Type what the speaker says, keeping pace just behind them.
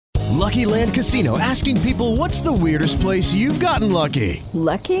Lucky Land Casino, asking people, what's the weirdest place you've gotten lucky?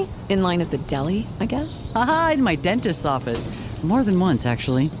 Lucky? In line at the deli, I guess? Aha, in my dentist's office. More than once,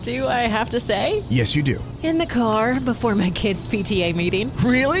 actually. Do I have to say? Yes, you do. In the car before my kids' PTA meeting.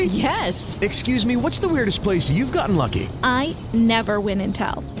 Really? Yes. Excuse me, what's the weirdest place you've gotten lucky? I never win and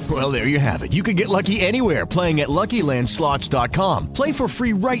tell. Well, there you have it. You can get lucky anywhere, playing at LuckyLandSlots.com. Play for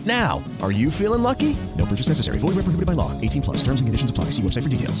free right now. Are you feeling lucky? No purchase necessary. Void where prohibited by law. 18+. Terms and conditions apply. See website for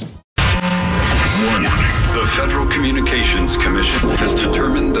details. Warning. The Federal Communications Commission has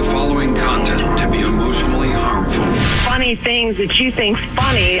determined the following content to be emotionally harmful. Funny things that you think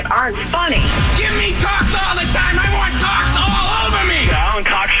funny aren't funny. Give me talks all the time. I want talks all over me. The Alan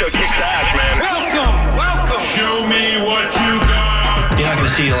Cox Show kicks ass, man. Welcome. Show me what you got. You're not going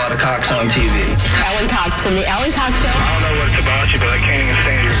to see a lot of cocks on TV. Alan Cox from the Alan Cox Show. I don't know what it's about you, but I can't even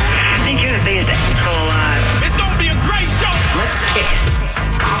stand your voice. I think you're the biggest asshole alive. It's going to be a great show. Let's kick it.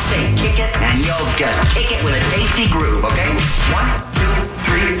 I'll say kick it, and you'll just kick it with a tasty groove, okay? 1, 2,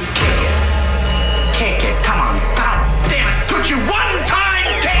 3, kick it. Kick it. Come on. God damn it. Could you one time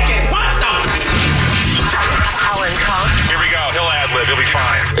kick it? What the? Alan Cox. Here we go. He'll ad-lib. He'll be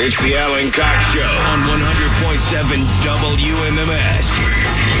fine. It's the Alan Cox Show on 100.7 WMMS.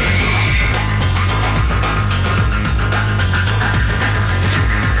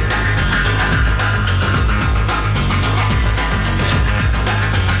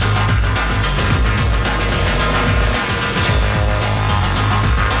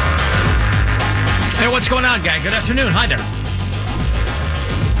 Hey, what's going on, gang? Good afternoon. Hi there.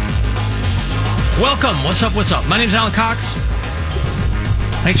 Welcome. What's up? What's up? My name's Alan Cox.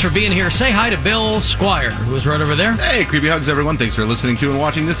 Thanks for being here. Say hi to Bill Squire, who is right over there. Hey, creepy hugs, everyone. Thanks for listening to and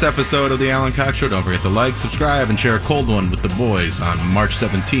watching this episode of the Alan Cox Show. Don't forget to like, subscribe, and share a cold one with the boys on March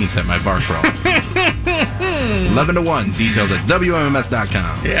 17th at my bar crawl. 11 to 1. Details at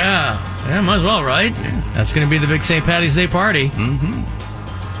WMMS.com. Yeah, might as well, right? Yeah. That's going to be the big St. Patty's Day party. Mm-hmm.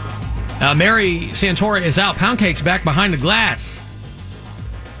 Mary Santora is out. Pound Cake's back behind the glass.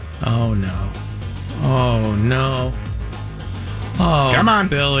 Oh, no. Oh, no. Oh, come on,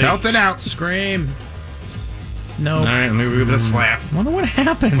 Billy. Belt it out. Scream. No. All right, let me give it a slap. I wonder what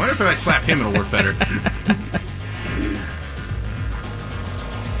happens. I wonder if I slap him, it'll work better.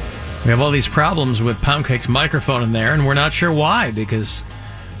 We have all these problems with Pound Cake's microphone in there, and we're not sure why, because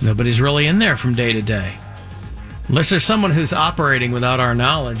nobody's really in there from day to day. Unless there's someone who's operating without our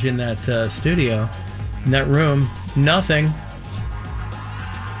knowledge in that studio, in that room. Nothing.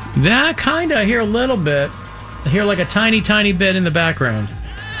 That kind of, I hear a little bit. I hear like a tiny, tiny bit in the background.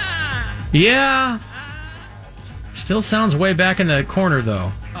 Yeah. Still sounds way back in the corner,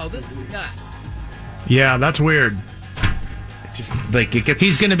 though. Oh, this is nuts. Yeah, that's weird. Just like it gets.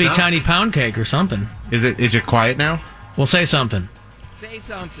 He's going to be stuck. Tiny Pound Cake or something. Is it quiet now? Well, say something. Say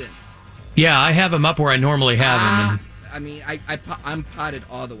something. Yeah, I have him up where I normally have him. I mean, I'm potted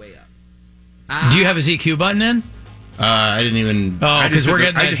all the way up. Do you have his EQ button in? I didn't even. Oh, because we're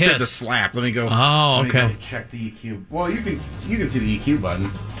getting that I just hiss. did the slap. Let me go. Oh, okay. Let me go check the EQ. Well, you can see the EQ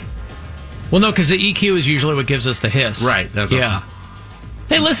button. Well, no, because the EQ is usually what gives us the hiss. Right. That's yeah.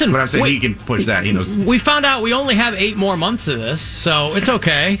 Hey, listen. But I'm saying he can push that. He knows. We found out we only have 8 more months of this, so it's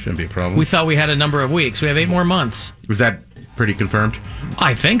okay. Shouldn't be a problem. We thought we had a number of weeks. We have 8 more months. Was that pretty confirmed?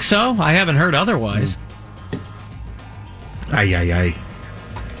 I think so. I haven't heard otherwise. Aye.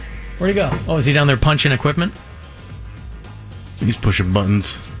 Where'd he go? Oh, is he down there punching equipment? He's pushing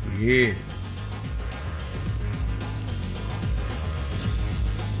buttons. Yeah.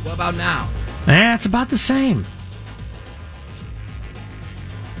 What about now? It's about the same.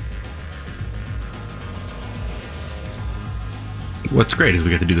 What's great is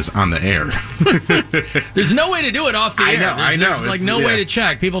we get to do this on the air. There's no way to do it off the air. I know. There's like no way to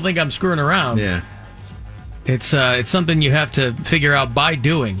check. People think I'm screwing around. Yeah. It's something you have to figure out by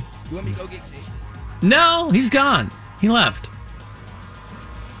doing. You want me to go get Jason? No, he's gone. He left.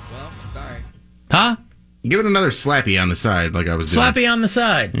 Well, sorry. Huh? Give it another slappy on the side, like I was doing. Slappy on the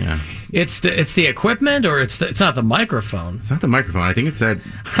side. Yeah. It's the equipment, or it's not the microphone. It's not the microphone. I think it's that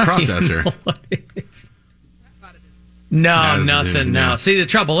processor. No, nothing. No. See, the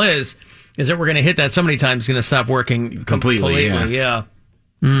trouble is that we're going to hit that so many times, it's going to stop working completely. Yeah.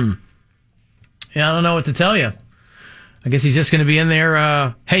 Yeah, I don't know what to tell you. I guess he's just going to be in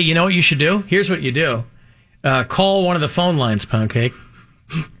there. Hey, you know what you should do? Here's what you do. Call one of the phone lines, Pound Cake.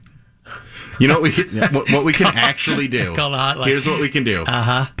 You know what we can actually do? Call the hotline. Here's what we can do.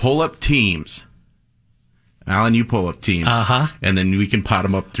 Pull up Teams. Alan, you pull up Teams. And then we can pot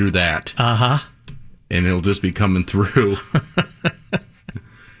them up through that. And it'll just be coming through.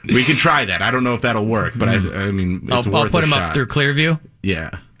 We can try that. I don't know if that'll work, but I mean, it's worth a shot. I'll put him up through Clearview?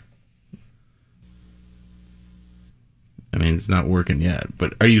 Yeah. I mean, it's not working yet.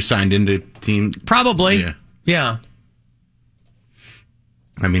 But are you signed into Teams? Probably. Yeah.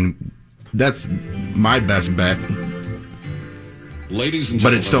 I mean, that's my best bet. Ladies and gentlemen,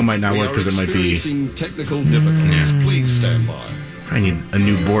 but it still might not work because it might be technical difficulties. Please stand by. I need a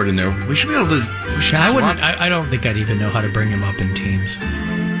new board in there. We should be able to. I don't think I'd even know how to bring him up in Teams.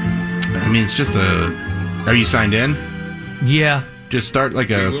 I mean, it's just Are you signed in? Yeah. Just start like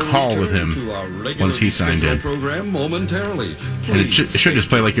a call with him once he's signed in. Program momentarily. And it should just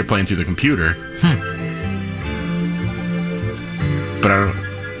play like you're playing through the computer. But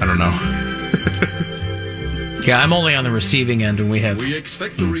I don't know. Yeah, I'm only on the receiving end, and we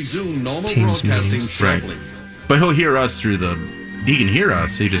expect to resume normal Teams broadcasting meetings. shortly. Right. But he'll hear us through he can hear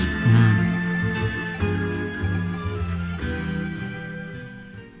us. He just.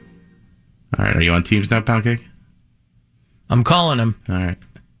 All right, are you on Teams now, Pound Cake? I'm calling him. All right.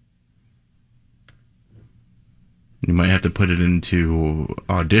 You might have to put it into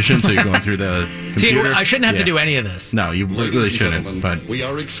Audition, so you're going through the computer. See, I shouldn't have to do any of this. No, you really shouldn't. But we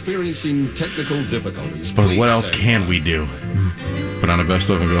are experiencing technical difficulties. But what else can we do? Put on a best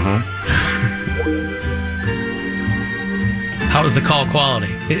of and go home? How was the call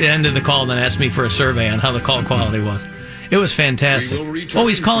quality? It ended the call and then asked me for a survey on how the call quality was. It was fantastic. Oh,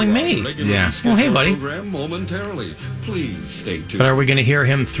 he's calling me. Yeah. Well, hey, buddy. Momentarily. Please stay tuned. But are we going to hear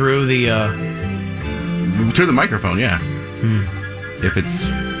him through the... Through the microphone, yeah. If it's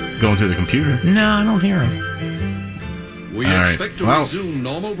going through the computer. No, I don't hear him. We expect to resume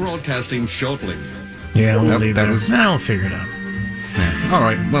normal broadcasting shortly. Yeah, we'll leave it. I'll figure it out. Yeah. All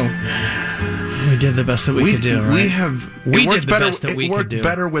right, well... We did the best that we could do, right? We did the best that we could do. It worked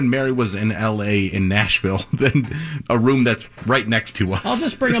better when Mary was in L.A. in Nashville than a room that's right next to us. I'll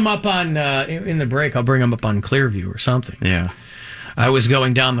just bring him up on, in the break, I'll bring him up on Clearview or something. Yeah. I was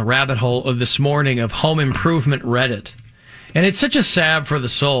going down the rabbit hole of this morning of home improvement Reddit. And it's such a salve for the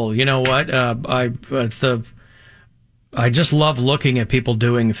soul. You know what? I just love looking at people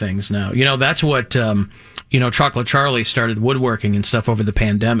doing things now. You know, that's what, Chocolate Charlie started woodworking and stuff over the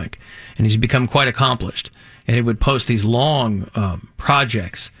pandemic. And he's become quite accomplished. And he would post these long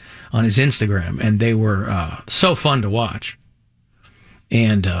projects on his Instagram. And they were so fun to watch.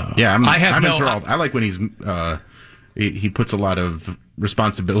 And I'm enthralled. I like when he puts a lot of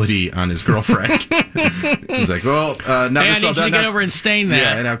responsibility on his girlfriend. He's like, well, now I need you to get over and stain that.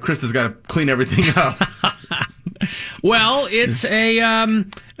 Yeah, and now Krista's got to clean everything up. Well, it's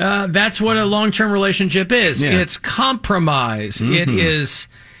that's what a long-term relationship is. Yeah. It's compromise. Mm-hmm.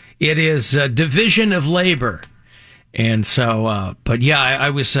 It is division of labor. And so, but yeah, I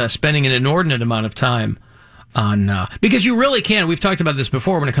was spending an inordinate amount of time on, because you really can. We've talked about this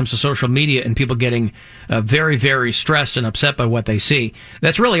before when it comes to social media and people getting very, very stressed and upset by what they see.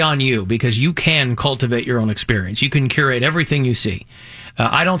 That's really on you because you can cultivate your own experience. You can curate everything you see.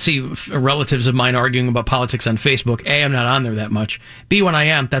 I don't see relatives of mine arguing about politics on Facebook. A, I'm not on there that much. B, when I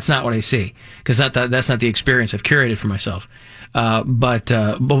am, that's not what I see because that's not the experience I've curated for myself. But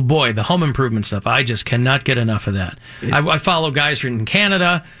boy, the home improvement stuff, I just cannot get enough of that. I follow guys from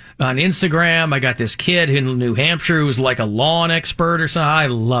Canada on Instagram. I got this kid in New Hampshire who's like a lawn expert or something. I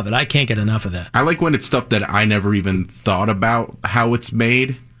love it. I can't get enough of that. I like when it's stuff that I never even thought about how it's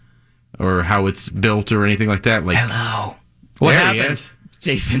made or how it's built or anything like that. Like, hello. What happened?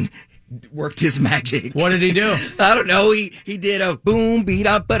 Jason worked his magic. What did he do? I don't know. He did a boom, beat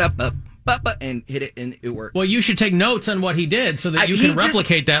up, and hit it, and it worked. Well, you should take notes on what he did so that you can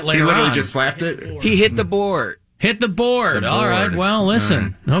replicate that later on. He literally just slapped it? He hit the board. Hit the board. All right. Well,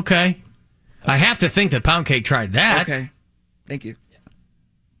 listen. Right. Okay. I have to think that Pound Cake tried that. Okay. Thank you.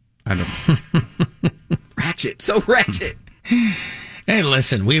 I don't. Ratchet. So ratchet. Hey,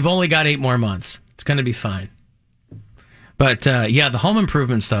 listen. We've only got 8 more months. It's going to be fine. But, the home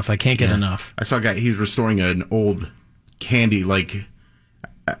improvement stuff, I can't get enough. I saw a guy, he's restoring an old candy, like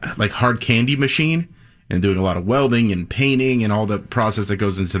hard candy machine, and doing a lot of welding and painting and all the process that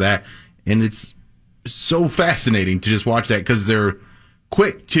goes into that. And it's so fascinating to just watch that because they're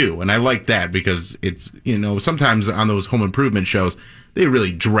quick, too. And I like that because it's, sometimes on those home improvement shows, they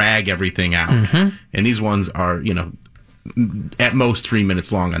really drag everything out. Mm-hmm. And these ones are, at most 3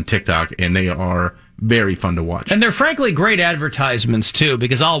 minutes long on TikTok, and they are very fun to watch. And they're frankly great advertisements, too,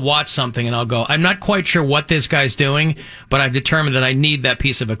 because I'll watch something and I'll go, I'm not quite sure what this guy's doing, but I've determined that I need that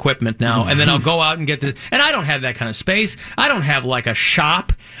piece of equipment now. And then I'll go out and get the... And I don't have that kind of space. I don't have, like, a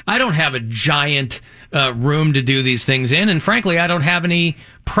shop. I don't have a giant room to do these things in. And frankly, I don't have any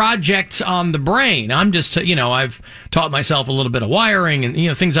projects on the brain. I'm just, I've taught myself a little bit of wiring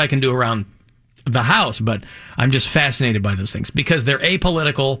and, things I can do around the house. But I'm just fascinated by those things because they're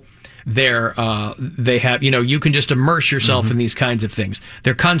apolitical. They have, you can just immerse yourself in these kinds of things.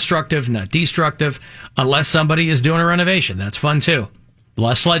 They're constructive, not destructive, unless somebody is doing a renovation. That's fun too.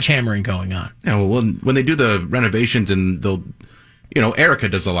 Less sledgehammering going on. Yeah, well, when they do the renovations and they'll, Erica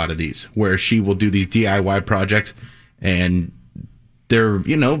does a lot of these where she will do these DIY projects and they're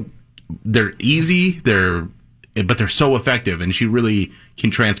easy, but they're so effective, and she really can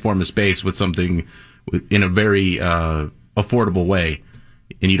transform a space with something in a very affordable way,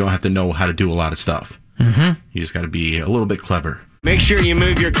 and you don't have to know how to do a lot of stuff. Mm-hmm. You just got to be a little bit clever. Make sure you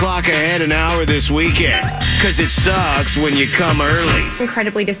move your clock ahead an hour this weekend, because it sucks when you come early.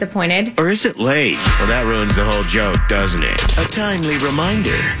 Incredibly disappointed. Or is it late? Well, that ruins the whole joke, doesn't it? A timely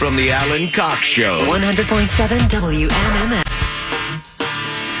reminder from the Alan Cox Show. 100.7 WMMS.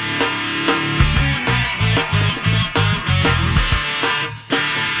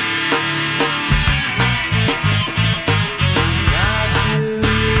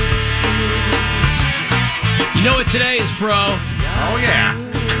 You know what today is, bro? Oh, yeah.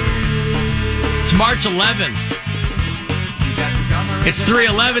 It's March 11th. It's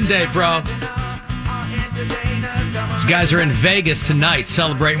 3/11 day, bro. These guys are in Vegas tonight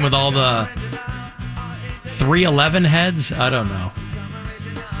celebrating with all the 3/11 heads. I don't know.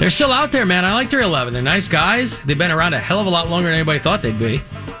 They're still out there, man. I like 3/11. They're nice guys. They've been around a hell of a lot longer than anybody thought they'd be.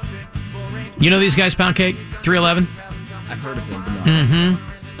 You know these guys, Pound Cake? 3/11? I've heard of them, but no. Mm-hmm.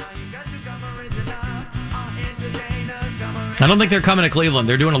 I don't think they're coming to Cleveland.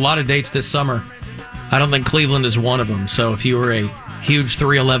 They're doing a lot of dates this summer. I don't think Cleveland is one of them. So if you were a huge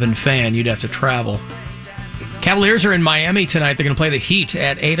 3/11 fan, you'd have to travel. Cavaliers are in Miami tonight. They're going to play the Heat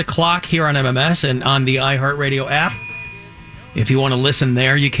at 8 o'clock here on MMS and on the iHeartRadio app. If you want to listen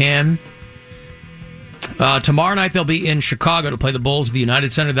there, you can. Tomorrow night, they'll be in Chicago to play the Bulls at the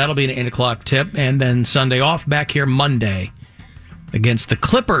United Center. That'll be an 8 o'clock tip. And then Sunday off, back here Monday against the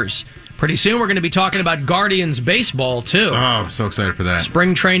Clippers. Pretty soon, we're going to be talking about Guardians baseball, too. Oh, I'm so excited for that.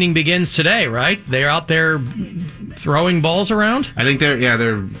 Spring training begins today, right? They're out there throwing balls around? I think they're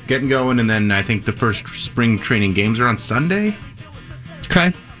getting going, and then I think the first spring training games are on Sunday.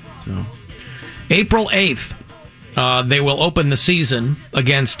 Okay. So, April 8th, they will open the season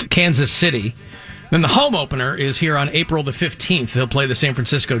against Kansas City. Then the home opener is here on April the 15th. They'll play the San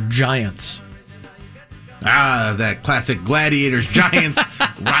Francisco Giants. That classic Gladiators-Giants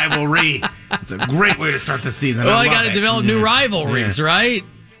rivalry. It's a great way to start the season. Well, I got to develop new rivalries, right?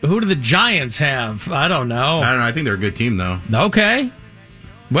 Who do the Giants have? I don't know. I think they're a good team, though. Okay.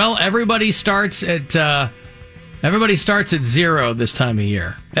 Well, everybody starts at 0 this time of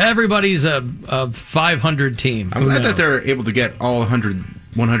year. Everybody's a 500 team. I'm glad that they're able to get all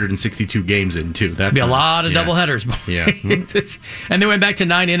 162 games in, too. That'd be a lot of doubleheaders. Yeah. Mm-hmm. And they went back to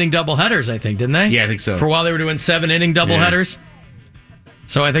 9-inning doubleheaders, I think, didn't they? Yeah, I think so. For a while, they were doing 7-inning doubleheaders. Yeah.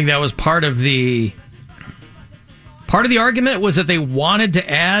 So I think that was part of the argument was that they wanted to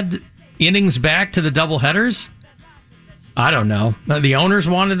add innings back to the doubleheaders. I don't know. The owners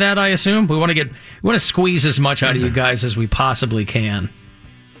wanted that, I assume. We want to squeeze as much out of you guys as we possibly can.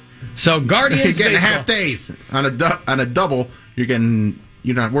 So Guardians, you're getting baseball. Half days on a double.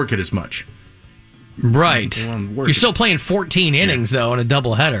 You're not working as much. Right. You're still playing 14 innings, though, in a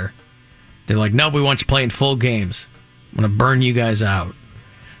doubleheader. They're like, no, we want you playing full games. I'm going to burn you guys out.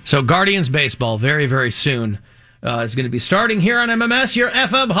 So Guardians baseball, very, very soon, is going to be starting here on MMS, your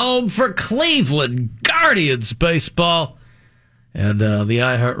FM home for Cleveland Guardians baseball, and the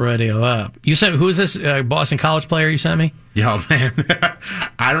iHeartRadio app. You sent, who is this Boston College player you sent me? Yo, man.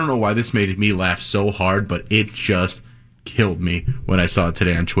 I don't know why this made me laugh so hard, but it just killed me when I saw it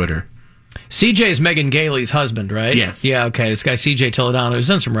today on Twitter. CJ's Megan Gailey's husband, right? Yes. Yeah, okay. This guy, CJ Toledano, who's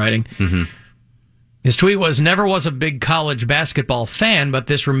done some writing. Mm-hmm. His tweet was, never was a big college basketball fan, but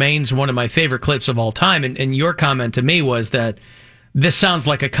this remains one of my favorite clips of all time. And your comment to me was that this sounds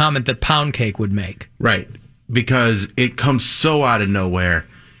like a comment that Pound Cake would make. Right. Because it comes so out of nowhere.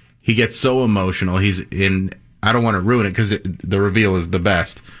 He gets so emotional. He's in, I don't want to ruin it because the reveal is the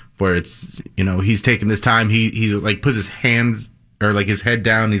best, where it's, he's taking this time. He like puts his hands or like his head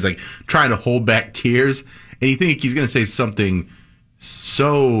down. He's like trying to hold back tears. And you think he's going to say something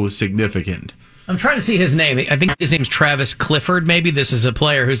so significant. I'm trying to see his name. I think his name's Travis Clifford, maybe. This is a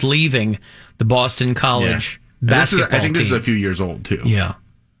player who's leaving the Boston College basketball team. I think this is a few years old, too. Yeah.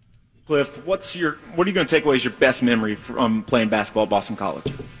 Cliff, what are you going to take away as your best memory from playing basketball at Boston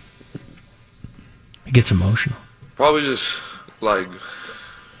College? He gets emotional. Probably just,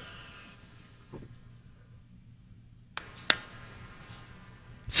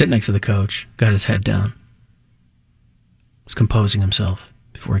 sit next to the coach, got his head down. Was composing himself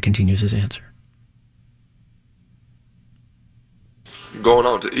before he continues his answer. Going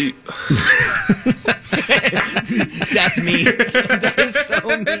out to eat. That's me. That is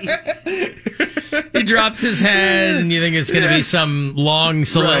so me. He drops his head, and you think it's going to be some long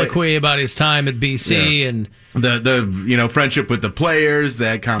soliloquy about his time at BC and the friendship with the players,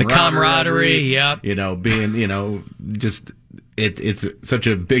 that camaraderie. Yep. Being just it's such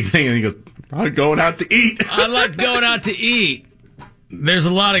a big thing. And he goes, "I'm going out to eat." I like going out to eat. There's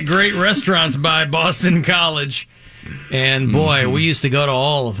a lot of great restaurants by Boston College, and boy, we used to go to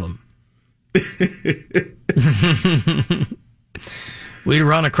all of them. We'd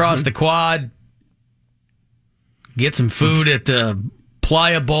run across the quad, get some food at the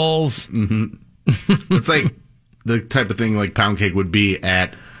Playa Bowls. It's like the type of thing like Pound Cake would be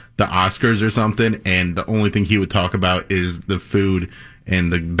at the Oscars or something, and the only thing he would talk about is the food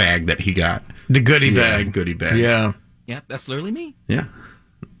and the bag that he got. The goodie bag. Goodie bag. Yeah. Yeah, that's literally me. Yeah.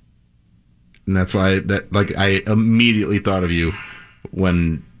 And that's why I immediately thought of you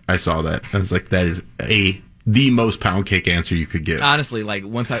when I saw that. I was like, that is the most Pound Cake answer you could give. Honestly, like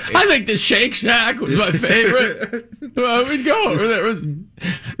once I think the Shake Shack was my favorite. Well, we'd go over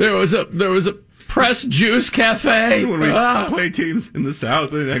there was a pressed juice cafe when we play teams in the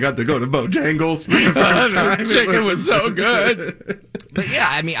South, and I got to go to Bojangles for the first time. The chicken was so good. But yeah,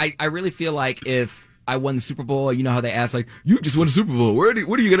 I mean, I really feel like if I won the Super Bowl, you know how they ask, like, you just won the Super Bowl. What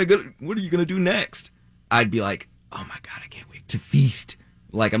are you gonna do next? I'd be like, oh my God, I can't wait to feast.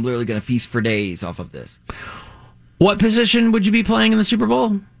 Like, I'm literally gonna feast for days off of this. What position would you be playing in the Super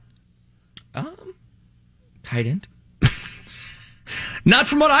Bowl? Tight end. Not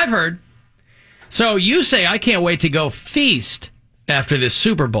from what I've heard. So you say, I can't wait to go feast after this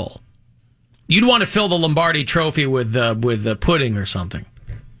Super Bowl. You'd want to fill the Lombardi Trophy with pudding or something.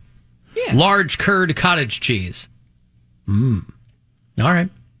 Yeah. Large curd cottage cheese. All right.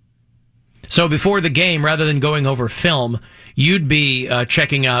 So before the game, rather than going over film, you'd be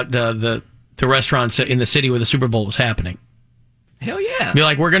checking out the restaurants in the city where the Super Bowl was happening. Hell yeah. Be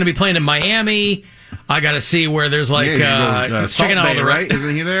like, we're going to be playing in Miami. I got to see where there's like checking out all the right?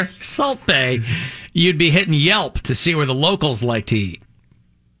 Isn't he there? Salt Bay. You'd be hitting Yelp to see where the locals like to eat.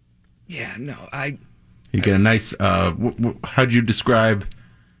 Yeah, no, You get a nice. How'd you describe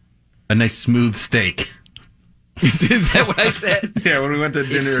a nice smooth steak? Is that what I said? Yeah, when we went to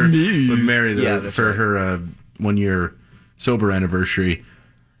dinner with Mary for her 1 year sober anniversary.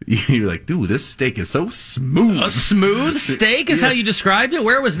 You're like, dude, this steak is so smooth. A smooth steak is how you described it?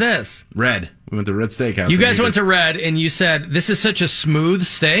 Where was this? Red. We went to Red Steakhouse. You guys went to Red, and you said, this is such a smooth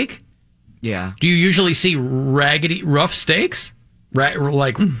steak? Yeah. Do you usually see rough steaks?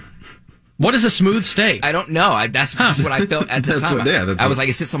 What is a smooth steak? I don't know. That's just what I felt at the time. I was like,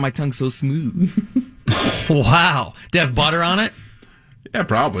 it sits on my tongue so smooth. Wow. Do you have butter on it? Yeah,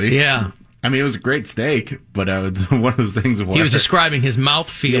 probably. Yeah. I mean, it was a great steak, but it was one of those things where... He was describing his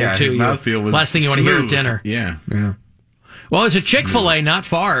mouthfeel, too. His mouthfeel was last thing you want to hear at dinner. Yeah. Well, it's a Chick-fil-A not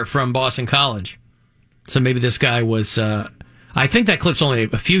far from Boston College. So maybe this guy was... I think that clip's only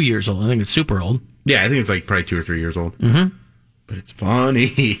a few years old. I think it's super old. Yeah, I think it's like probably 2 or 3 years old. Mm-hmm. But it's funny.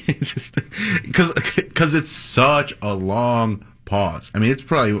 Just because it's such a long pause. I mean, it's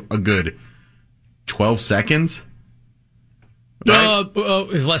probably a good 12 seconds. Right?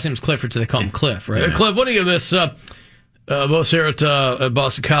 His last name's Clifford, so they call him Cliff, right? Yeah. Cliff, what do you give this? Both here at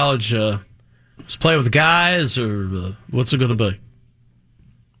Boston College, just play with the guys, or what's it going to be?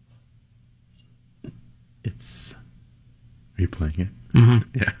 Are you playing it?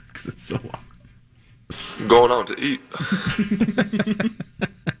 Mm-hmm. Yeah, because it's so long. Going out to eat.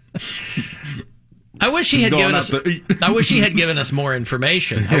 I wish he had given us. I wish he had given us more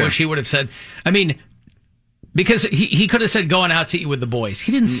information. I wish he would have said. I mean, because he could have said going out to eat with the boys.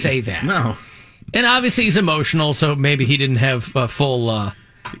 He didn't say that. No. And obviously he's emotional, so maybe he didn't have full,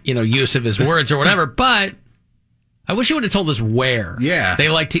 use of his words or whatever. But I wish he would have told us where. Yeah. They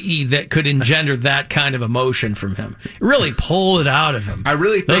like to eat that could engender that kind of emotion from him. Really pull it out of him. I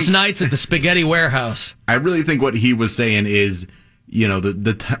really think those nights at the Spaghetti Warehouse. I really think what he was saying is,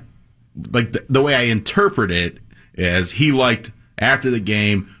 the way I interpret it is he liked after the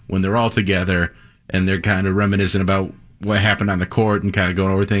game when they're all together and they're kind of reminiscing about what happened on the court and kind of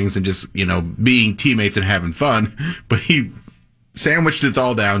going over things and just, being teammates and having fun. But he sandwiched it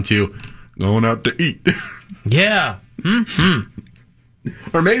all down to going out to eat. Yeah. Mm-hmm.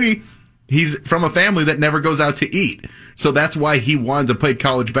 Or maybe he's from a family that never goes out to eat. So that's why he wanted to play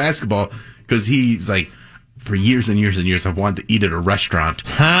college basketball, because he's like, for years and years and years, I've wanted to eat at a restaurant.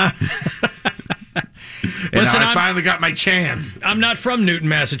 Huh? And I finally got my chance. I'm not from Newton,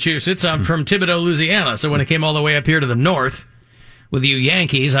 Massachusetts. I'm from Thibodaux, Louisiana. So when it came all the way up here to the north with you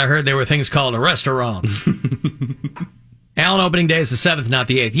Yankees, I heard there were things called a restaurant. Allen opening day is the 7th, not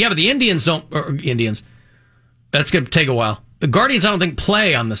the 8th. Yeah, but the Indians don't... Indians. That's going to take a while. The Guardians, I don't think,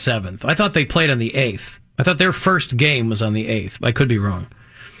 play on the 7th. I thought they played on the 8th. I thought their first game was on the 8th. I could be wrong.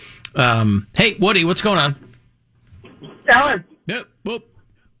 Hey, Woody, what's going on? Alan. Yep. Whoop.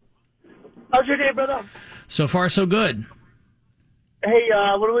 How's your day, brother? So far, so good. Hey,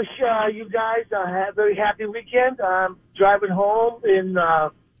 I want to wish you guys a very happy weekend. I'm driving home in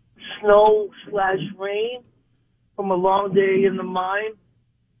snow/rain from a long day in the mine.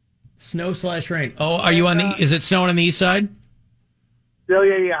 Snow/rain. Oh, are you on the? Is it snowing on the east side? Oh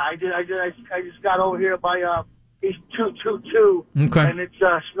yeah. I just got over here by East 222, okay, and it's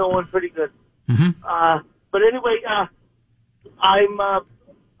snowing pretty good. Mm-hmm. But anyway,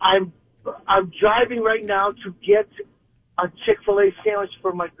 I'm driving right now to get a Chick-fil-A sandwich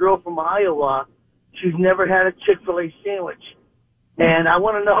for my girl from Iowa. She's never had a Chick-fil-A sandwich, and I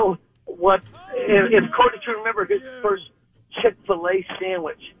want to know if Cody can remember his first Chick-fil-A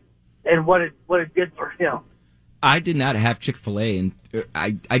sandwich and what it did for him. I did not have Chick-fil-A, and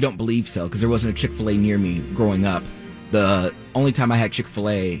I don't believe so, because there wasn't a Chick-fil-A near me growing up. The only time I had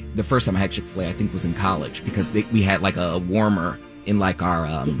Chick-fil-A, the first time I had Chick-fil-A, I think was in college, because we had like a warmer in like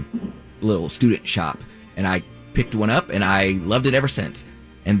our little student shop, and I picked one up, and I loved it ever since.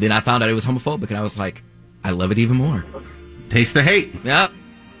 And then I found out it was homophobic, and I was like, I love it even more. Taste the hate. Yep.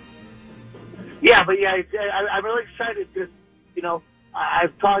 Yeah, but yeah, I'm really excited because,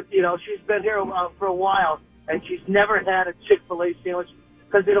 I've talked, she's been here for a while, and she's never had a Chick-fil-A sandwich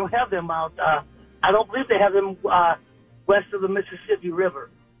because they don't have them out. I don't believe they have them west of the Mississippi River.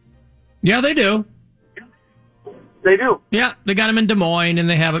 Yeah, they do. They do? Yeah, they got them in Des Moines, and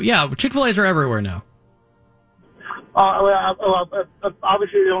they have it. Yeah, Chick-fil-A's are everywhere now.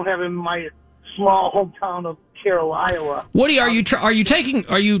 Obviously, they don't have them in my small hometown of Carroll, Iowa. Woody, are you taking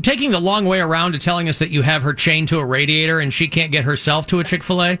the long way around to telling us that you have her chained to a radiator and she can't get herself to a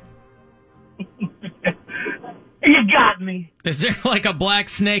Chick-fil-A? You got me. Is there like a Black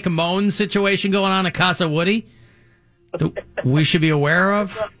Snake Moan situation going on at Casa Woody that we should be aware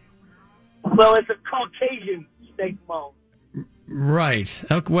of? Well, it's a Caucasian snake moan. Right.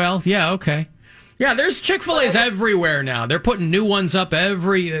 Well, yeah, okay. Yeah, there's Chick-fil-A's everywhere now. They're putting new ones up I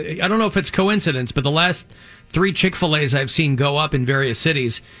don't know if it's coincidence, but the last 3 Chick-fil-A's I've seen go up in various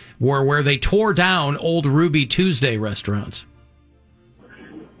cities were where they tore down old Ruby Tuesday restaurants.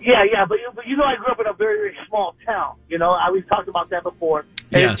 Yeah, but I grew up in a very, very small town. We've talked about that before.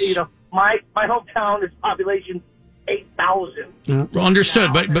 And, yes. My hometown is population 8,000.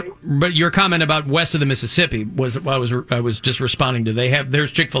 Understood, but your comment about west of the Mississippi I was just responding to.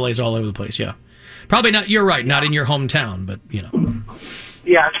 There's Chick-fil-A's all over the place. Yeah, probably not. You're right, not in your hometown, but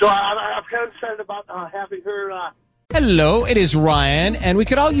Yeah, so I'm kind of excited about having her. Hello, it is Ryan, and we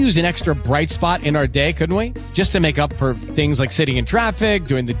could all use an extra bright spot in our day, couldn't we? Just to make up for things like sitting in traffic,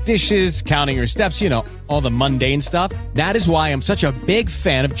 doing the dishes, counting your steps, all the mundane stuff. That is why I'm such a big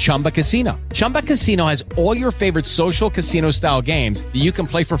fan of Chumba Casino. Chumba Casino has all your favorite social casino-style games that you can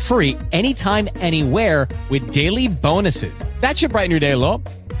play for free anytime, anywhere with daily bonuses. That should brighten your day a little.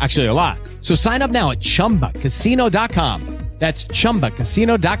 Actually, a lot. So sign up now at ChumbaCasino.com. That's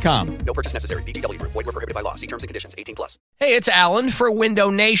ChumbaCasino.com. No purchase necessary. VGW Group. Void where prohibited by law. See terms and conditions. 18+. Hey, it's Alan for Window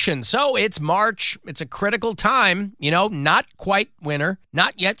Nation. So it's March. It's a critical time. Not quite winter,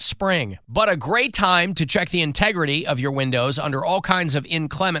 not yet spring, but a great time to check the integrity of your windows under all kinds of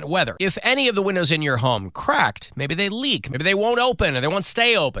inclement weather. If any of the windows in your home cracked, maybe they leak, maybe they won't open or they won't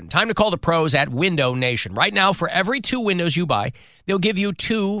stay open, time to call the pros at Window Nation. Right now, for every 2 windows you buy, they'll give you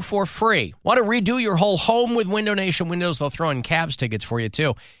 2 for free. Want to redo your whole home with Window Nation windows? They'll throw in Cavs tickets for you,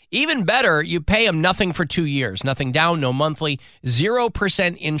 too. Even better, you pay them nothing for 2 years. Nothing down, no monthly,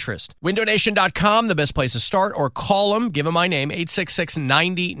 0% interest. WindowNation.com, the best place to start, or call them. Give them my name,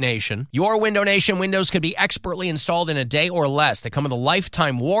 866-90-NATION. Your Window Nation windows can be expertly installed in a day or less. They come with a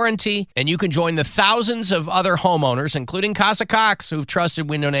lifetime warranty, and you can join the thousands of other homeowners, including Casa Cox, who've trusted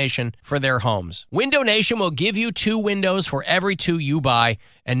Window Nation for their homes. Window Nation will give you 2 windows for every 2 you buy,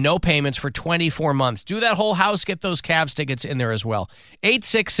 and no payments for 24 months. Do that whole house, get those Cavs tickets in there as well.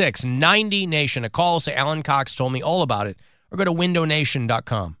 866-90-NATION. A call, say Alan Cox told me all about it, or go to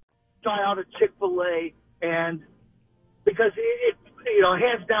windownation.com. Try out a Chick-fil-A, and because it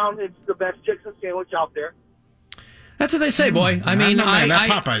hands down, it's the best chicken sandwich out there. That's what they say, boy. I mean,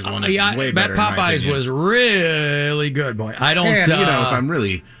 that Popeyes one is way better. That Popeyes was really good, boy. I don't. And, if I'm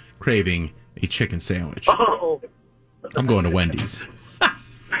really craving a chicken sandwich, I'm going to Wendy's.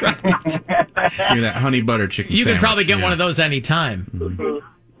 Right. Give me that honey butter chicken You sandwich. can probably get one of those anytime.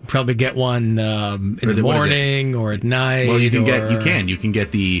 Mm-hmm. Probably get one in the morning or at night. Well, you can get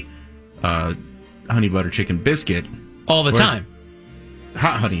the honey butter chicken biscuit all the time.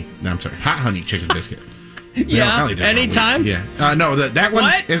 Hot honey. No, I'm sorry. Hot honey chicken biscuit. Yeah, anytime? Yeah. No, that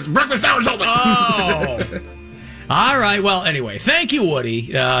one is breakfast hours only. Oh. All right. Well, anyway, thank you, Woody.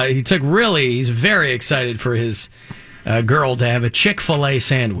 He's very excited for his girl to have a Chick-fil-A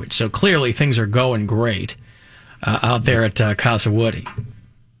sandwich. So clearly things are going great out there at Casa Woody.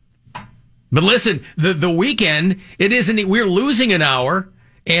 But listen, the weekend, we're losing an hour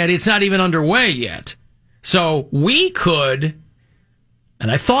and it's not even underway yet. So we could,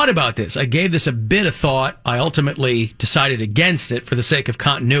 and I thought about this. I gave this a bit of thought. I ultimately decided against it for the sake of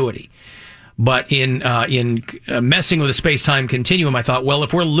continuity. But in messing with the space-time continuum, I thought, well,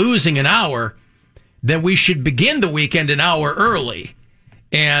 if we're losing an hour, then we should begin the weekend an hour early.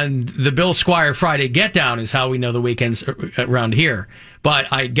 And the Bill Squire Friday Get Down is how we know the weekends around here. But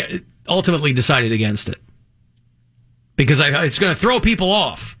I ultimately decided against it. Because it's going to throw people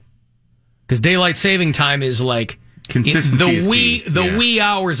off. Because daylight saving time is like the wee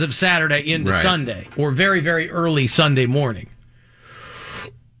hours of Saturday into Sunday, or very, very early Sunday morning.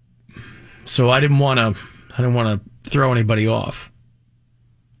 So I didn't want to throw anybody off.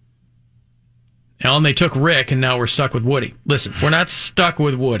 And they took Rick, and now we're stuck with Woody. Listen, we're not stuck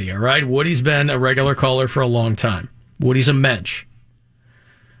with Woody, all right? Woody's been a regular caller for a long time. Woody's a mensch.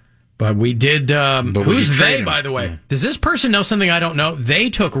 But we did... who's they, by the way? Yeah. Does this person know something I don't know? They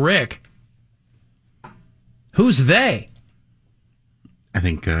took Rick. Who's they? I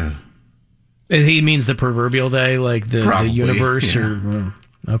think... he means the proverbial they, like the universe? Yeah. Or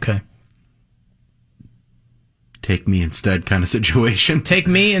okay. Take me instead kind of situation. Take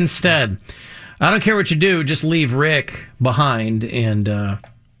me instead. I don't care what you do, just leave Rick behind and... I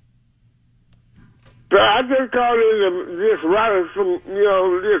just called in just running some,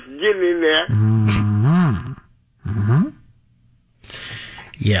 just getting in there. Mm-hmm. Mm-hmm.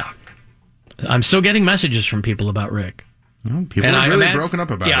 Yeah. I'm still getting messages from people about Rick. Well, people are really broken up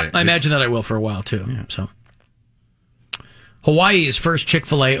about it. Yeah, I imagine that I will for a while, too. Yeah. So, Hawaii's first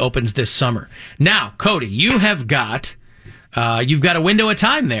Chick-fil-A opens this summer. Now, Cody, you've got a window of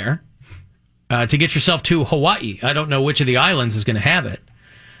time there to get yourself to Hawaii. I don't know which of the islands is going to have it,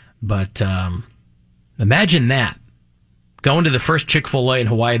 but imagine that. Going to the first Chick-fil-A in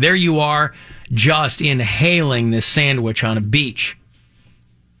Hawaii. There you are, just inhaling this sandwich on a beach.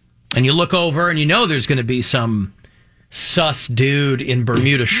 And you look over and you know there's going to be some sus dude in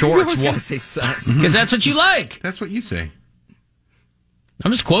Bermuda shorts. I was going to say sus. Because that's what you like. That's what you say.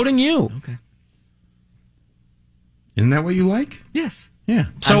 I'm just quoting you. Okay. Isn't that what you like? Yes. Yeah.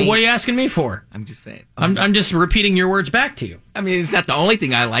 So what are you asking me for? I'm just saying. I'm just repeating your words back to you. I mean, it's not the only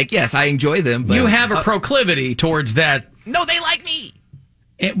thing I like. Yes, I enjoy them. But you have a proclivity towards that. No, they like me.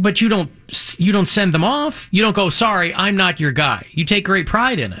 But you don't send them off. You don't go, sorry, I'm not your guy. You take great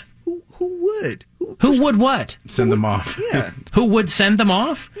pride in it. Who would? Who would what? Send them off. Yeah. Who would send them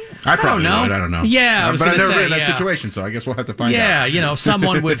off? I probably would. I don't know. Yeah, but I've never been in that situation, so I guess we'll have to find out. Yeah,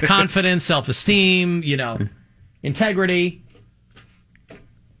 someone with confidence, self-esteem, integrity.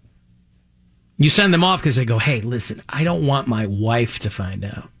 You send them off because they go, hey, listen, I don't want my wife to find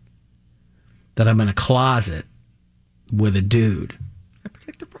out that I'm in a closet with a dude. I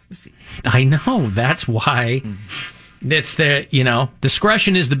protect her privacy. I know. That's why it's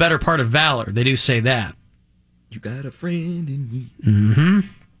discretion is the better part of valor. They do say that. You got a friend in me. Mm-hmm.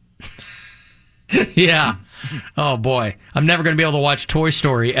 Yeah. Oh, boy. I'm never going to be able to watch Toy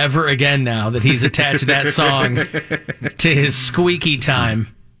Story ever again now that he's attached that song to his squeaky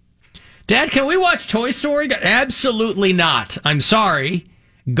time. Dad, can we watch Toy Story? Absolutely not. I'm sorry.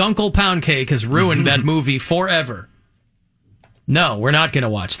 Gunkle Pound Cake has ruined that movie forever. No, we're not going to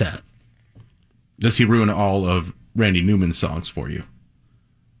watch that. Does he ruin all of Randy Newman's songs for you?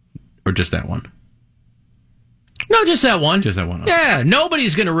 Or just that one? No, just that one. Just that one. Yeah,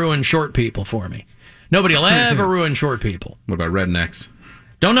 nobody's going to ruin Short People for me. Nobody will ever ruin Short People. What about Rednecks?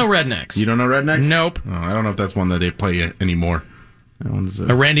 Don't know Rednecks. You don't know Rednecks? Nope. Oh, I don't know if that's one that they play anymore. That one's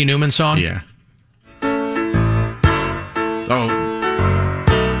a Randy Newman song? Yeah.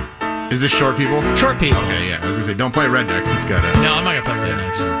 Oh. Is this Short People? Short People. Okay, yeah. I was going to say, don't play Rednecks. It's got a... No, I'm not going to play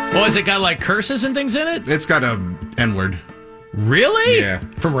Rednecks. Well, has it got like curses and things in it? It's got a N-word. Really? Yeah.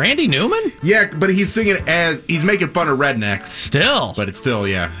 From Randy Newman? Yeah, but he's singing as... He's making fun of rednecks. Still. But it's still,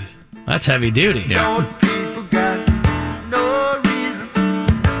 yeah. That's heavy duty. Yeah.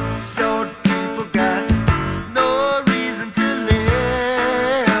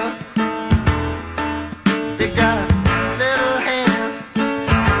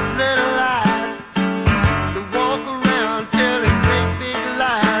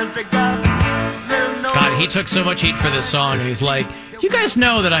 He took so much heat for this song, and he's like, You guys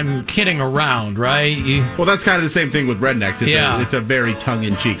know that I'm kidding around, right? Well, that's kind of the same thing with Rednecks. It's a very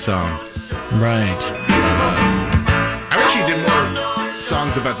tongue-in-cheek song. Right. I wish he did more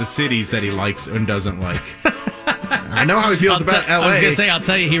songs about the cities that he likes and doesn't like. I know how he feels about L.A. I was going to say, I'll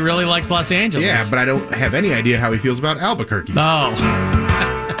tell you, he really likes Los Angeles. Yeah, but I don't have any idea how he feels about Albuquerque. Oh.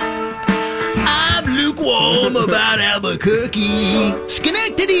 I'm lukewarm about Albuquerque.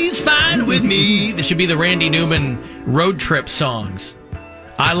 Schenectady's fine with me. This should be the Randy Newman road trip songs.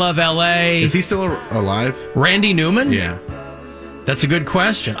 I love L.A. Is he still alive? Randy Newman? Yeah. That's a good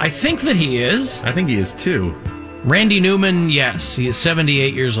question. I think that he is. I think he is, too. Randy Newman, yes. He is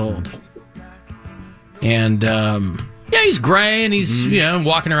 78 years old. And, he's gray, and he's,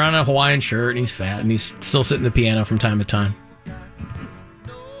 walking around in a Hawaiian shirt, and he's fat, and he's still sitting at the piano from time to time.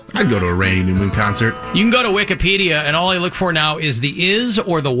 I'd go to a Randy Newman concert. You can go to Wikipedia, and all I look for now is the is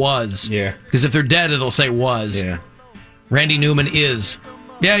or the was. Yeah. Because if they're dead, it'll say was. Yeah. Randy Newman is.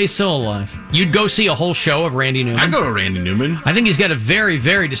 Yeah, he's still alive. You'd go see a whole show of Randy Newman? I'd go to Randy Newman. I think he's got a very,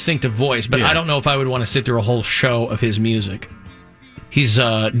 very distinctive voice, but Yeah. I don't know if I would want to sit through a whole show of his music. He's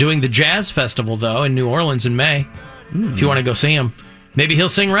doing the Jazz Festival, though, in New Orleans in May. If you want to go see him. Maybe he'll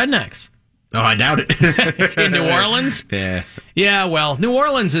sing Rednecks. Oh, I doubt it. In New Orleans? Yeah. Yeah, well, New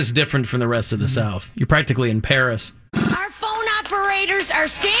Orleans is different from the rest of the South. You're practically in Paris. Our phone operators are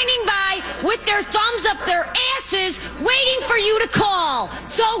standing by with their thumbs up their asses, waiting for you to call.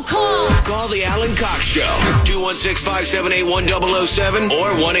 So call. Call the Alan Cox Show. 216-578-1007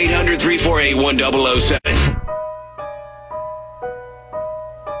 or 1-800-348-1007.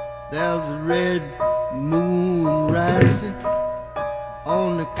 There's a red moon rising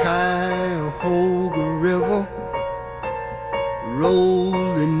on the Cuyahoga River,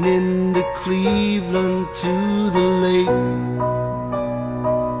 rolling into Cleveland to the lake.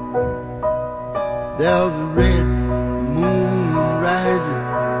 There's a red moon rising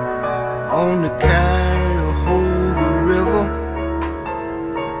on the Cuyahoga River,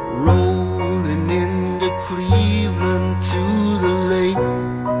 rolling into Cleveland to the lake.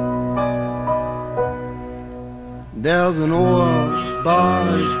 There's an oil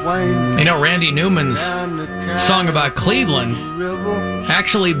barge winding. You know, Randy Newman's song about Cleveland,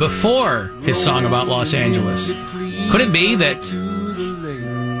 actually before his song about Los Angeles. Could it be that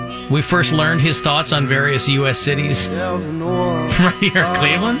we first learned his thoughts on various U.S. cities right here in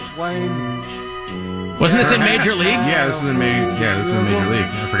Cleveland? Wasn't this in Major League? Yeah, this is in Major League.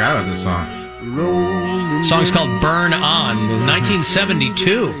 I forgot about this song. The song's called Burn On. In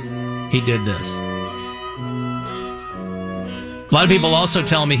 1972, he did this. A lot of people also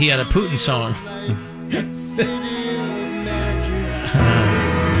tell me he had a Putin song.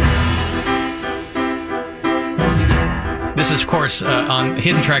 This is, of course, on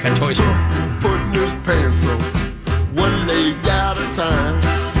hidden track on Toy Story. Putting his pants on one leg at a time.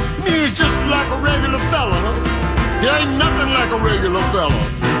 He's just like a regular fella, huh? He ain't nothing like a regular fella.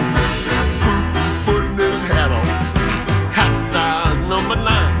 Putting his hat on, hat size number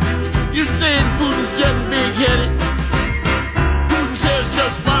 9. You saying Putin's getting big-headed? Putin says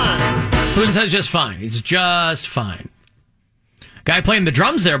just fine. Putin says just fine. It's just fine. Guy playing the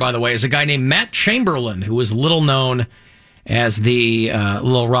drums there, by the way, is a guy named Matt Chamberlain, who was little known as the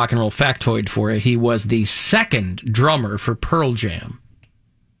little rock and roll factoid for it. He was the second drummer for Pearl Jam.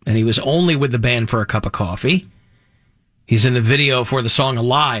 And he was only with the band for a cup of coffee. He's in the video for the song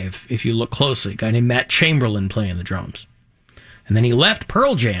Alive, if you look closely. A guy named Matt Chamberlain playing the drums. And then he left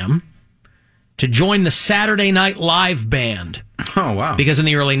Pearl Jam to join the Saturday Night Live band. Oh, wow. Because in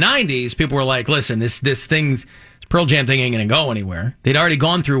the early 90s, people were like, listen, this Pearl Jam thing ain't going to go anywhere. They'd already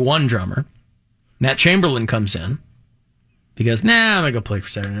gone through one drummer. Matt Chamberlain comes in. He goes, nah, I'm going to go play for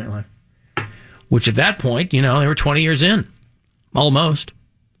Saturday Night Live. Which at that point, they were 20 years in. Almost.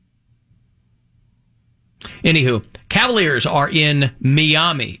 Anywho, Cavaliers are in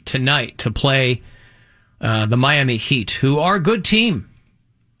Miami tonight to play the Miami Heat, who are a good team.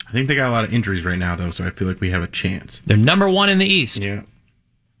 I think they got a lot of injuries right now, though, so I feel like we have a chance. They're number 1 in the East. Yeah.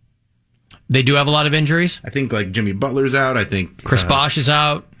 They do have a lot of injuries? I think, Jimmy Butler's out. I think Chris Bosh is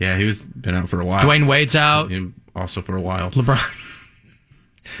out. Yeah, he's been out for a while. Dwayne Wade's out. Him also for a while. LeBron.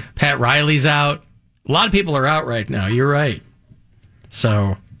 Pat Riley's out. A lot of people are out right now. You're right.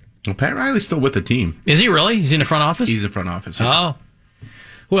 So... Well, Pat Riley's still with the team. Is he really? Is he in the front office? He's in the front office. Yeah. Oh.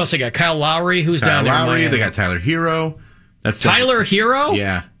 Who else they got? Kyle Lowry, who's down there in Miami. They got Tyler Hero. That's Tyler Hero?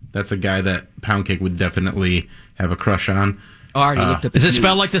 Yeah. That's a guy that Pound Cake would definitely have a crush on. I already looked up. Is it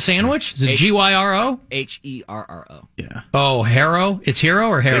spelled like the sandwich? Is it Gyro? Herro. Yeah. Oh, Hero? It's Hero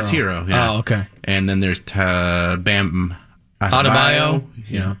or Hero? It's Hero, yeah. Oh, okay. And then there's Bam Adebayo.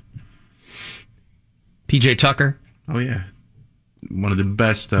 Yeah. PJ Tucker. Oh, yeah. one of the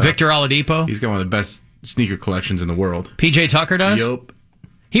best. Victor Oladipo? He's got one of the best sneaker collections in the world. PJ Tucker does? Yup.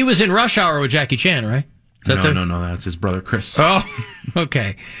 He was in Rush Hour with Jackie Chan, right? No, that's his brother Chris. Oh,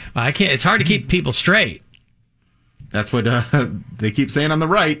 okay. I can't. It's hard to keep people straight. That's what they keep saying on the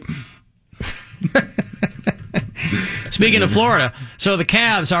right. Speaking of Florida, so the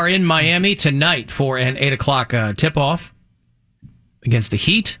Cavs are in Miami tonight for an 8 o'clock tip-off against the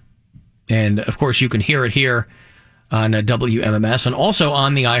Heat. And, of course, you can hear it here on WMMS and also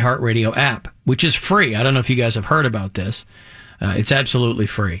on the iHeartRadio app, which is free. I don't know if you guys have heard about this. It's absolutely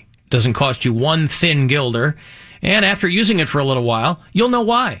free. It doesn't cost you one thin guilder. And after using it for a little while, you'll know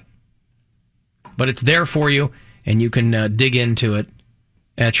why. But it's there for you, and you can dig into it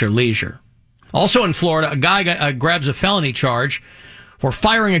at your leisure. Also in Florida, a guy grabs a felony charge for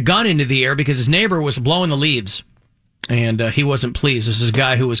firing a gun into the air because his neighbor was blowing the leaves. And he wasn't pleased. This is a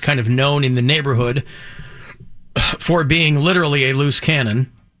guy who was kind of known in the neighborhood for being literally a loose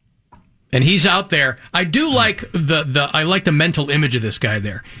cannon. And he's out there. I do like I like the mental image of this guy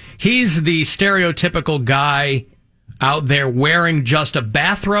there. He's the stereotypical guy out there wearing just a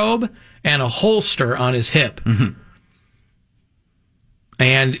bathrobe and a holster on his hip. Mm-hmm.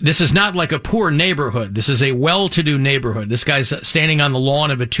 And this is not like a poor neighborhood. This is a well-to-do neighborhood. This guy's standing on the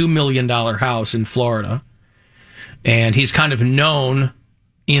lawn of a $2 million house in Florida. And he's kind of known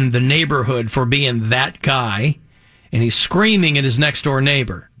in the neighborhood for being that guy. And he's screaming at his next-door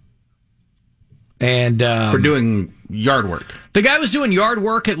neighbor. And for doing yard work. The guy was doing yard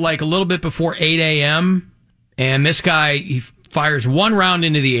work at like a little bit before 8 a.m. And this guy, he fires one round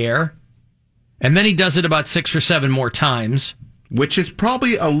into the air. And then he does it about 6 or 7 more times. Which is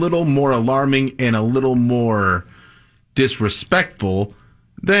probably a little more alarming and a little more disrespectful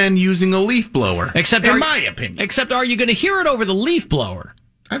than using a leaf blower, in my opinion. Except, are you going to hear it over the leaf blower?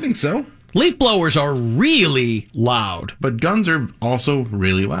 I think so. Leaf blowers are really loud. But guns are also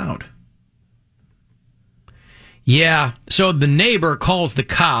really loud. Yeah, so the neighbor calls the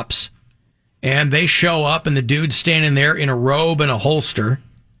cops, and they show up, and the dude's standing there in a robe and a holster,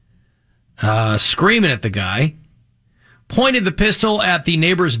 screaming at the guy. Pointed the pistol at the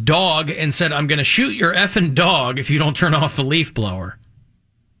neighbor's dog and said, "I'm going to shoot your effing dog if you don't turn off the leaf blower."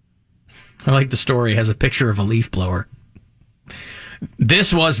 I like the story. It has a picture of a leaf blower.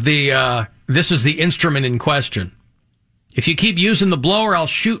 This was the instrument in question. "If you keep using the blower, I'll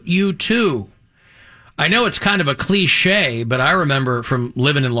shoot you too." I know it's kind of a cliche, but I remember from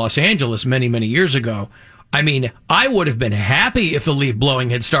living in Los Angeles many, many years ago. I mean, I would have been happy if the leaf blowing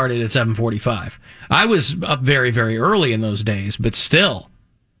had started at 7:45. I was up very, very early in those days, but still.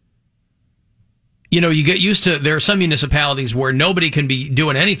 You know, you get used to, there are some municipalities where nobody can be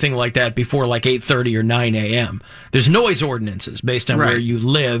doing anything like that before like 8:30 or 9 a.m. There's noise ordinances based on where you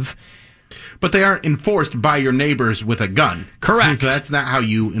live. But they aren't enforced by your neighbors with a gun. Correct. That's not how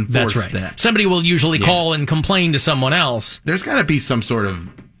you enforce that. Somebody will usually call and complain to someone else. There's got to be some sort of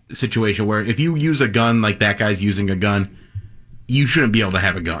situation where if you use a gun like that guy's using a gun, you shouldn't be able to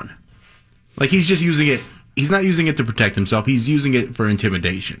have a gun. Like, he's just using it. He's not using it to protect himself. He's using it for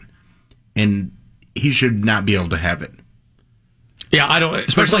intimidation. And he should not be able to have it. Yeah, I don't,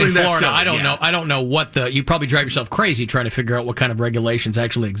 especially in Florida, I don't know. I don't know what you probably drive yourself crazy trying to figure out what kind of regulations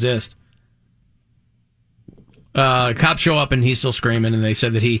actually exist. Cops show up and he's still screaming, and they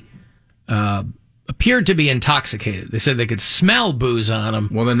said that he appeared to be intoxicated. They said they could smell booze on him.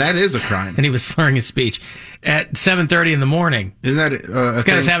 Well, then that is a crime. And he was slurring his speech at 7:30 in the morning. Isn't that this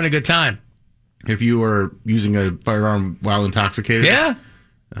guy's having a good time? If you were using a firearm while intoxicated? Yeah.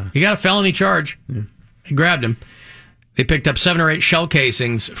 He got a felony charge. Yeah. They grabbed him. They picked up 7 or 8 shell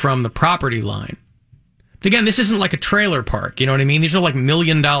casings from the property line. But again, this isn't like a trailer park. You know what I mean? These are like $1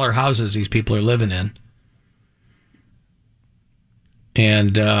 million houses these people are living in.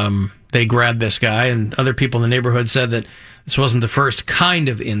 And they grabbed this guy, and other people in the neighborhood said that this wasn't the first kind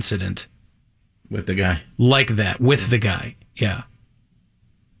of incident. With the guy. Like that, with the guy, yeah.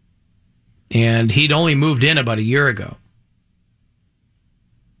 And he'd only moved in about a year ago.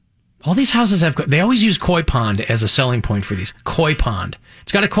 All these houses they always use koi pond as a selling point for these. Koi pond.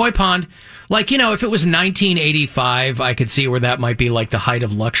 It's got a koi pond. Like, you know, if it was 1985, I could see where that might be like the height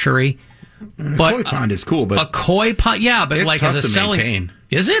of luxury. But koi pond is cool, but a koi pond, yeah, but it's like tough as a to selling, maintain.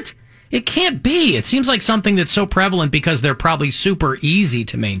 Is it? It can't be. It seems like something that's so prevalent because they're probably super easy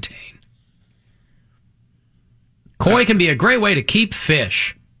to maintain. Koi can be a great way to keep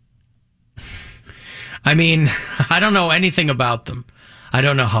fish. I mean, I don't know anything about them. I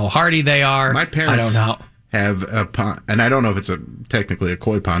don't know how hardy they are. My parents have a pond, and I don't know if it's technically a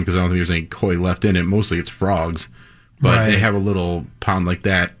koi pond because I don't think there's any koi left in it. Mostly it's frogs, but they have a little pond like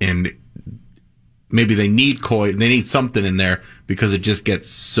that, and maybe they need koi. They need something in there because it just gets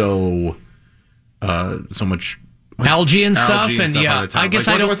so much algae and stuff. And yeah, I guess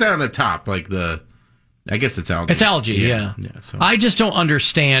I don't. What's that on the top? I guess it's algae. It's algae. Yeah. So. I just don't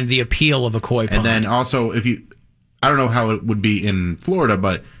understand the appeal of a koi pond. And then also, I don't know how it would be in Florida,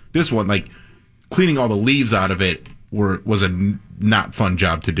 but this one, like cleaning all the leaves out of it, was a not fun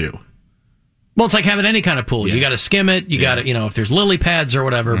job to do. Well, it's like having any kind of pool. Yeah. You got to skim it. You got to, if there's lily pads or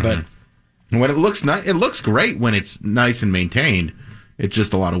whatever. Mm-hmm. But and when it looks it looks great when it's nice and maintained. It's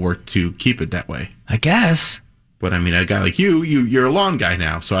just a lot of work to keep it that way, I guess. But I mean, a guy like you're a lawn guy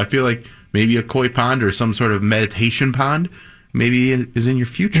now, so I feel like maybe a koi pond or some sort of meditation pond maybe is in your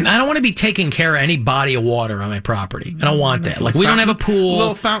future. I don't want to be taking care of any body of water on my property. I don't want that. Like, we don't have a pool. A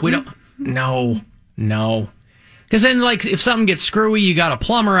little fountain? We don't. No. Because then, like, if something gets screwy, you got a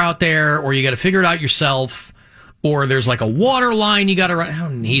plumber out there, or you got to figure it out yourself, or there's like a water line you got to run. I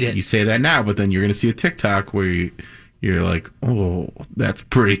don't need it. You say that now, but then you're going to see a TikTok where you're like, oh, that's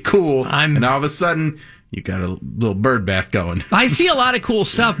pretty cool. And all of a sudden, you got a little bird bath going. I see a lot of cool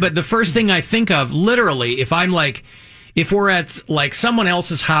stuff, but the first thing I think of, literally, if we're at like someone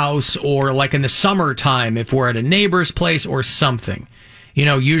else's house, or like in the summertime, if we're at a neighbor's place or something.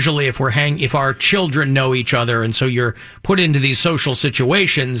 Usually if our children know each other, and so you're put into these social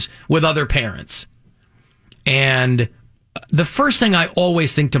situations with other parents. And the first thing I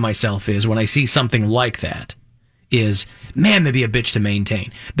always think to myself is, when I see something like that, is, man, that'd be a bitch to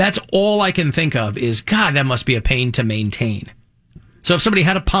maintain. That's all I can think of is, God, that must be a pain to maintain. So if somebody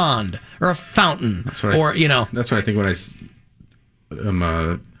had a pond or a fountain, that's what I think when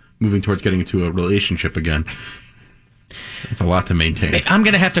I'm moving towards getting into a relationship again. It's a lot to maintain. I'm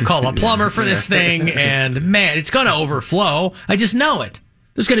going to have to call a plumber for this thing, and man, it's going to overflow. I just know it.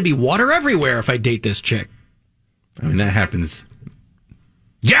 There's going to be water everywhere if I date this chick. I mean, that happens.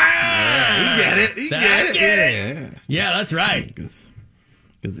 Yeah! You get it. You get it. Yeah, that's right. Because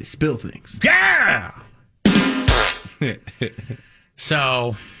they spill things. Yeah!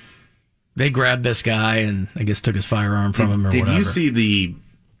 So, they grabbed this guy and I guess took his firearm from him or whatever. Did you see the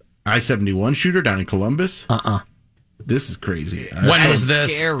I-71 shooter down in Columbus? This is crazy. When was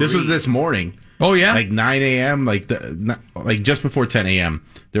this? Scary. This was this morning. Oh, yeah? Like 9 a.m., like just before 10 a.m.,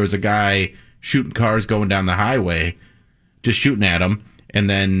 there was a guy shooting cars going down the highway, just shooting at them, and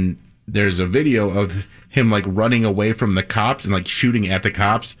then there's a video of him, like, running away from the cops and, like, shooting at the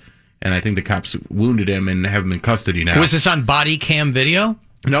cops, and I think the cops wounded him and have him in custody now. Was this on body cam video?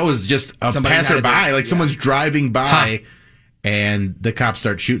 No, it was just a passerby, someone's driving by, and the cops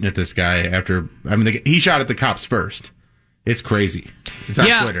start shooting at this guy after, he shot at the cops first. It's crazy. It's on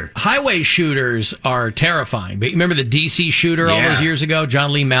Twitter. Highway shooters are terrifying. But remember the D.C. shooter all those years ago,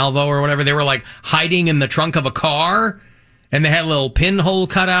 John Lee Malvo or whatever? They were like hiding in the trunk of a car, and they had a little pinhole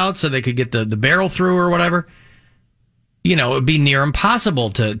cut out so they could get the barrel through or whatever. It would be near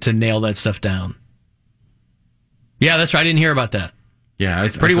impossible to nail that stuff down. Yeah, that's right. I didn't hear about that. Yeah,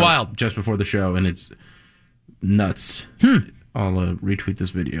 it's pretty wild. Just before the show, and it's nuts. I'll retweet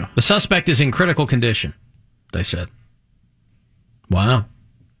this video. The suspect is in critical condition, they said. Wow.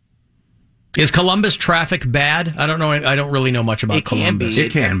 Is Columbus traffic bad? I don't know. I don't really know much about Columbus.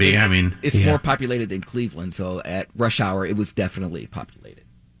 It can be. It's more populated than Cleveland, so at rush hour, it was definitely populated.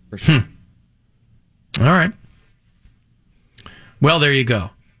 For sure. All right. Well, there you go.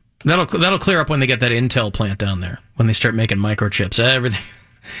 That'll clear up when they get that Intel plant down there. When they start making microchips,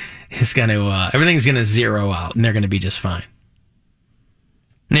 everything's going to zero out, and they're going to be just fine.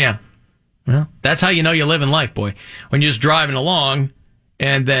 Yeah. Well, that's how you know you're living life, boy. When you're just driving along,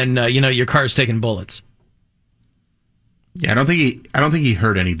 and then your car's taking bullets. Yeah, I don't think he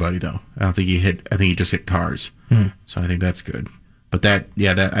hurt anybody though. I think he just hit cars. So I think that's good. But that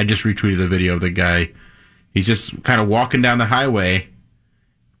I just retweeted the video of the guy. He's just kind of walking down the highway,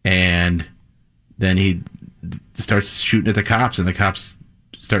 and then he starts shooting at the cops, and the cops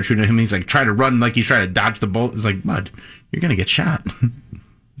start shooting at him. He's like trying to run, like he's trying to dodge the bullet. It's like, bud, you're gonna get shot.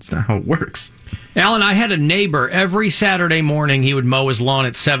 That's not how it works. Alan, I had a neighbor. Every Saturday morning, he would mow his lawn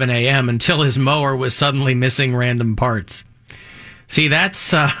at 7 a.m. until his mower was suddenly missing random parts. See,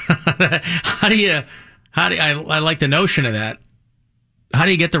 that's I like the notion of that. How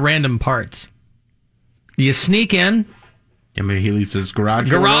do you get the random parts? You sneak in. I mean, he leaves his garage.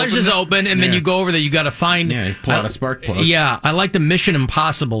 Garage is open, and then you go over there. You got to find. Yeah, pull out a spark plug. Yeah, I like the Mission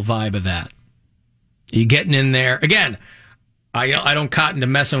Impossible vibe of that. You getting in there again? I don't cotton to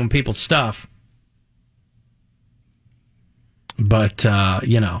messing with people's stuff, but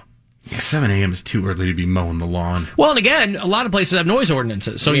Yeah, 7 a.m. is too early to be mowing the lawn. Well, and again, a lot of places have noise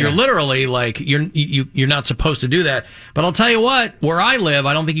ordinances, so you're literally like you're not supposed to do that. But I'll tell you what, where I live,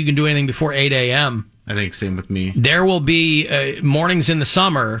 I don't think you can do anything before 8 a.m. I think same with me. There will be mornings in the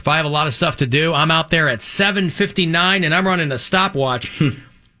summer. If I have a lot of stuff to do, I'm out there at 7:59, and I'm running a stopwatch.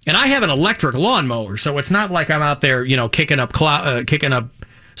 And I have an electric lawnmower, so it's not like I'm out there, kicking up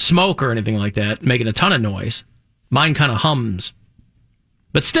smoke or anything like that, making a ton of noise. Mine kind of hums.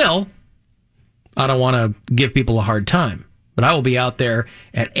 But still, I don't want to give people a hard time. But I will be out there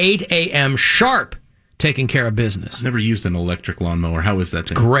at 8 a.m. sharp taking care of business. I've never used an electric lawnmower. How is that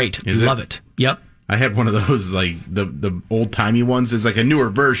thing? Great. Love it. Yep. I had one of those, like, the old-timey ones. It's like a newer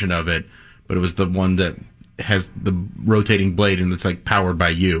version of it, but it was the one that has the rotating blade, and it's, like, powered by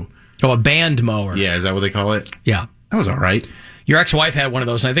you. Oh, a band mower. Yeah, is that what they call it? Yeah. That was all right. Your ex-wife had one of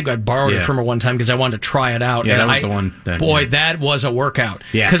those, and I think I borrowed it from her one time because I wanted to try it out. Yeah, and that was the one. That was a workout.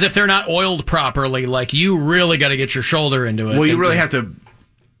 Yeah. Because if they're not oiled properly, like, you really got to get your shoulder into it. Well, you really have to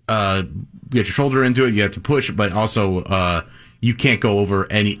get your shoulder into it. You have to push, but also you can't go over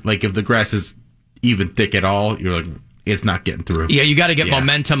any, like, if the grass is even thick at all, you're like, it's not getting through. Yeah, you got to get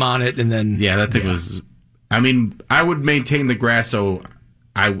momentum on it, and then... Yeah, that thing was... I mean, I would maintain the grass, so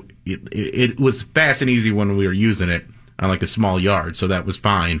it was fast and easy when we were using it on, like, a small yard, so that was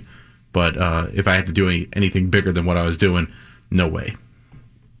fine. But if I had to do anything bigger than what I was doing, no way.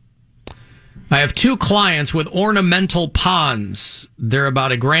 I have 2 clients with ornamental ponds. They're about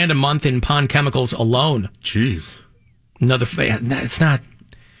 $1,000 a month in pond chemicals alone. Jeez. It's not...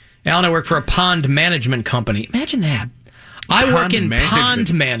 Alan, I work for a pond management company. Imagine that. I work in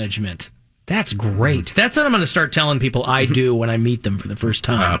pond management. That's great. That's what I'm going to start telling people I do when I meet them for the first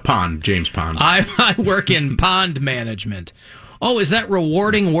time. James Pond. I work in pond management. Oh, is that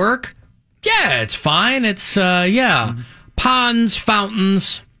rewarding work? Yeah, it's fine. It's, ponds,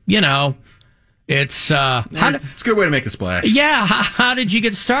 fountains, It's, it's a good way to make a splash. Yeah. How did you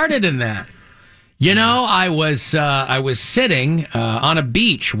get started in that? I was sitting on a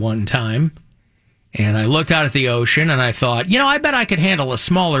beach one time, and I looked out at the ocean, and I thought, I bet I could handle a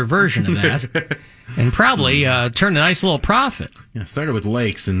smaller version of that, and probably turn a nice little profit. Yeah, I started with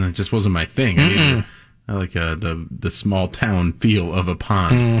lakes, and it just wasn't my thing. I like the small town feel of a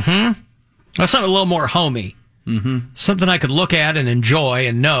pond. Mm-hmm. Well, something a little more homey. Mm-hmm. Something I could look at and enjoy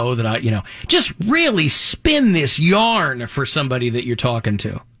and know that I, just really spin this yarn for somebody that you're talking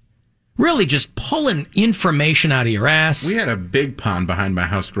to. Really just pulling information out of your ass. We had a big pond behind my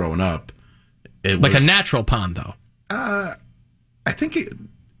house growing up. A natural pond, though. I think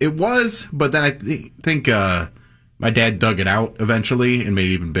it was, but then I think my dad dug it out eventually and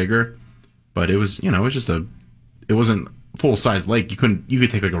made it even bigger. But it was, it wasn't full size lake. You could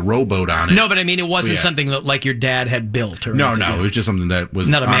take like a rowboat on it. No, but I mean, it wasn't something that like your dad had built or No, anything. it was just something that was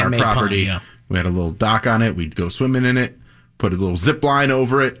not on our property. Pond, yeah. We had a little dock on it. We'd go swimming in it. Put a little zip line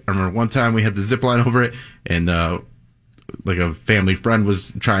over it. I remember one time we had the zip line over it, and like a family friend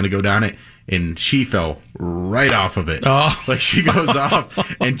was trying to go down it, and she fell right off of it. Oh. Like she goes off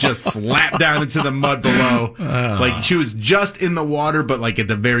and just slapped down into the mud below. Like she was just in the water, but like at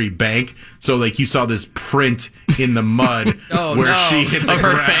the very bank. So like you saw this print in the mud where she hit the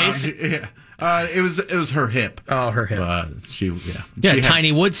her ground. face. Yeah. It was her hip. Oh, her hip. She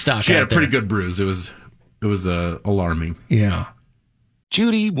tiny Woodstock. She had a pretty good bruise. It was alarming. Yeah.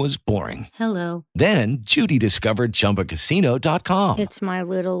 Judy was boring. Hello. Then Judy discovered ChumbaCasino.com. It's my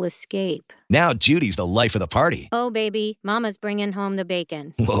little escape. Now Judy's the life of the party. Oh, baby, mama's bringing home the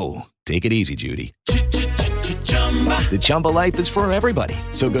bacon. Whoa, take it easy, Judy. The Chumba life is for everybody.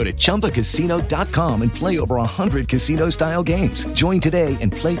 So go to ChumbaCasino.com and play over 100 casino-style games. Join today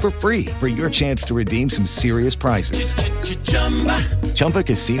and play for free for your chance to redeem some serious prizes.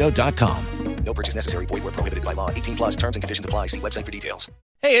 ChumbaCasino.com. No purchase necessary. Void where prohibited by law. 18 plus terms and conditions apply. See website for details.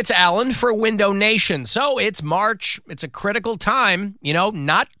 Hey, it's Alan for Window Nation. So it's March. It's a critical time.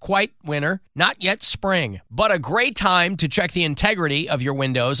 Not quite winter, not yet spring, but a great time to check the integrity of your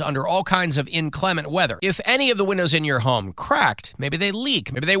windows under all kinds of inclement weather. If any of the windows in your home cracked, maybe they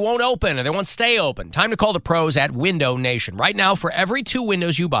leak, maybe they won't open or they won't stay open, time to call the pros at Window Nation. Right now, for every 2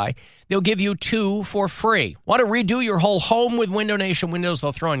 windows you buy, they'll give you 2 for free. Want to redo your whole home with Window Nation windows?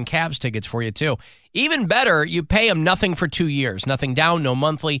 They'll throw in Cavs tickets for you, too. Even better, you pay them nothing for 2 years. Nothing down, no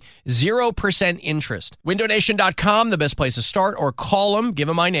monthly, 0% interest. WindowNation.com, the best place to start, or call them. Give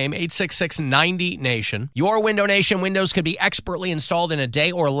them my name, 866-90-NATION. Your Window Nation windows could be expertly installed in a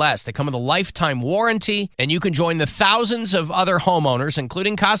day or less. They come with a lifetime warranty, and you can join the thousands of other homeowners,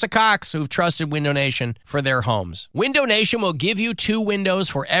 including Casa Cox, who've trusted Window Nation for their homes. Window Nation will give you 2 windows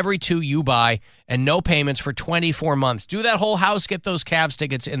for every 2 you buy, and no payments for 24 months. Do that whole house, get those Cavs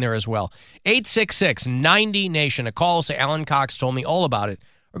tickets in there as well. 866-90-NATION. A call, say Alan Cox told me all about it,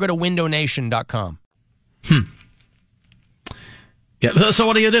 or go to windownation.com. Yeah, so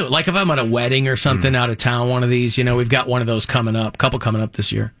what do you do? Like if I'm at a wedding or something out of town, one of these, we've got one of those coming up, a couple coming up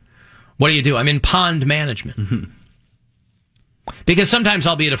this year. What do? I'm in pond management. Mm-hmm. Because sometimes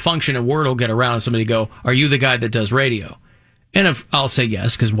I'll be at a function and word will get around and somebody go, are you the guy that does radio? And if I'll say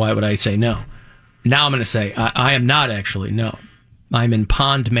yes, because why would I say no? Now I'm going to say, I am not actually, no. I'm in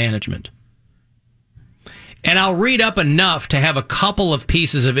pond management. And I'll read up enough to have a couple of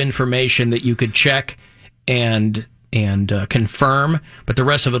pieces of information that you could check and confirm, but the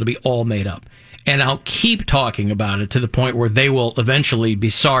rest of it will be all made up. And I'll keep talking about it to the point where they will eventually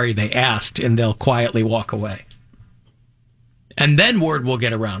be sorry they asked and they'll quietly walk away. And then word will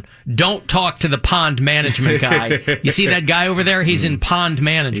get around. Don't talk to the pond management guy. You see that guy over there? He's in pond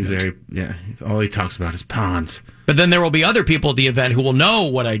management. All he talks about is ponds. But then there will be other people at the event who will know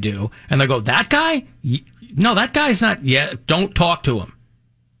what I do, and they'll go, that guy? No, that guy's not. Yeah, don't talk to him.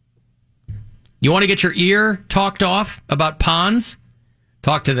 You want to get your ear talked off about ponds?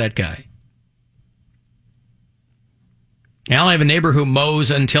 Talk to that guy. Now I have a neighbor who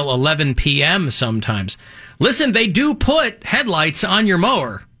mows until 11 p.m. sometimes. Listen, they do put headlights on your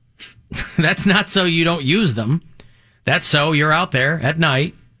mower. That's not so you don't use them. That's so you're out there at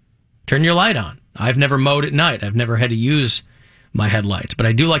night, turn your light on. I've never mowed at night. I've never had to use my headlights, but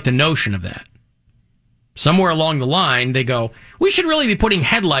I do like the notion of that. Somewhere along the line, they go, we should really be putting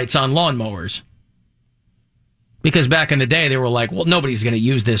headlights on lawnmowers. Because back in the day, they were like, well, nobody's going to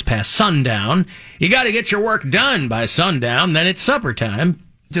use this past sundown. You got to get your work done by sundown, then it's supper time.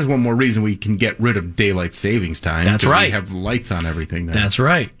 Just one more reason we can get rid of daylight savings time. That's right. We have lights on everything. Then. That's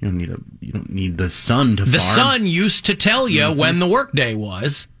right. You don't need the sun to farm. The sun used to tell you when the workday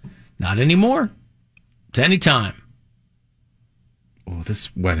was. Not anymore. It's any time. Oh,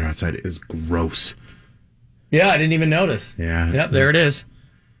 this weather outside is gross. Yeah, I didn't even notice. Yeah. Yep, there it is.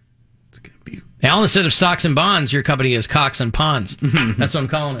 It's going to be... Now, instead of stocks and bonds, your company is Cox and Ponds. That's what I'm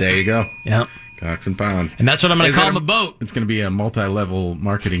calling it. There you go. Yep. Cox and Ponds. And that's what I'm going to call my boat. It's going to be a multi-level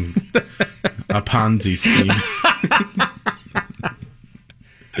marketing, a Ponzi scheme.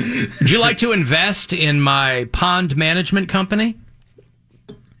 Would you like to invest in my pond management company?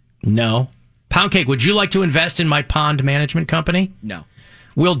 No. Pound Cake, would you like to invest in my pond management company? No.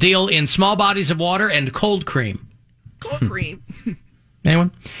 We'll deal in small bodies of water and cold cream. Cold cream.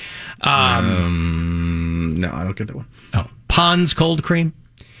 Anyone? No, I don't get that one. Oh, Ponds cold cream?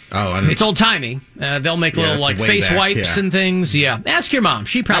 Oh, I don't. It's old-timey. They'll make little face wipes and things. Yeah. Ask your mom.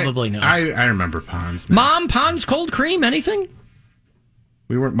 She probably knows. I remember Ponds. Now. Mom, Ponds cold cream? Anything?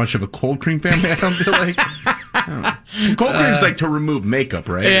 We weren't much of a cold cream family, I don't feel like. Cold cream's like to remove makeup,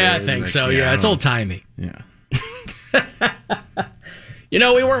 right? Yeah, I think so. Yeah, it's old-timey. Yeah.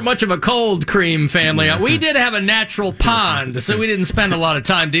 We weren't much of a cold cream family. Yeah. We did have a natural pond, so we didn't spend a lot of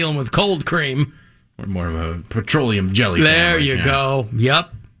time dealing with cold cream. We're more of a petroleum jelly There family. You go.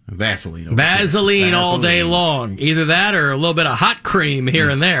 Yep. Vaseline all day long. Either that or a little bit of hot cream here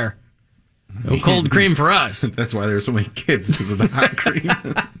and there. No cold cream for us. That's why there are so many kids, because of the hot cream.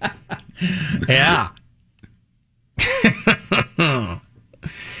 Yeah.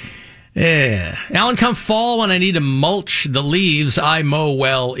 Yeah. Alan, come fall when I need to mulch the leaves, I mow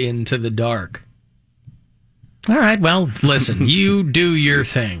well into the dark. All right, well, listen, you do your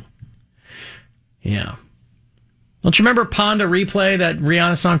thing. Yeah. Don't you remember Ponda Replay, that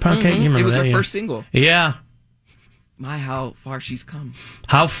Rihanna song, Pound Cake? You remember it was that, her first single. Yeah. My, how far she's come.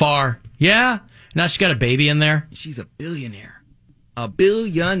 How far? Yeah. Now she's got a baby in there. She's a billionaire. A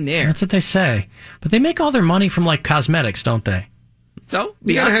billionaire. That's what they say. But they make all their money from, cosmetics, don't they? So?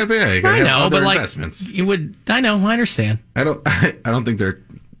 You gotta have other investments. You would, I know, I understand. I don't think they're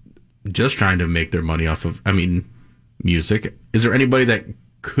just trying to make their money off of, music. Is there anybody that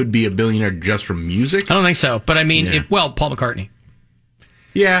could be a billionaire just from music? I don't think so. But Paul McCartney.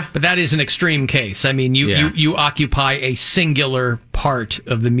 Yeah. But that is an extreme case. You occupy a singular part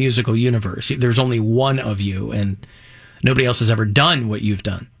of the musical universe. There's only one of you, and nobody else has ever done what you've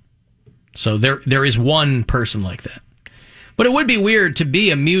done. So there is one person like that. But it would be weird to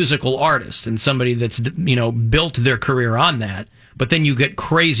be a musical artist and somebody that's, built their career on that, but then you get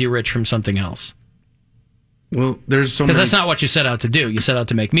crazy rich from something else. Well, there's so many... Because that's not what you set out to do. You set out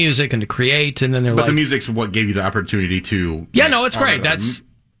to make music and to create, and then But the music's what gave you the opportunity to... Yeah, no, it's great. That's...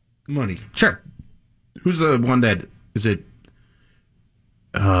 money. Sure. Who's the one that... Is it...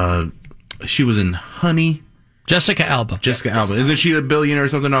 she was in Honey... Jessica Alba. Isn't she a billionaire or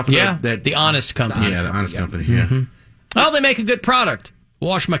something off of that? The Honest Company. The Honest Company, yeah. Oh, they make a good product.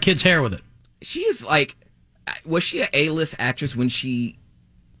 Wash my kid's hair with it. She is like, was she an A-list actress when she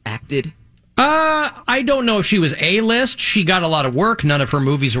acted? I don't know if she was A-list. She got a lot of work. None of her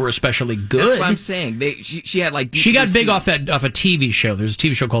movies were especially good. That's what I'm saying. She had like... She got big off a TV show. There's a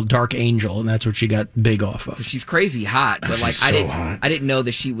TV show called Dark Angel, and that's what she got big off of. She's crazy hot, but like She's I didn't know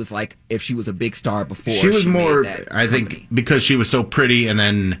that she was like, if she was a big star before. She was more, I think, company. because she was so pretty, and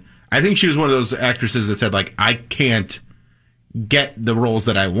then I think she was one of those actresses that said, like, I can't get the roles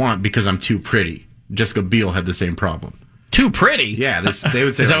that I want because I'm too pretty. Jessica Biel had the same problem. Too pretty? Yeah, they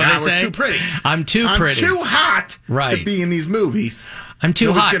would say, Is that like, what they we're say? too pretty. I'm too pretty. I'm too hot to be in these movies. I'm too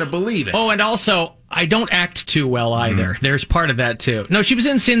Nobody's hot. going to believe it. Oh, and also, I don't act too well either. There's part of that, too. No, she was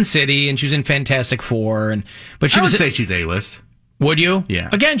in Sin City, and she was in Fantastic Four. But I would say she's A-list. Would you? Yeah.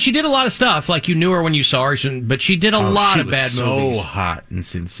 Again, she did a lot of stuff. Like, you knew her when you saw her, but she did a lot of bad movies. So hot in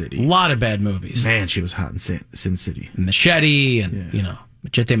Sin City. A lot of bad movies. Man, she was hot in Sin City. Machete, and,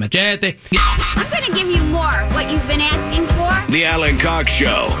 Machete. I'm going to give you more, what you've been asking for. The Alan Cox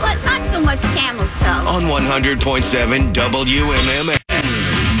Show. But not so much camel toe. On 100.7 WMMS.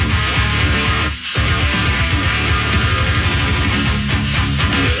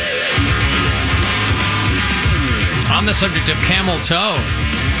 On the subject of camel toe,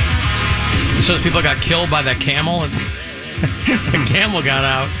 so those people got killed by that camel. The camel got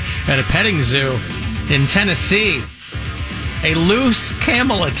out at a petting zoo in Tennessee. A loose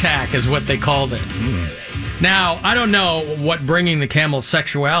camel attack is what they called it. Now, I don't know what bringing the camel's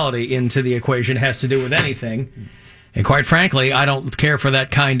sexuality into the equation has to do with anything. And quite frankly, I don't care for that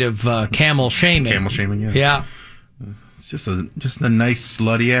kind of camel shaming. Camel shaming, yeah. Yeah. It's just a nice,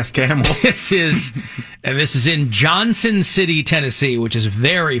 slutty-ass camel. This is in Johnson City, Tennessee, which is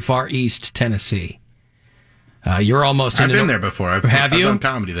very far east Tennessee. You're almost... I've been there before. I've you? done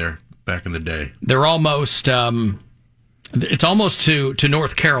comedy there back in the day. They're almost... it's almost to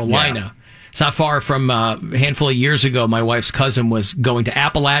North Carolina. Yeah. It's not far from a handful of years ago. My wife's cousin was going to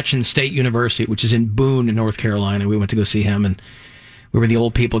Appalachian State University, which is in Boone, in North Carolina. We went to go see him, and we were the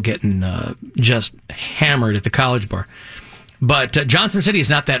old people getting just hammered at the college bar. But Johnson City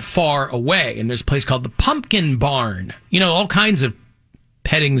is not that far away, and there's a place called the Pumpkin Barn. All kinds of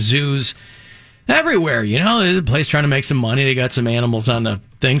petting zoos everywhere. There's a place trying to make some money. They got some animals on the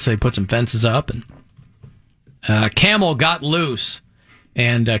thing, so they put some fences up, and camel got loose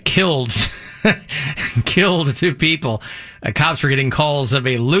and killed two people. Cops were getting calls of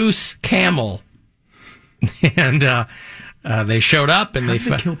a loose camel, and they showed up and How did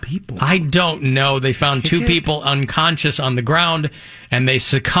they kill people. I don't know. They found two people unconscious on the ground, and they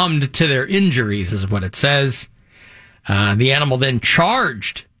succumbed to their injuries, is what it says. The animal then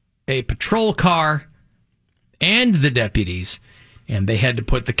charged a patrol car and the deputies, and they had to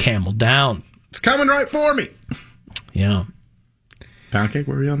put the camel down. It's coming right for me. Yeah. Pound cake,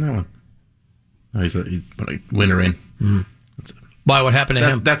 where are we on that one? Oh, he's a winner in. Mm. Why, what happened to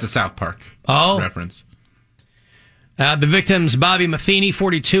him? That's a South Park reference. The victims, Bobby Matheny,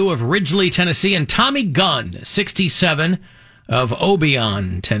 42, of Ridgely, Tennessee, and Tommy Gunn, 67, of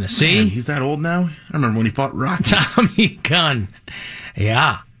Obion, Tennessee. Man, he's that old now? I remember when he fought Rocky. Tommy Gunn.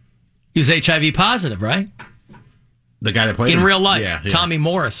 Yeah. He was HIV positive, right? The guy that played in him? real life. Yeah. Tommy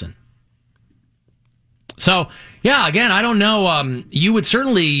Morrison. So, yeah, again, I don't know. You would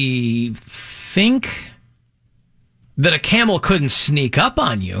certainly think that a camel couldn't sneak up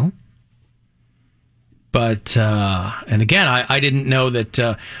on you. But, and again, I didn't know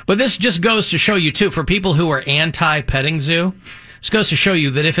that, but this just goes to show you, too, for people who are anti-petting zoo, this goes to show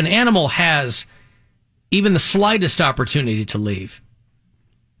you that if an animal has even the slightest opportunity to leave,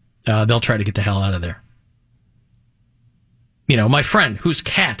 they'll try to get the hell out of there. My friend whose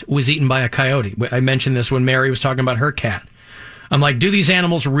cat was eaten by a coyote. I mentioned this when Mary was talking about her cat. I'm like, do these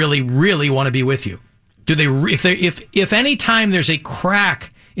animals really, really want to be with you? Do they? If any time there's a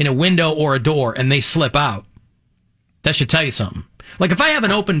crack in a window or a door and they slip out, that should tell you something. Like if I have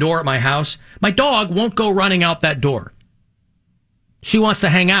an open door at my house, my dog won't go running out that door. She wants to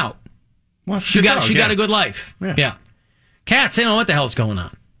hang out. Well, she got a good life. Yeah. Cats, they don't know what the hell's going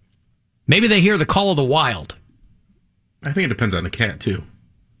on. Maybe they hear the call of the wild. I think it depends on the cat, too.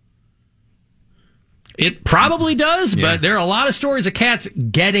 It probably does, but there are a lot of stories of cats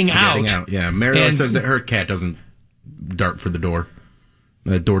getting out. Yeah. Mariella says that her cat doesn't dart for the door.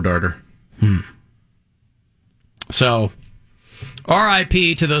 A door darter. So,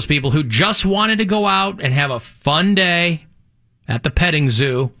 R.I.P. to those people who just wanted to go out and have a fun day at the petting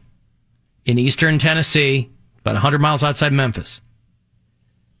zoo in eastern Tennessee, about 100 miles outside Memphis.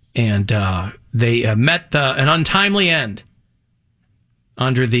 And they met an untimely end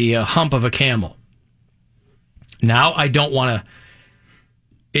under the hump of a camel. Now, I don't want to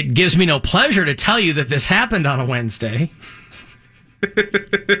It gives me no pleasure to tell you that this happened on a Wednesday.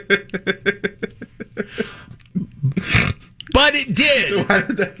 But it did. Why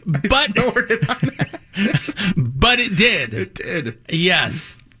did that? But it did. It did.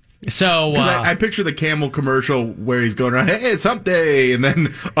 Yes. So I picture the camel commercial where he's going around, hey, it's hump day, and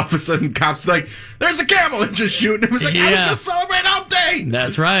then all of a sudden cops are like, there's a camel, and just shooting him. He's like, I was just celebrating hump day.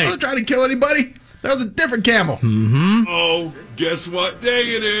 That's right. I wasn't trying to kill anybody. That was a different camel. Mm-hmm. Oh, guess what day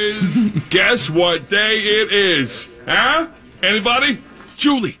it is? Guess what day it is? Huh? Anybody?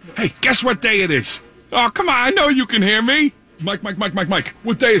 Julie, hey, guess what day it is? Oh, come on, I know you can hear me. Mike.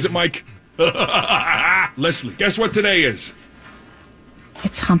 What day is it, Mike? Leslie, guess what today is?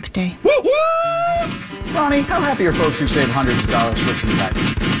 It's hump day. Woo woo! Ronnie, how happy are folks who save hundreds of dollars switching back?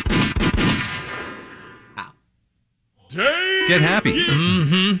 Get happy.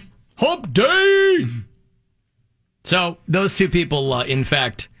 Mm-hmm. Hump day! So, those two people, in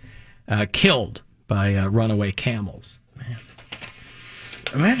fact, killed by runaway camels. Man.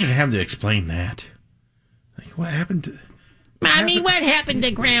 Imagine having to explain that. Like, what happened to... Mommy, what happened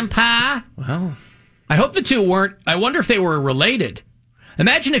to Grandpa? Well... I hope the two weren't... I wonder if they were related.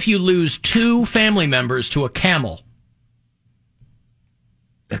 Imagine if you lose two family members to a camel.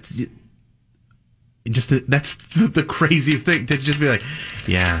 That's the craziest thing. To just be like,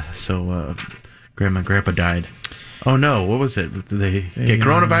 yeah, so Grandma and Grandpa died. Oh, no, what was it? Did they get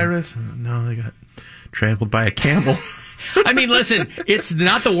coronavirus? No, they got trampled by a camel. I mean, listen, it's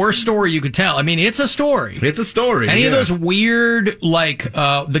not the worst story you could tell. I mean, it's a story. It's a story. Any of those weird, like,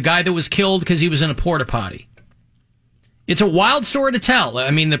 the guy that was killed because he was in a porta potty. It's a wild story to tell.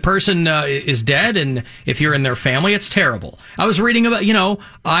 I mean, the person is dead, and if you're in their family, it's terrible. I was reading about,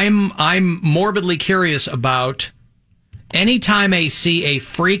 I'm morbidly curious about any time I see a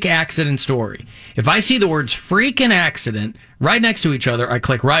freak accident story. If I see the words freak and accident right next to each other, I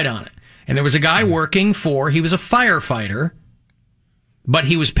click right on it. And there was a guy he was a firefighter, but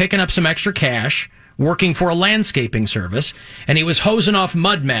he was picking up some extra cash, working for a landscaping service, and he was hosing off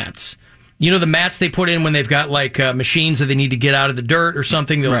mud mats. You know the mats they put in when they've got like machines that they need to get out of the dirt or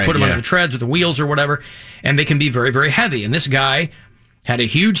something? They'll put them under the treads or the wheels or whatever, and they can be very, very heavy. And this guy had a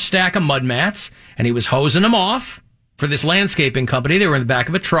huge stack of mud mats, and he was hosing them off for this landscaping company. They were in the back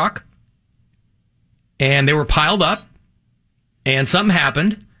of a truck, and they were piled up, and something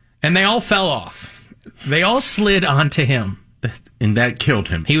happened, and they all fell off. They all slid onto him. And that killed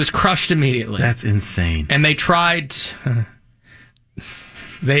him. He was crushed immediately. That's insane. And they tried...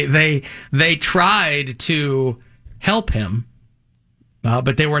 They tried to help him,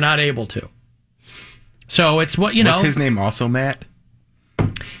 but they were not able to. So it's what, Was his name also Matt?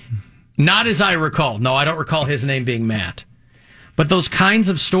 Not as I recall. No, I don't recall his name being Matt. But those kinds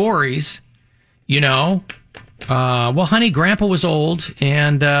of stories, well, honey, Grandpa was old,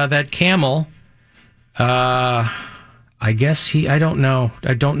 and that camel, I guess I don't know.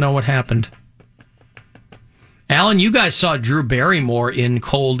 I don't know what happened. Alan, you guys saw Drew Barrymore in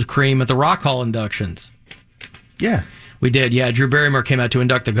Cold Cream at the Rock Hall inductions. Yeah. We did, yeah. Drew Barrymore came out to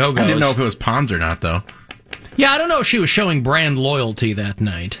induct the Go-Go's. I didn't know if it was Pons or not, though. Yeah, I don't know if she was showing brand loyalty that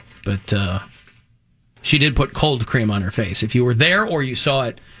night, but she did put Cold Cream on her face. If you were there or you saw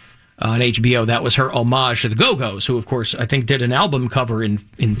it on HBO, that was her homage to the Go-Go's, who, of course, I think did an album cover in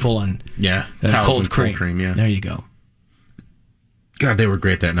full-on Cold Cream. Yeah. There you go. God, they were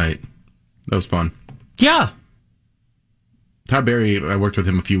great that night. That was fun. Yeah. Todd Barry, I worked with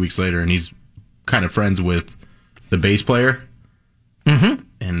him a few weeks later, and he's kind of friends with the bass player. Mm-hmm.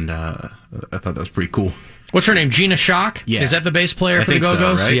 And I thought that was pretty cool. What's her name? Gina Shock? Yeah. Is that the bass player for the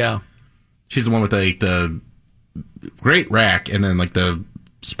Go-Go's? So, right? Yeah. She's the one with the great rack and then like the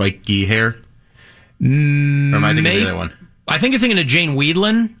spiky hair. Or am I thinking of the other one? I think you're thinking of Jane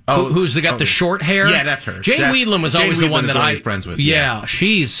Weedlin, who's got the short hair. Yeah, that's her. Jane Weedlin was always the one that I was friends with. Yeah,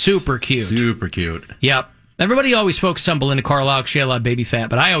 she's super cute. Super cute. Yep. Everybody always focused on Belinda Carlisle because she had a lot of baby fat,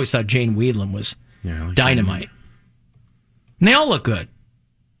 but I always thought Jane Weedlin was dynamite. And they all look good.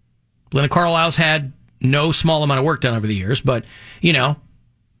 Belinda Carlisle's had no small amount of work done over the years, but,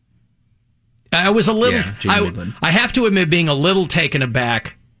 I was a little... I have to admit being a little taken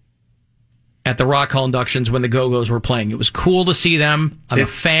aback at the Rock Hall inductions when the Go-Go's were playing. It was cool to see them. I'm a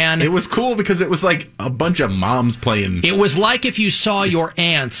fan. It was cool because it was like a bunch of moms playing. It was like if you saw your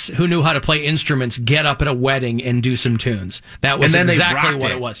aunts who knew how to play instruments get up at a wedding and do some tunes. That was exactly what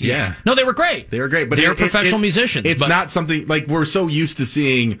it was. Yeah. Yes. No, they were great. They were great. But they're professional musicians. It's not something like we're so used to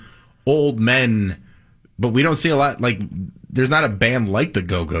seeing old men, but we don't see a lot. Like, there's not a band like the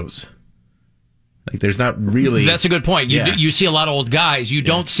Go-Go's. Like, there's not really... That's a good point. You see a lot of old guys. You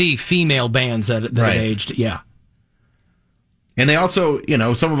don't see female bands that have aged. Yeah. And they also,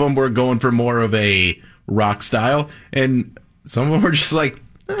 some of them were going for more of a rock style, and some of them were just like,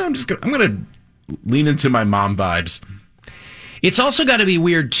 I'm going to lean into my mom vibes. It's also got to be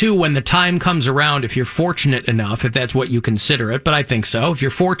weird, too, when the time comes around, if you're fortunate enough, if that's what you consider it, but I think so, if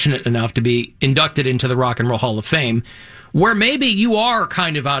you're fortunate enough to be inducted into the Rock and Roll Hall of Fame, where maybe you are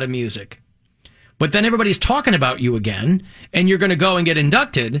kind of out of music, but then everybody's talking about you again, and you're going to go and get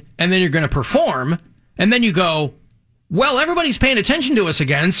inducted, and then you're going to perform, and then you go, well, everybody's paying attention to us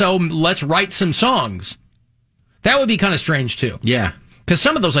again, so let's write some songs. That would be kind of strange, too. Yeah. Because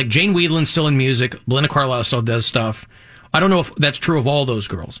some of those, like Jane Wheatland's still in music, Belinda Carlisle still does stuff. I don't know if that's true of all those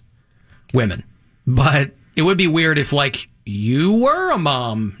women. But it would be weird if, like, you were a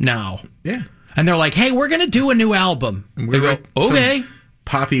mom now. Yeah. And they're like, hey, we're going to do a new album. And we wrote okay.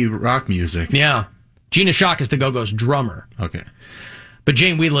 Poppy rock music. Yeah. Gina Shock is the Go-Go's drummer. Okay. But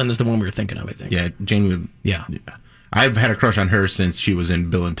Jane Wheatland is the one we were thinking of, I think. Yeah, Jane Wheatland. Yeah. I've had a crush on her since she was in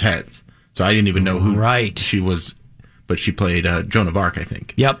Bill and Ted's. So I didn't even know who she was, but she played Joan of Arc, I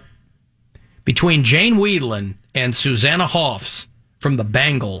think. Yep. Between Jane Wheatland and Susanna Hoffs from the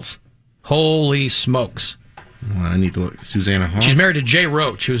Bangles. Holy smokes. Well, I need to look. Susanna Hoffs? She's married to Jay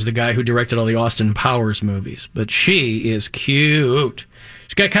Roach, who's the guy who directed all the Austin Powers movies. But she is cute.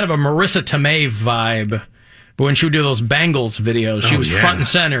 She's got kind of a Marissa Tomei vibe. But when she would do those Bangles videos, she was front and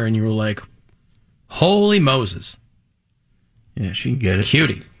center, and you were like, holy Moses. Yeah, she can get it.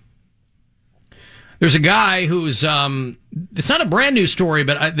 Cutie. There's a guy who's, it's not a brand new story,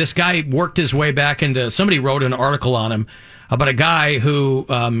 but this guy worked his way back into, somebody wrote an article on him about a guy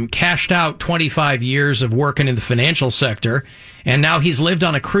who cashed out 25 years of working in the financial sector, and now he's lived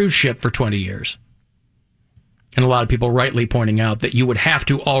on a cruise ship for 20 years. And a lot of people rightly pointing out that you would have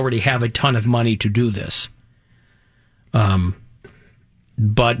to already have a ton of money to do this.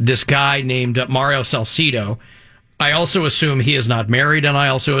 But this guy named Mario Salcido, I also assume he is not married, and I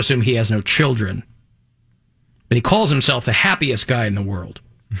also assume he has no children. But he calls himself the happiest guy in the world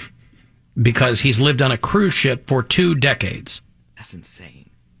because he's lived on a cruise ship for 2 decades. That's insane.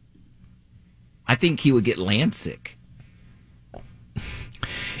 I think he would get land sick.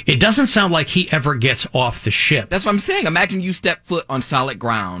 It doesn't sound like he ever gets off the ship. That's what I'm saying. Imagine you step foot on solid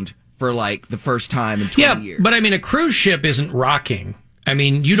ground for like the first time in 20 years. But I mean, a cruise ship isn't rocking. I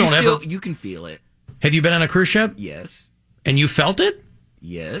mean, you can feel it. Have you been on a cruise ship? Yes. And you felt it?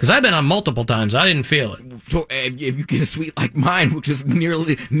 Yes. Because I've been on multiple times. I didn't feel it. If you get a suite like mine, which is near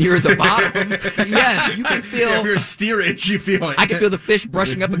the bottom, yes, you can feel. If you're in steerage, you feel it. I can feel the fish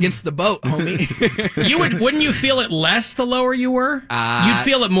brushing up against the boat, homie. Wouldn't you feel it less the lower you were? You'd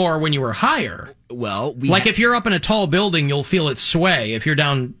feel it more when you were higher. Well, if you're up in a tall building, you'll feel it sway. If you're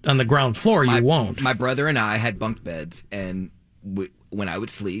down on the ground floor, you won't. My brother and I had bunk beds, and when I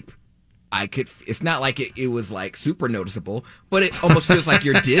would sleep, it's not like it was like super noticeable, but it almost feels like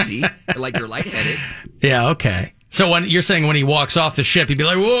you're dizzy, or like you're lightheaded. Yeah, okay. So when you're saying when he walks off the ship, he'd be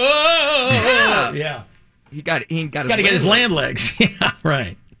like, whoa! Yeah. He got to get his land legs. Yeah,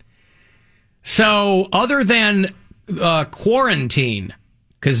 right. So other than quarantine,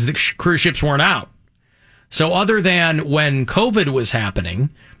 because the cruise ships weren't out. So other than when COVID was happening,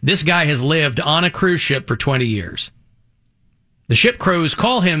 this guy has lived on a cruise ship for 20 years. The ship crews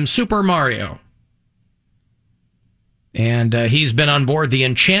call him Super Mario. And he's been on board the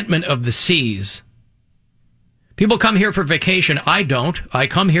Enchantment of the Seas. People come here for vacation. I don't. I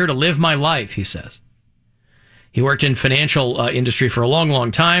come here to live my life, he says. He worked in financial industry for a long,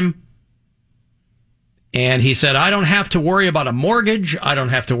 long time. And he said, I don't have to worry about a mortgage. I don't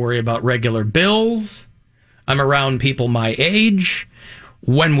have to worry about regular bills. I'm around people my age.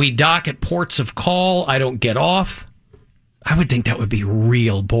 When we dock at ports of call, I don't get off. I would think that would be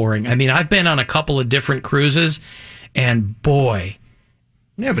real boring. I mean, I've been on a couple of different cruises, and boy,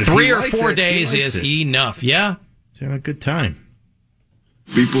 3 or 4 days is enough. Yeah? He's having a good time.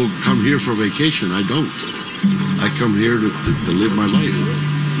 People come here for vacation. I don't. I come here to live my life.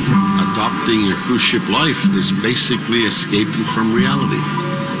 Adopting a cruise ship life is basically escaping from reality.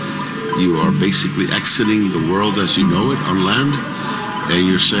 You are basically exiting the world as you know it on land, and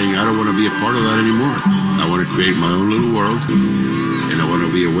you're saying, I don't want to be a part of that anymore. I want to create my own little world, and I want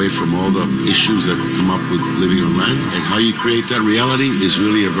to be away from all the issues that come up with living on land. And how you create that reality is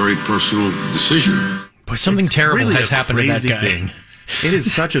really a very personal decision. Boy, something terrible has happened to that guy. Thing. It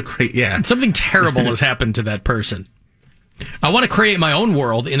is such a crazy, yeah. Something terrible has happened to that person. I want to create my own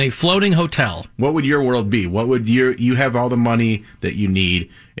world in a floating hotel. What would your world be? What would you have all the money that you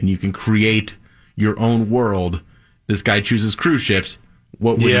need, and you can create your own world. This guy chooses cruise ships.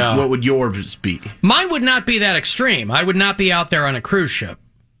 What would yours be? Mine would not be that extreme. I would not be out there on a cruise ship.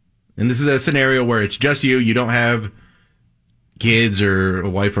 And this is a scenario where it's just you. You don't have kids or a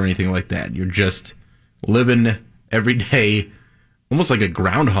wife or anything like that. You're just living every day, almost like a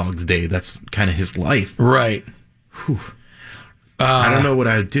Groundhog's Day. That's kind of his life. Right. I don't know what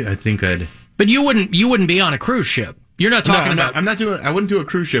I'd do. I think I'd... But you wouldn't be on a cruise ship. You're not talking about... I wouldn't do a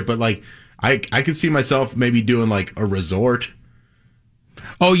cruise ship, but like, I could see myself maybe doing like a resort.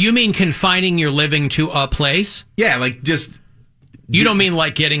 Oh, you mean confining your living to a place? Yeah, like just... You don't mean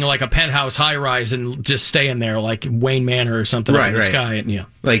like getting like a penthouse high-rise and just staying there like Wayne Manor or something in the sky. And, yeah.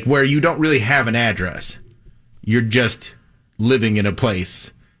 Like where you don't really have an address. You're just living in a place,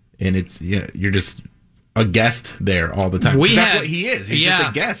 and you're just a guest there all the time. That's what he is. He's just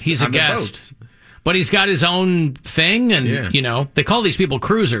a guest. He's a guest. But he's got his own thing, and, they call these people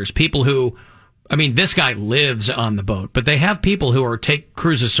cruisers, people who... I mean, this guy lives on the boat, but they have people who take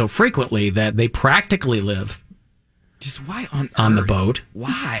cruises so frequently that they practically live just why on the boat.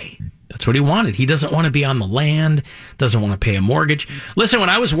 Why? That's what he wanted. He doesn't want to be on the land, doesn't want to pay a mortgage. Listen,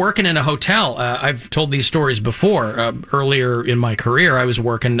 when I was working in a hotel, I've told these stories before. Earlier in my career, I was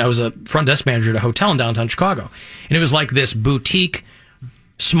a front desk manager at a hotel in downtown Chicago. And it was like this boutique,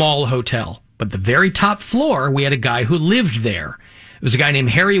 small hotel. But the very top floor, we had a guy who lived there. It was a guy named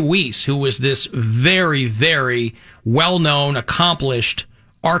Harry Weiss, who was this very, very well-known, accomplished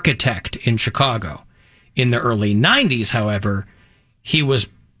architect in Chicago. In the early 90s, however, there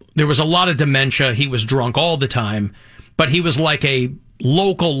was a lot of dementia. He was drunk all the time, but he was like a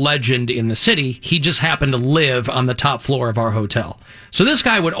local legend in the city. He just happened to live on the top floor of our hotel. So this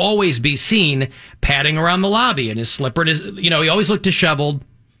guy would always be seen padding around the lobby in his slipper. He always looked disheveled.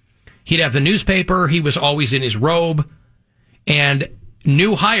 He'd have the newspaper. He was always in his robe. And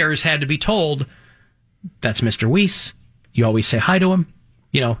new hires had to be told, that's Mr. Weiss. You always say hi to him.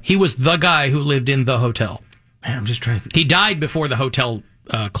 He was the guy who lived in the hotel. Man, I'm just trying to... He died before the hotel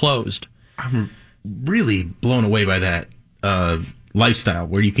closed. I'm really blown away by that lifestyle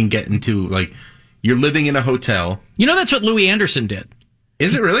where you can get into, like, you're living in a hotel. That's what Louis Anderson did.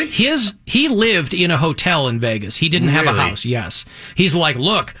 Is it really? He lived in a hotel in Vegas. He didn't have a house. Yes. He's like,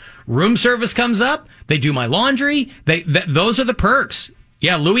 look, room service comes up. They do my laundry. Those are the perks.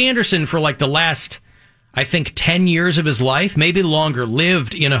 Yeah, Louis Anderson for like the last, I think, 10 years of his life, maybe longer,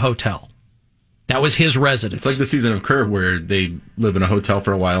 lived in a hotel. That was his residence. It's like the season of Curb where they live in a hotel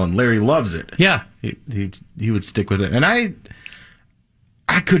for a while and Larry loves it. Yeah. He would stick with it. And I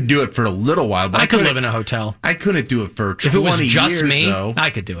could do it for a little while. But I could live in a hotel. I couldn't do it for 20 years, if it was just me, though.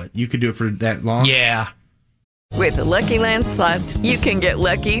 I could do it. You could do it for that long? Yeah. With the Lucky Land Slots, you can get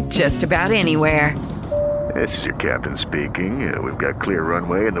lucky just about anywhere. This is your captain speaking. We've got clear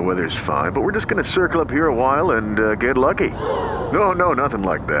runway and the weather's fine, but we're just going to circle up here a while and get lucky. No, nothing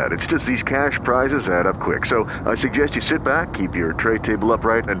like that. It's just these cash prizes add up quick. So I suggest you sit back, keep your tray table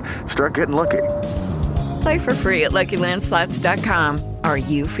upright, and start getting lucky. Play for free at LuckyLandSlots.com. Are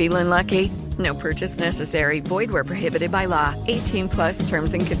you feeling lucky? No purchase necessary. Void where prohibited by law. 18+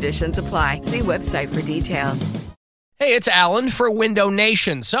 terms and conditions apply. See website for details. Hey, it's Alan for Window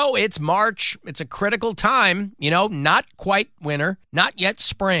Nation. So it's March. It's a critical time. Not quite winter, not yet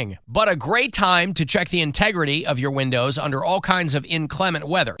spring, but a great time to check the integrity of your windows under all kinds of inclement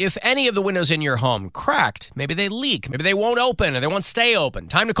weather. If any of the windows in your home cracked, maybe they leak, maybe they won't open or they won't stay open,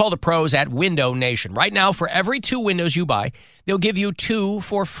 time to call the pros at Window Nation. Right now, for every 2 windows you buy, they'll give you 2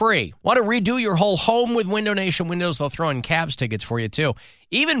 for free. Want to redo your whole home with Window Nation windows? They'll throw in Cavs tickets for you, too.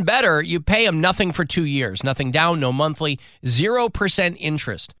 Even better, you pay them nothing for 2 years. Nothing down, no monthly, 0%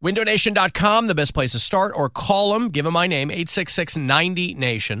 interest. WindowNation.com, the best place to start, or call them. Give them my name,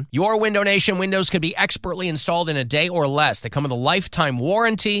 866-90-NATION. Your Window Nation windows can be expertly installed in a day or less. They come with a lifetime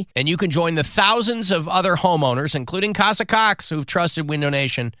warranty, and you can join the thousands of other homeowners, including Casa Cox, who've trusted Window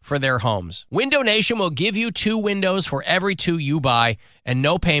Nation for their homes. Window Nation will give you 2 windows for every 2 you buy, and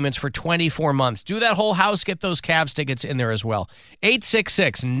no payments for 24 months. Do that whole house, get those Cavs tickets in there as well.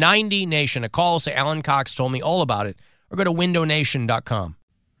 866-90-NATION. A call, say Alan Cox told me all about it, or go to windownation.com.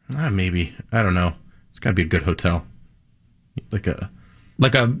 Maybe. I don't know. It's got to be a good hotel. Like a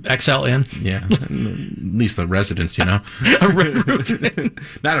XL Inn? Yeah. At least the residence, A red roof.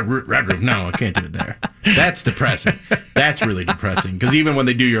 Not a red roof. No, I can't do it there. That's depressing. That's really depressing. Because even when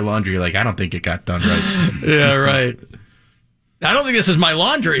they do your laundry, you're like, I don't think it got done right. Yeah, right. I don't think this is my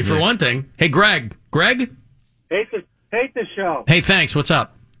laundry, for one thing. Hey, Greg. Greg? Hate the show. Hey, thanks. What's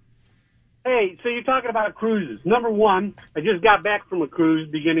up? Hey, so you're talking about cruises. Number one, I just got back from a cruise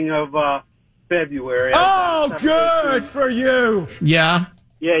beginning of February. Oh, good for you. Yeah?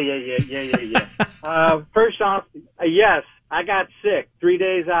 Yeah. First off, yes, I got sick 3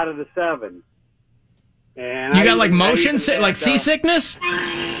 days out of the 7. And You got like motion, like seasickness?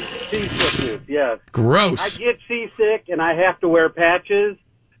 Seasickness, yes. Gross. I get seasick and I have to wear patches,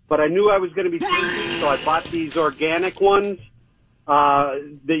 but I knew I was going to be seasick, so I bought these organic ones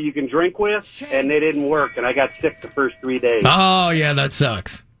that you can drink with, and they didn't work, and I got sick the first 3 days. Oh, yeah, that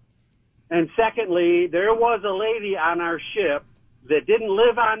sucks. And secondly, there was a lady on our ship that didn't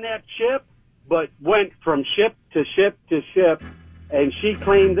live on that ship, but went from ship to ship to ship, and she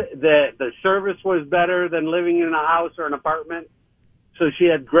claimed that the service was better than living in a house or an apartment. So she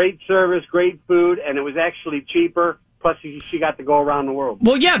had great service, great food, and it was actually cheaper. Plus, she got to go around the world.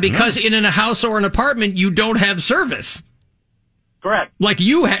 Well, yeah, because in a house or an apartment, you don't have service. Correct. Like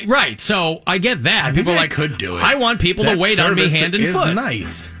right. So I get that. People I could do it. I want people to wait on me hand and foot.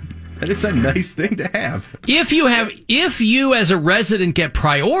 Nice. That is a nice thing to have. If you as a resident get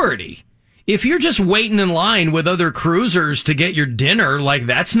priority, if you're just waiting in line with other cruisers to get your dinner, like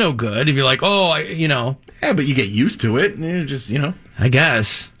that's no good. If you're like, Yeah, but you get used to it. And just, I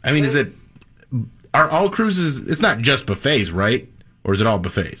guess. I mean, are all cruises, it's not just buffets, right? Or is it all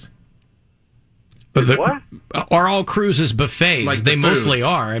buffets? What? Are all cruises buffets? Like they the food. mostly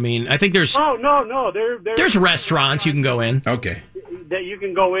are. I mean, I think there's... Oh, no. There's restaurants you can go in. Okay. That you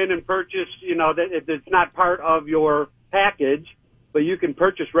can go in and purchase, that it's not part of your package, but you can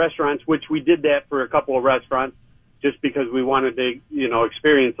purchase restaurants, which we did that for a couple of restaurants just because we wanted to,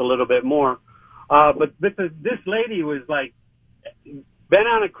 experience a little bit more. But this lady was like, been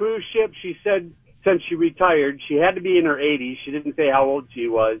on a cruise ship, she said, since she retired. She had to be in her 80s. She didn't say how old she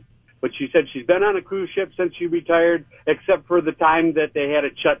was. But she said she's been on a cruise ship since she retired, except for the time that they had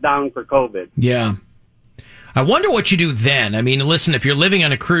it shut down for COVID. Yeah. I wonder what you do then. I mean, listen, if you're living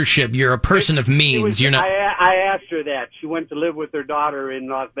on a cruise ship, you're a person of means. You're not. I asked her that. She went to live with her daughter in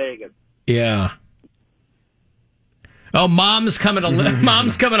Las Vegas. Yeah. Oh, mom's coming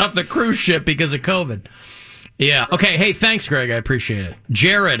off the cruise ship because of COVID. Yeah. Okay. Hey, thanks, Greg. I appreciate it.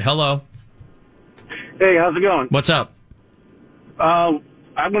 Jared, hello. Hey, how's it going? What's up? I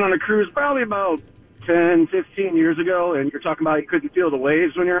went on a cruise probably about 10, 15 years ago, and you're talking about you couldn't feel the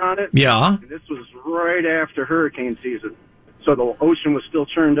waves when you're on it. Yeah. And this was right after hurricane season, so the ocean was still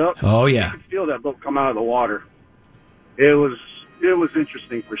churned up. Oh, yeah. You could feel that boat come out of the water. It was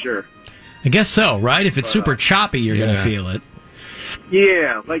interesting for sure. I guess so, right? If it's super choppy, you're going to feel it.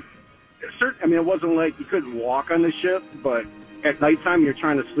 Yeah, it wasn't like you couldn't walk on the ship, but at nighttime you're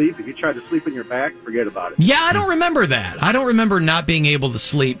trying to sleep. If you try to sleep on your back, forget about it. Yeah, I don't remember that. I don't remember not being able to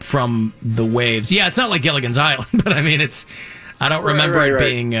sleep from the waves. Yeah, it's not like Gilligan's Island, but I mean, I don't remember it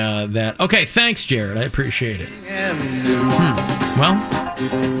being that. Okay, thanks, Jared. I appreciate it. Well,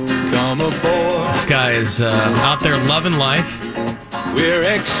 this guy is out there loving life.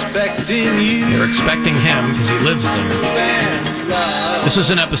 We're expecting you. You're expecting him because he lives there. This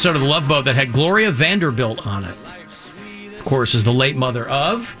was an episode of The Love Boat that had Gloria Vanderbilt on it. Of course, is the late mother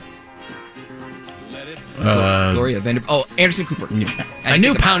of... Gloria Vanderbilt. Oh, Anderson Cooper. I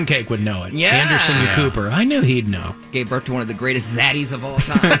knew Pound Cake would know it. Yeah. Anderson and Cooper. I knew he'd know. Gave birth to one of the greatest zaddies of all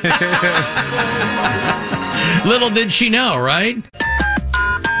time. Little did she know, right?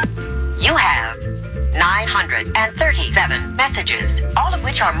 You have 937 messages, all of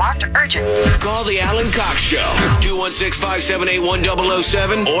which are marked urgent. Call the Alan Cox Show.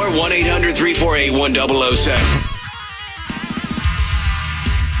 216-578-1007 or 1-800-348-1007.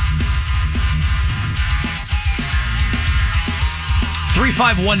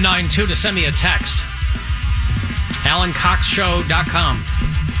 35192 to send me a text. AlanCoxShow.com.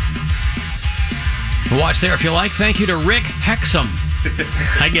 Watch there if you like. Thank you to Rick Hexum.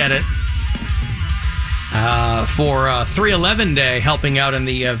 I get it. For 311 Day, helping out in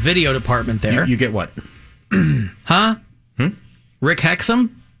the video department there. You get what? Huh? Rick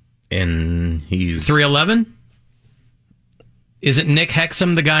Hexum? And he's... 311? Isn't Nick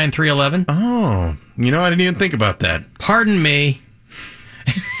Hexum the guy in 311? Oh, I didn't even think about that. Pardon me.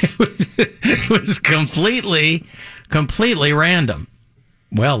 It was completely random.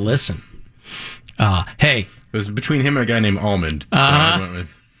 Well, listen. Hey. It was between him and a guy named Almond. So I went with...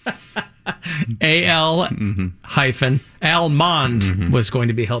 Almond was going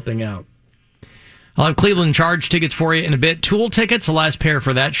to be helping out. I'll have Cleveland Charge tickets for you in a bit. Tool tickets, the last pair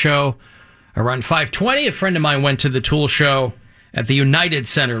for that show, around 5:20. A friend of mine went to the Tool show at the United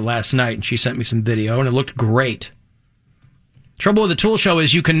Center last night, and she sent me some video, and it looked great. Trouble with the Tool show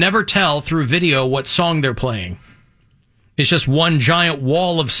is you can never tell through video what song they're playing. It's just one giant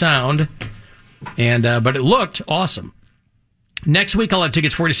wall of sound, and but it looked awesome. Next week, I'll have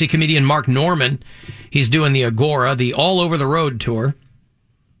tickets for you to see comedian Mark Norman. He's doing the Agora, the All Over the Road tour.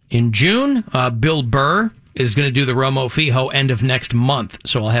 In June, Bill Burr is going to do the Romo Fijo end of next month.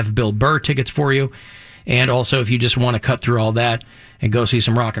 So I'll have Bill Burr tickets for you. And also, if you just want to cut through all that and go see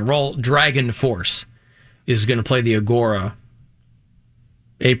some rock and roll, Dragon Force is going to play the Agora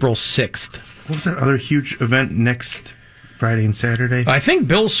April 6th. What was that other huge event next Friday and Saturday? I think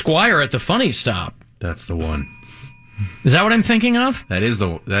Bill Squire at the Funny Stop. That's the one. Is that what I'm thinking of? That is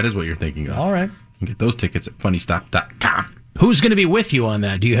what you're thinking of. All right. You can get those tickets at funnystop.com. Who's going to be with you on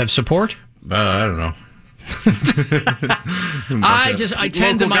that? Do you have support? I don't know. I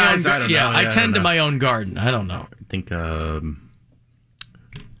tend to my own. I tend to know. my own garden. I don't know. I think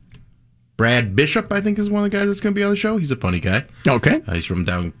Brad Bishop, I think, is one of the guys that's going to be on the show. He's a funny guy. Okay. He's from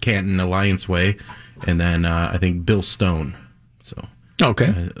down Canton, Alliance Way. And then I think Bill Stone. So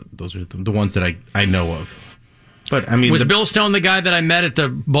okay. Those are the ones that I know of. But I mean, was Bill Stone the guy that I met at the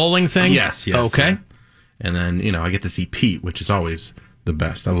bowling thing? Yes. Okay. Yeah. And then, I get to see Pete, which is always the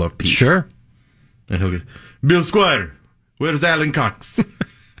best. I love Pete. Sure. And he'll go, Bill Squire, where's Alan Cox?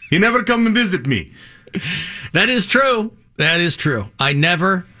 He never come and visit me. That is true. That is true. I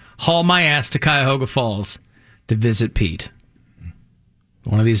never haul my ass to Cuyahoga Falls to visit Pete.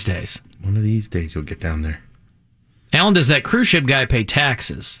 One of these days. One of these days you'll get down there. Alan, does that cruise ship guy pay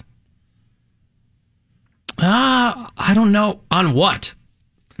taxes? I don't know. On what?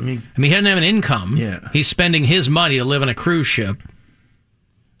 I mean, he doesn't have an income. Yeah. He's spending his money to live on a cruise ship.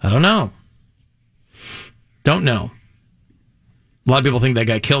 I don't know. Don't know. A lot of people think that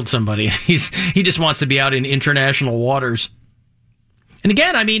guy killed somebody. He just wants to be out in international waters. And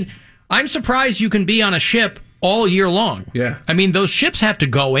again, I mean, I'm surprised you can be on a ship all year long. Yeah. I mean, those ships have to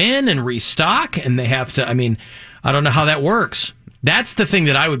go in and restock, and they have to, I don't know how that works. That's the thing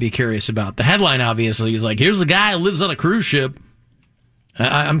that I would be curious about. The headline, obviously, is like, here's a guy who lives on a cruise ship.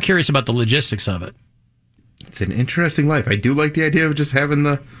 I'm curious about the logistics of it. It's an interesting life. I do like the idea of just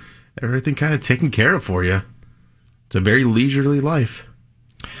having everything kind of taken care of for you. It's a very leisurely life.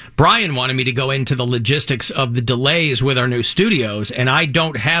 Brian wanted me to go into the logistics of the delays with our new studios, and I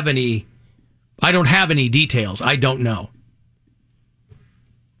don't have any details. I don't know.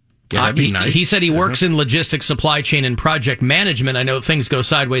 Yeah, that'd be nice. He said he works in logistics, supply chain, and project management. I know things go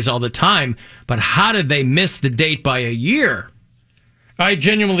sideways all the time, but how did they miss the date by a year? I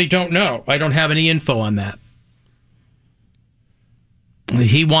genuinely don't know. I don't have any info on that.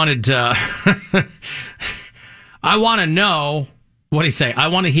 He wanted I want to know, what did he say? I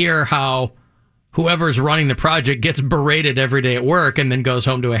want to hear how whoever's running the project gets berated every day at work and then goes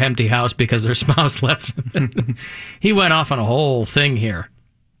home to an empty house because their spouse left them. He went off on a whole thing here.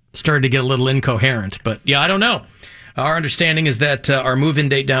 Started to get a little incoherent. But, yeah, I don't know. Our understanding is that our move-in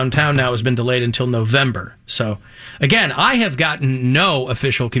date downtown now has been delayed until November. So, again, I have gotten no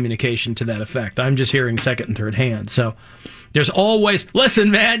official communication to that effect. I'm just hearing second and third hand. So, there's always,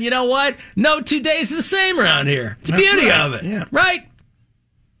 listen, man, you know what? No 2 days are the same around here. It's the beauty of it. Yeah. Right?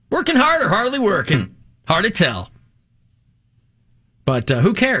 Working hard or hardly working. Hard to tell. But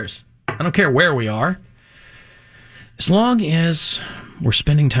who cares? I don't care where we are. As long as we're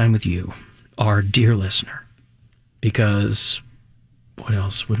spending time with you, our dear listener. Because what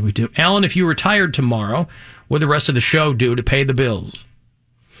else would we do? Alan, if you retired tomorrow, what would the rest of the show do to pay the bills?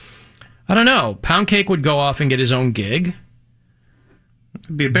 I don't know. Pound Cake would go off and get his own gig.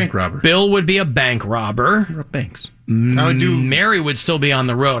 Be a bank robber. Bill would be a bank robber. Rob banks. Mary would still be on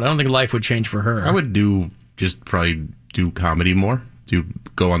the road. I don't think life would change for her. I would probably do comedy more.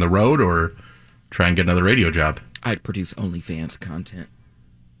 Go on the road or try and get another radio job. I'd produce OnlyFans content.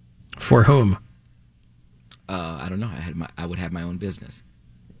 For whom? I don't know. I would have my own business.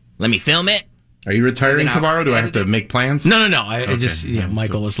 Let me film it. Are you retiring tomorrow? Do I have to make plans? No.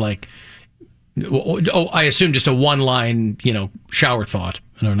 Michael was like, I assume just a one-line, shower thought.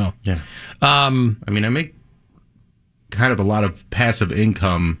 I don't know. Yeah. I make kind of a lot of passive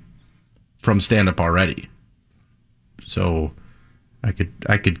income from stand-up already. So I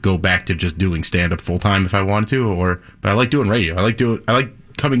could go back to just doing stand-up full-time if I wanted to, but I like doing radio. I like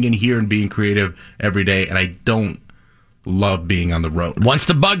coming in here and being creative every day, and I don't love being on the road. Once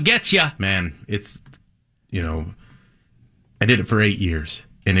the bug gets you. Man, it's, I did it for 8 years,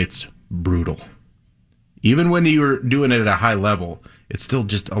 and it's brutal. Even when you're doing it at a high level, it's still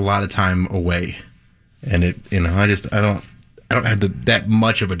just a lot of time away. And I don't have that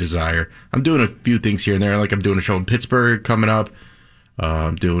much of a desire. I'm doing a few things here and there, like I'm doing a show in Pittsburgh coming up.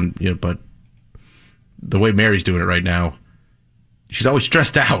 I'm doing, but the way Mary's doing it right now, she's always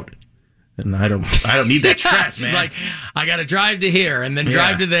stressed out. And I don't need that stress, She's man. like, I got to drive to here and then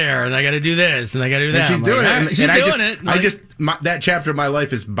drive to there, and I got to do this and I got to do that. And she's doing it. She's doing it. That chapter of my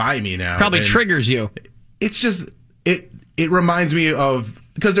life is by me now. Probably triggers you. It's just, it reminds me of,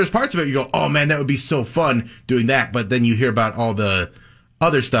 because there's parts of it you go, oh man, that would be so fun doing that. But then you hear about all the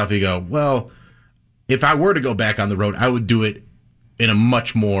other stuff. You go, well, if I were to go back on the road, I would do it in a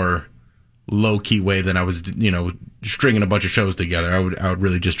much more low-key way than I was, stringing a bunch of shows together. I would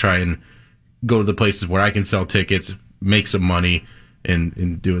really just try and go to the places where I can sell tickets, make some money,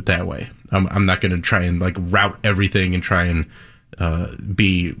 and do it that way. I'm not going to try and route everything and try and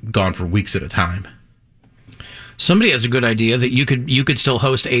be gone for weeks at a time. Somebody has a good idea that you could still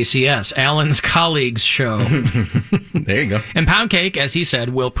host ACS, Alan's Colleagues Show. There you go. And Pound Cake, as he said,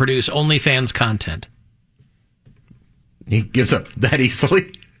 will produce OnlyFans content. He gives up that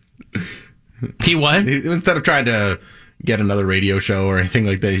easily. He what? Instead of trying to get another radio show or anything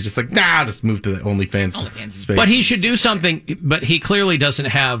like that, he's just like, nah, I'll just move to the OnlyFans space. But he should do something, but he clearly doesn't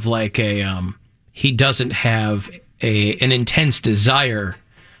have an intense desire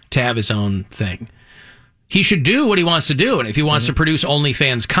to have his own thing. He should do what he wants to do, and if he wants to produce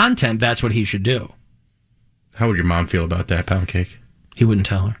OnlyFans content, that's what he should do. How would your mom feel about that, Pound Cake? He wouldn't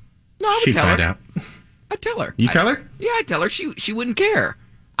tell her. No, I would She'd tell find her. out. I'd tell her. You tell her? Yeah, I'd tell her. She wouldn't care.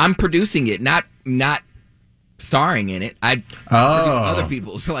 I'm producing it, not starring in it. I'd produce other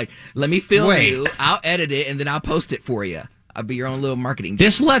people. So, let me film you, I'll edit it, and then I'll post it for you. I'll be your own little marketing.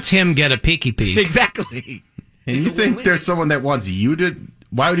 This lets him get a peeky peek. Exactly. And you think there's someone that wants you to...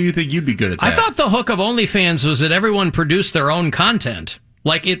 Why do you think you'd be good at that? I thought the hook of OnlyFans was that everyone produced their own content.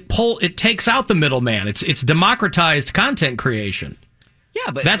 It takes out the middleman. It's democratized content creation.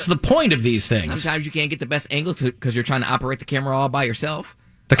 Yeah, but that's the point of these things. Sometimes you can't get the best angle because you're trying to operate the camera all by yourself.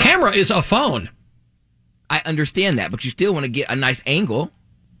 The camera is a phone. I understand that, but you still want to get a nice angle.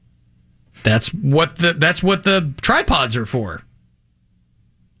 That's what the tripods are for.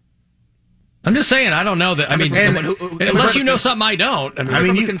 I'm just saying, I don't know that. I mean, unless you know something I don't.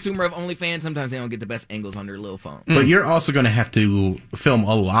 I'm a consumer of OnlyFans. Sometimes they don't get the best angles on their little phone. But you're also going to have to film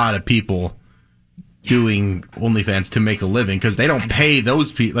a lot of people doing OnlyFans to make a living because they don't pay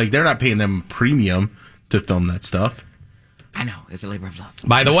those people. They're not paying them premium to film that stuff. I know. It's a labor of love.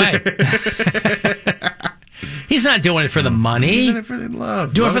 By the way, he's not doing it for the money. He's doing it for the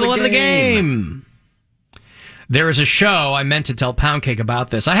love. Doing it for the love of the game. There is a show, I meant to tell Pound Cake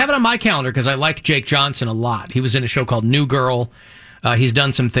about this. I have it on my calendar because I like Jake Johnson a lot. He was in a show called New Girl. He's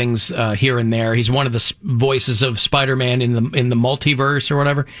done some things here and there. He's one of the voices of Spider-Man in the multiverse or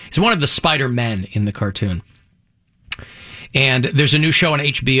whatever. He's one of the Spider-Men in the cartoon. And there's a new show on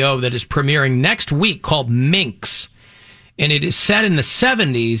HBO that is premiering next week called Minx. And it is set in the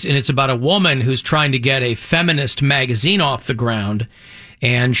 70s, and it's about a woman who's trying to get a feminist magazine off the ground.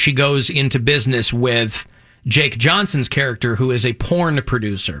 And she goes into business with Jake Johnson's character, who is a porn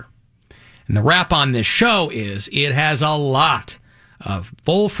producer. And the rap on this show is it has a lot of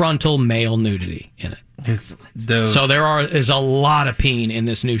full frontal male nudity in it. Excellent. So is a lot of peen in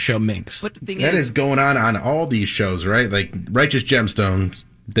this new show, Minx. But the thing is going on all these shows, right? Like Righteous Gemstones,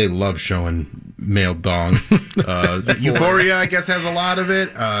 they love showing male dong. Euphoria, I guess, has a lot of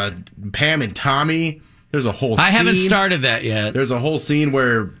it. Pam and Tommy, there's a whole scene. I haven't started that yet. There's a whole scene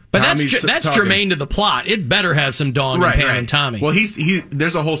where But Tommy's that's talking. germane to the plot. It better have some dong and Pam and Tommy. Well,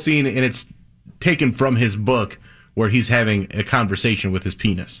 there's a whole scene, and it's taken from his book where he's having a conversation with his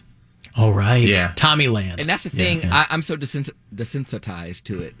penis. Oh, right. Yeah. Tommy Land. And that's the thing. Yeah. I'm so desensitized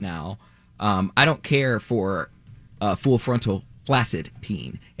to it now. I don't care for full frontal flaccid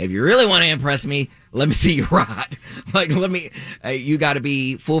peen. If you really want to impress me, let me see your rod. You got to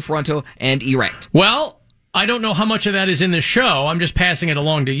be full frontal and erect. Well, I don't know how much of that is in the show. I'm just passing it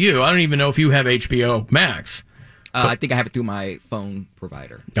along to you. I don't even know if you have HBO Max. I think I have it through my phone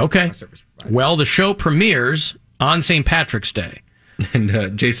provider. Okay. My service provider. Well, the show premieres on St. Patrick's Day.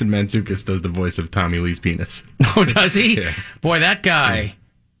 And Jason Mantzoukas does the voice of Tommy Lee's penis. Oh, does he? Yeah. Boy, that guy.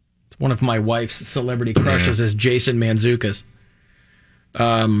 It's one of my wife's celebrity crushes is Jason Mantzoukas.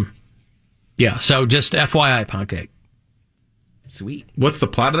 Yeah, so just FYI, Pound Cake. Sweet. What's the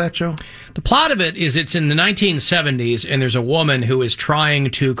plot of that show? The plot of it is it's in the 1970s, and there's a woman who is trying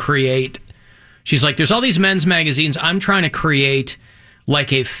to create... She's like, there's all these men's magazines. I'm trying to create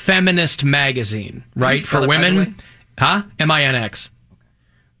like a feminist magazine, right, for women. Huh? MINX.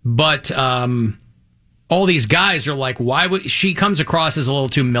 But all these guys are like, why would... She comes across as a little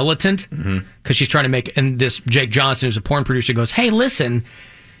too militant because she's trying to make... And this Jake Johnson, who's a porn producer, goes, hey, listen,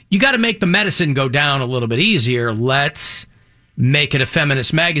 you got to make the medicine go down a little bit easier. Let's make it a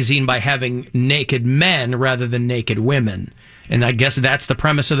feminist magazine by having naked men rather than naked women. And I guess that's the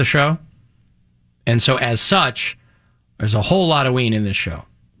premise of the show. And so as such, there's a whole lot of ween in this show.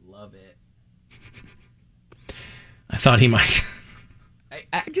 Love it. I thought he might.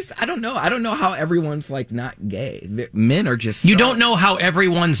 I don't know. I don't know how everyone's like not gay. Men are just... You don't know how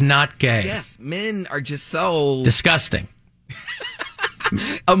everyone's not gay. Yes, men are just so... Disgusting.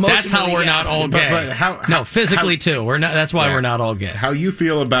 That's how we're not all gay. But physically too. We're not. That's why we're not all gay. How you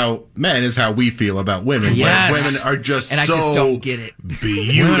feel about men is how we feel about women. Yes. Women are just And I so just don't get it.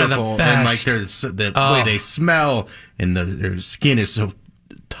 beautiful, and like the way they smell, and their skin is so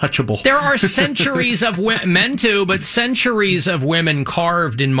touchable. There are centuries of men too, but centuries of women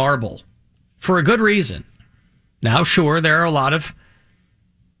carved in marble for a good reason. Now, sure, there are a lot of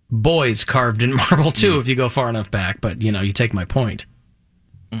boys carved in marble too, if you go far enough back. But you take my point.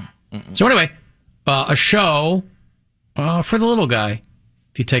 So anyway, a show for the little guy,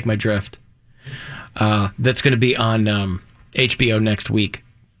 if you take my drift, that's going to be on HBO next week.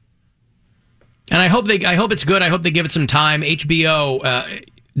 And I hope it's good. I hope they give it some time. HBO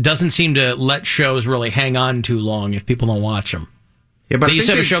doesn't seem to let shows really hang on too long if people don't watch them. Yeah, but they used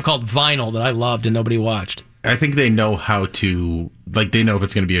to have a show called Vinyl that I loved and nobody watched. I think they know how to, they know if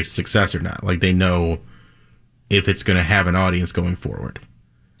it's going to be a success or not. Like, they know if it's going to have an audience going forward.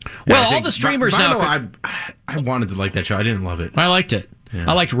 Well, all the streamers Vinyl, I wanted to like that show. I didn't love it. I liked it. Yeah.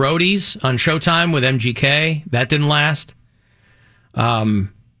 I liked Roadies on Showtime with MGK. That didn't last.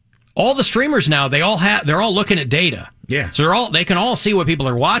 All the streamers now, they're all looking at data. Yeah. So they can all see what people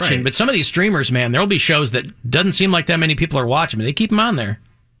are watching. Right. But some of these streamers, man, there'll be shows that doesn't seem like that many people are watching, but they keep them on there.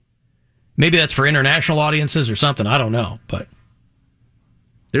 Maybe that's for international audiences or something. I don't know. But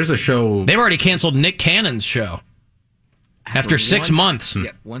there's a show. They've already canceled Nick Cannon's show after 6 months.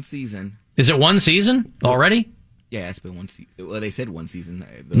 Yeah, one season. Is it one season already? Yeah, it's been one season. Well, they said one season.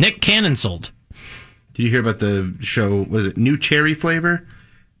 Nick Cannon sold. Did you hear about the show? What is it? New Cherry Flavor?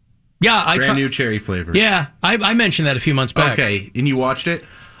 Yeah, brand new cherry flavor. Yeah, I mentioned that a few months back. Okay, and you watched it?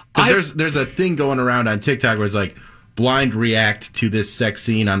 Because there's a thing going around on TikTok where it's like blind react to this sex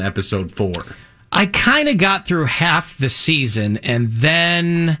scene on episode 4. I kind of got through half the season, and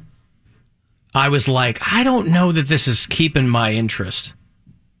then I was like, I don't know that this is keeping my interest.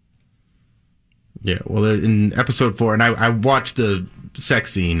 Yeah, well, in episode 4, and I watched the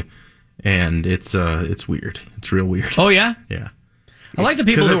sex scene, and it's weird. It's real weird. Oh yeah, yeah. I like the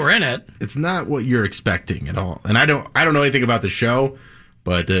people who were in it. It's not what you're expecting at all. And I don't know anything about the show,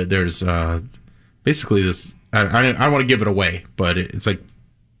 but there's basically this. I don't want to give it away, but it's like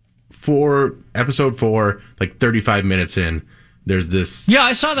episode 4, like 35 minutes in. There's this. Yeah,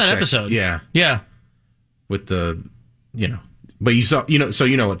 I saw that episode. Yeah, yeah. With the, but you saw, so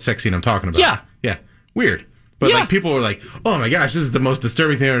you know what sex scene I'm talking about. Yeah, yeah. Weird. But like people were like, "Oh my gosh, this is the most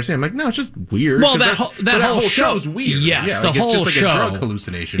disturbing thing I've ever seen." I'm like, "No, it's just weird." Well, that whole show's weird. Yes, yeah, the whole it's just show like a drug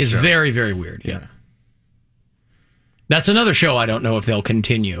hallucination is show. very, very weird. Yeah, that's another show I don't know if they'll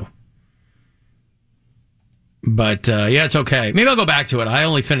continue. But yeah, it's okay. Maybe I'll go back to it. I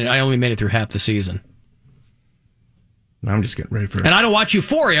only made it through half the season. I'm just getting ready for it. And I don't watch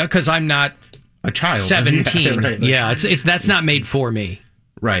Euphoria because I'm not a child. 17. Yeah, right. Yeah, it's that's not made for me.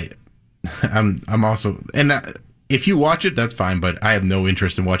 Right. I'm also, and if you watch it, that's fine. But I have no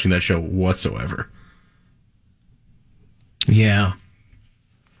interest in watching that show whatsoever. Yeah.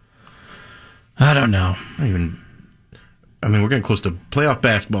 I don't know. I mean, we're getting close to playoff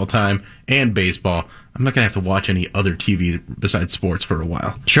basketball time and baseball. I'm not going to have to watch any other TV besides sports for a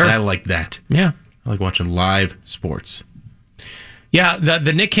while. Sure. And I like that. Yeah. I like watching live sports. Yeah,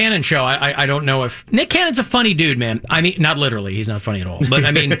 the Nick Cannon show, I don't know if... Nick Cannon's a funny dude, man. I mean, not literally. He's not funny at all. But,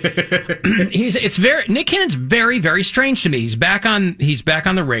 I mean, Nick Cannon's very, very strange to me. He's back on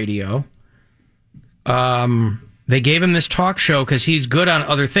the radio. They gave him this talk show because he's good on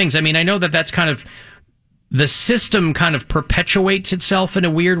other things. I mean, I know that's kind of... The system kind of perpetuates itself in a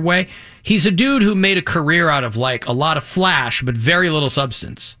weird way. He's a dude who made a career out of, like, a lot of flash, but very little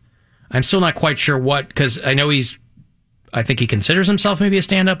substance. I'm still not quite sure what, because I know I think he considers himself maybe a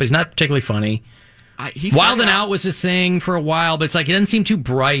stand-up, but he's not particularly funny. Wild and Out was his thing for a while, but it's like he doesn't seem too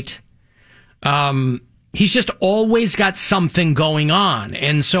bright. He's just always got something going on.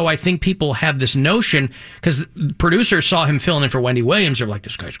 And so I think people have this notion, because producers saw him filling in for Wendy Williams. They're like,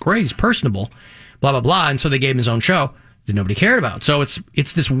 this guy's great, he's personable, blah, blah, blah. And so they gave him his own show that nobody cared about. So it's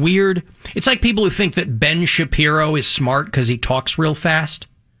this weird... It's like people who think that Ben Shapiro is smart because he talks real fast.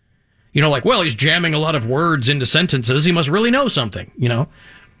 Like, well, he's jamming a lot of words into sentences. He must really know something,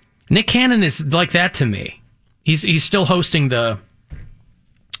 Nick Cannon is like that to me. He's still hosting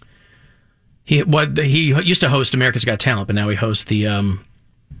he used to host America's Got Talent, but now he hosts he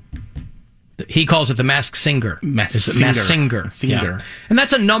calls it the Masked Singer. Masked Singer. Yeah. And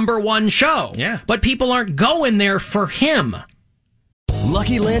that's a #1 show. Yeah. But people aren't going there for him.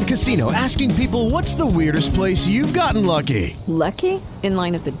 Lucky Land Casino, asking people, what's the weirdest place you've gotten lucky? Lucky? In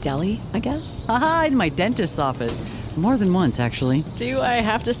line at the deli, I guess? Haha, in my dentist's office. More than once, actually. Do I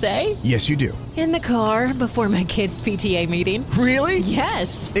have to say? Yes, you do. In the car before my kids' PTA meeting. Really?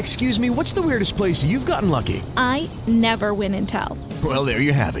 Yes. Excuse me, what's the weirdest place you've gotten lucky? I never win and tell. Well, there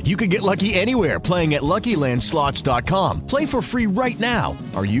you have it. You can get lucky anywhere, playing at LuckyLandSlots.com. Play for free right now.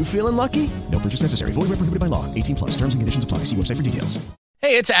 Are you feeling lucky? No purchase necessary. Void where prohibited by law. 18 plus. Terms and conditions apply. See website for details.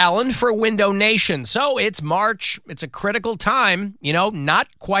 Hey, it's Alan for Window Nation. So it's March. It's a critical time.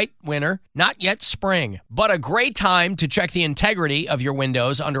 Not quite winter, not yet spring, but a great time to check the integrity of your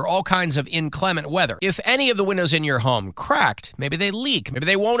windows under all kinds of inclement weather. If any of the windows in your home cracked, maybe they leak, maybe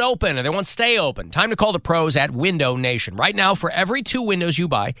they won't open or they won't stay open, time to call the pros at Window Nation. Right now, for every 2 windows you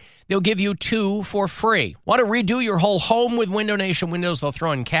buy, they'll give you 2 for free. Want to redo your whole home with Window Nation windows? They'll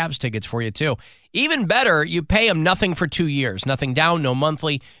throw in Cavs tickets for you, too. Even better, you pay them nothing for 2 years. Nothing down, no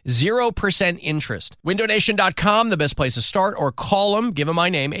monthly, 0% interest. WindowNation.com, the best place to start, or call them. Give them my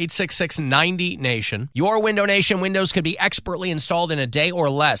name, 866-90-NATION. Your Window Nation windows could be expertly installed in a day or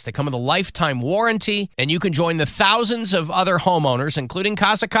less. They come with a lifetime warranty, and you can join the thousands of other homeowners, including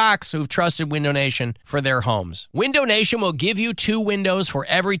Casa Cox, who've trusted Window Nation for their homes. Window Nation will give you 2 windows for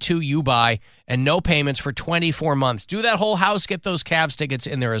every 2 you buy, and no payments for 24 months. Do that whole house, get those Cavs tickets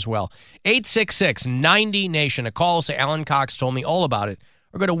in there as well. 866-90-NATION. A call, say Alan Cox told me all about it,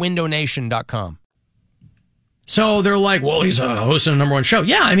 or go to windownation.com. So they're like, well, he's a host of a number 1 show.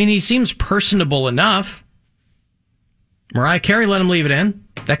 Yeah, I mean, he seems personable enough. Mariah Carey let him leave it in.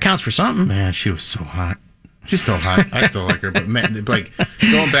 That counts for something. Man, she was so hot. She's still hot. I still like her. But man, like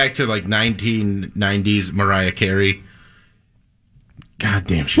going back to like 1990s Mariah Carey. God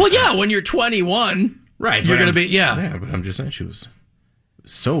damn. Well, yeah, when you're 21, right? You're going to be, Yeah, but I'm just saying she was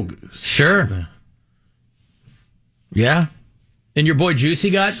so good. Sure. Yeah. And your boy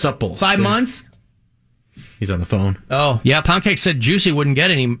Juicy got supple 5 months? He's on the phone. Oh, yeah. Pound Cake said Juicy wouldn't get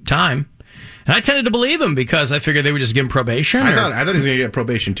any time. And I tended to believe him because I figured they would just give him probation. I thought he was going to get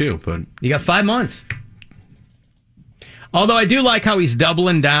probation too, but you got 5 months. Although I do like how he's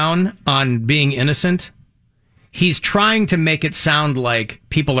doubling down on being innocent. He's trying to make it sound like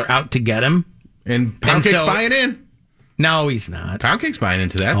people are out to get him. And Pound Cake's buying in. No, he's not. Pound Cake's buying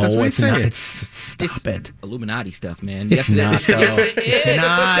into that. That's what he's saying. Stop it. Illuminati stuff, man. It's not, though. Yes, it is. It's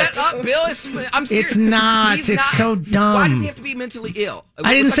not. Shut up, Bill. I'm serious. It's not. He's it's not. so dumb. Why does he have to be mentally ill?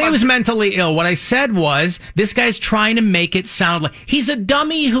 I didn't say he was mentally ill. What I said was, this guy's trying to make it sound like he's a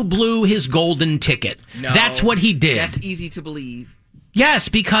dummy who blew his golden ticket. No, that's what he did. That's easy to believe. Yes,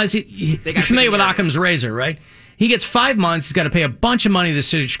 because you're familiar with Occam's razor, right? He gets 5 months. He's got to pay a bunch of money to the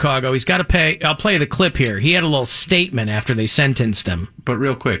city of Chicago. He's got to pay. I'll play the clip here. He had a little statement after they sentenced him. But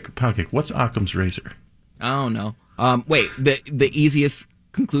real quick, Pound Cake, what's Occam's razor? I don't know. Wait, the easiest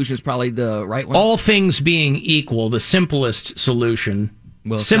conclusion is probably the right one? All things being equal, the simplest solution,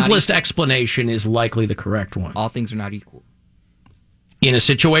 simplest explanation is likely the correct one. All things are not equal. In a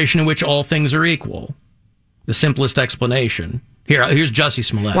situation in which all things are equal, the simplest explanation. Here's Jussie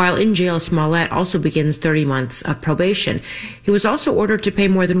Smollett. While in jail, Smollett also begins 30 months of probation. He was also ordered to pay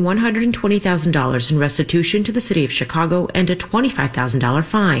more than $120,000 in restitution to the city of Chicago and a $25,000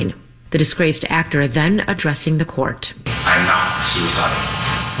 fine. The disgraced actor then addressing the court. I am not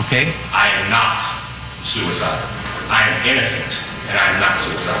suicidal. Okay? I am not suicidal. I am innocent, and I am not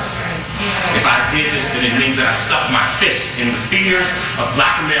suicidal. If I did this, then it means that I stuck my fist in the fears of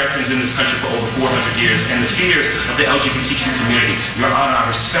black Americans in this country for over 400 years and the fears of the LGBTQ community. Your Honor, I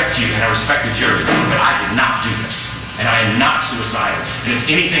respect you and I respect the jury, but I did not do this. And I am not suicidal. And if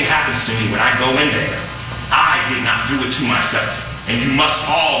anything happens to me when I go in there, I did not do it to myself. And you must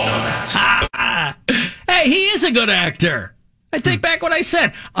all know that. Hey, he is a good actor. I take back what I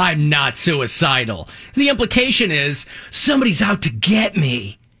said. I'm not suicidal. The implication is somebody's out to get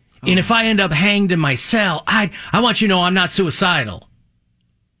me. And if I end up hanged in my cell, I want you to know I'm not suicidal.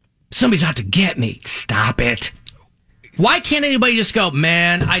 Somebody's out to get me. Stop it. Why can't anybody just go,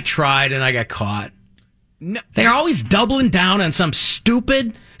 man, I tried and I got caught? No. They're always doubling down on some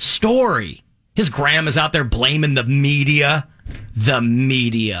stupid story. His grandma's out there blaming the media. The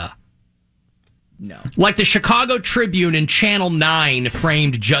media. No. Like the Chicago Tribune and Channel 9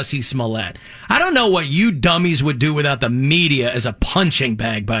 framed Jussie Smollett. I don't know what you dummies would do without the media as a punching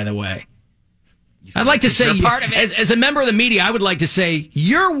bag, by the way. I'd like to say, as a member of the media, I would like to say,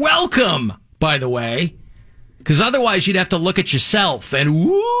 you're welcome, by the way. Because otherwise you'd have to look at yourself and,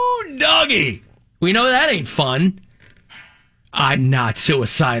 woo, doggy. We know that ain't fun. I'm not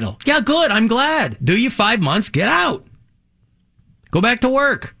suicidal. Yeah, good. I'm glad. Do you 5 months? Get out. Go back to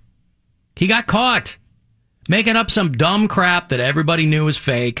work. He got caught making up some dumb crap that everybody knew was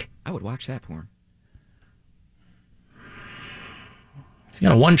fake. I would watch that porn.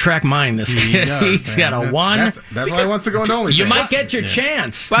 got a one-track mind, this kid. He's got a one. That's why he wants to go into OnlyFans. You might get your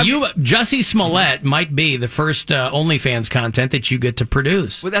chance. Jussie Smollett might be the first OnlyFans content that you get to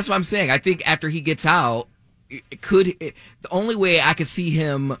produce. Well, that's what I'm saying. I think after he gets out, the only way I could see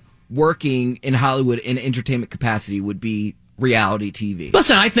him working in Hollywood in entertainment capacity would be reality TV.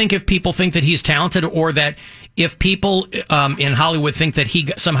 Listen, I think if people think that he's talented, or that if people in Hollywood think that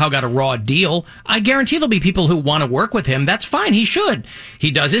he somehow got a raw deal, I guarantee there'll be people who want to work with him. That's fine. He should.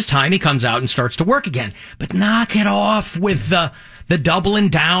 He does his time. He comes out and starts to work again. But knock it off with the doubling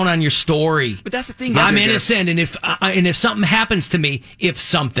down on your story. But that's the thing. I'm innocent, and if something happens to me,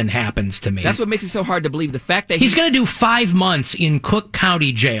 that's what makes it so hard to believe. The fact that he's going to do 5 months in Cook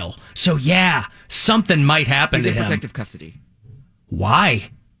County Jail. So yeah, something might happen to him. He's in protective custody.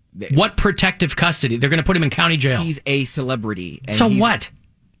 Why? What protective custody? They're going to put him in county jail. He's a celebrity. So what?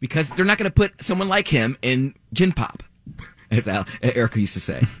 Because they're not going to put someone like him in gin pop, as Erica used to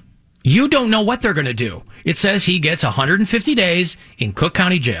say. You don't know what they're going to do. It says he gets 150 days in Cook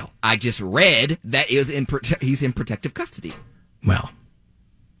County Jail. I just read that he's in protective custody. Well,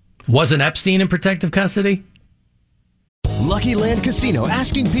 wasn't Epstein in protective custody? Lucky Land Casino,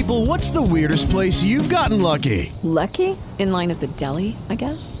 asking people, what's the weirdest place you've gotten lucky? Lucky? In line at the deli, I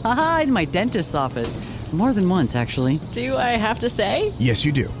guess? Aha, in my dentist's office. More than once, actually. Do I have to say? Yes,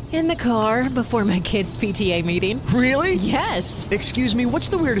 you do. In the car before my kids' PTA meeting. Really? Yes. Excuse me, what's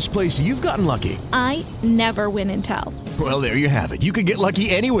the weirdest place you've gotten lucky? I never win and tell. Well, there you have it. You can get lucky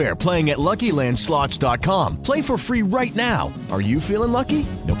anywhere, playing at LuckyLandSlots.com. Play for free right now. Are you feeling lucky?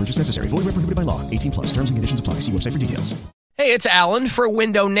 No purchase necessary. Void where prohibited by law. 18 plus. Terms and conditions apply. See website for details. Hey, it's Alan for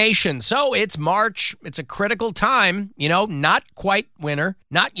Window Nation. So it's March. It's a critical time. Not quite winter,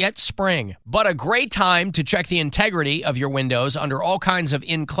 not yet spring, but a great time to check the integrity of your windows under all kinds of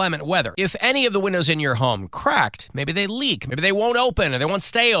inclement weather. If any of the windows in your home cracked, maybe they leak, maybe they won't open or they won't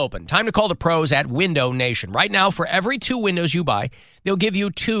stay open, time to call the pros at Window Nation. Right now, for every 2 windows you buy, they'll give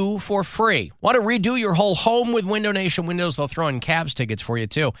you 2 for free. Want to redo your whole home with Window Nation windows? They'll throw in Cavs tickets for you,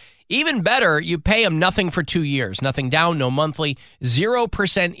 too. Even better, you pay them nothing for 2 years. Nothing down, no monthly,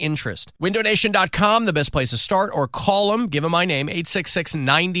 0% interest. WindowNation.com, the best place to start, or call them. Give them my name,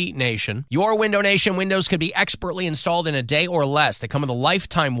 866-90-NATION. Your Window Nation windows can be expertly installed in a day or less. They come with a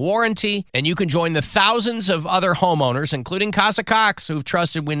lifetime warranty, and you can join the thousands of other homeowners, including Casa Cox, who've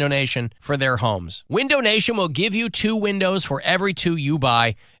trusted Window Nation for their homes. Window Nation will give you 2 windows for every 2 you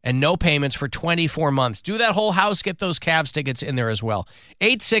buy, and no payments for 24 months. Do that whole house, get those Cavs tickets in there as well.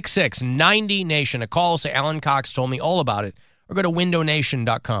 866-90-NATION. A call, say Alan Cox told me all about it, or go to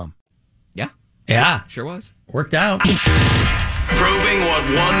windownation.com. Yeah. Sure was. Worked out. Proving what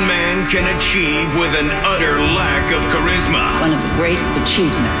one man can achieve with an utter lack of charisma. One of the great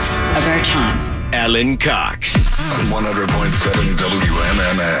achievements of our time. Alan Cox. On 100.7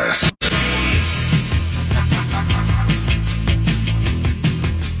 WMMS.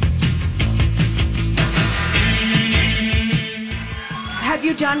 Have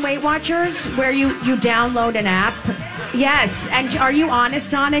you done Weight Watchers where you download an app? Yes. And are you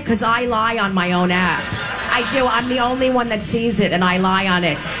honest on it? Because I lie on my own app. I do. I'm the only one that sees it, and I lie on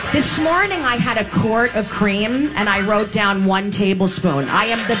it. This morning, I had a quart of cream, and I wrote down 1 tablespoon. I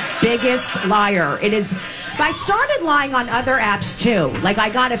am the biggest liar. It is. I started lying on other apps, too. Like, I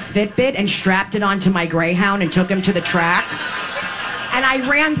got a Fitbit and strapped it onto my Greyhound and took him to the track. And I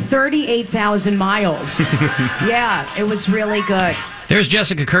ran 38,000 miles. Yeah, it was really good. There's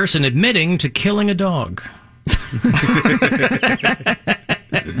Jessica Kirson admitting to killing a dog.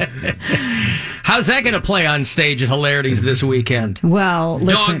 How's that going to play on stage at Hilarities this weekend? Well,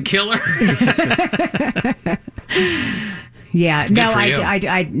 listen. Dog killer? Yeah, no,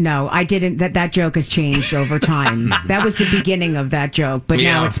 I didn't. That joke has changed over time. That was the beginning of that joke, but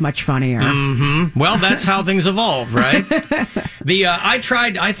now it's much funnier. Mm-hmm. Well, that's how things evolve, right?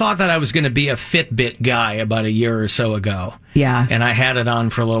 I thought that I was going to be a Fitbit guy about a year or so ago. Yeah. And I had it on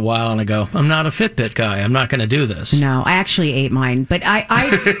for a little while, and I go, I'm not a Fitbit guy. I'm not going to do this. No, I actually ate mine, but I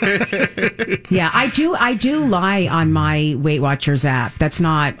do lie on my Weight Watchers app. That's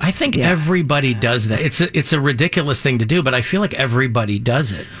not. I think everybody does that. It's a ridiculous thing to do, but I feel like everybody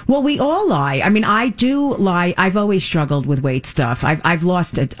does it. Well, we all lie. I mean, I do lie. I've always struggled with weight stuff. I've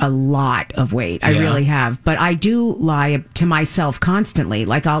lost a lot of weight. I really have, but I do lie to myself constantly.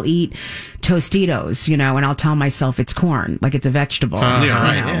 Like, I'll eat Tostitos, and I'll tell myself it's corn, like it's a vegetable.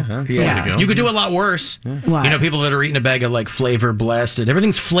 You could do a lot worse. What? People that are eating a bag of Flavor Blasted.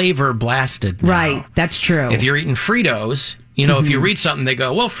 Everything's Flavor Blasted now. Right, that's true. If you're eating Fritos, You know, if you read something, they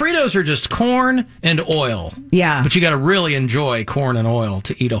go, well, Fritos are just corn and oil. Yeah. But you got to really enjoy corn and oil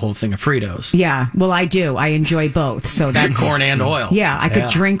to eat a whole thing of Fritos. Yeah, well, I do. I enjoy both. So that's corn and oil. Yeah, I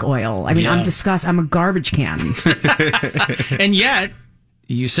could drink oil. I mean, I'm disgusted. I'm a garbage can. And yet,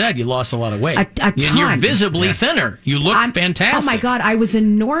 you said you lost a lot of weight. A ton. And you're visibly thinner. You look fantastic. Oh my God, I was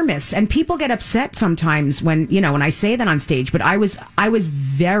enormous. And people get upset sometimes when I say that on stage, but I was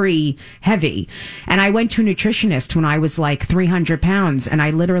very heavy. And I went to a nutritionist when I was like 300 pounds, and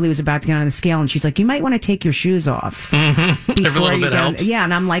I literally was about to get on the scale, and she's like, you might want to take your shoes off. Every little bit helps. Yeah,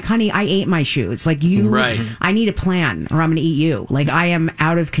 and I'm like, honey, I ate my shoes. Like I need a plan, or I'm going to eat you. Like, I am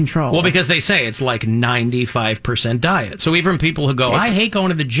out of control. Well, because they say it's like 95% diet. So even people who go, I hate going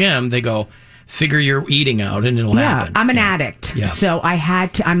to the gym, they go, figure your eating out and it'll happen. I'm an addict. Yeah. So I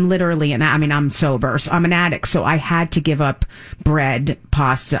had to, I'm literally, I'm sober, so I'm an addict. So I had to give up bread,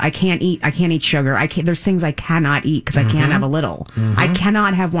 pasta. I can't eat sugar. There's things I cannot eat because I can't have a little. I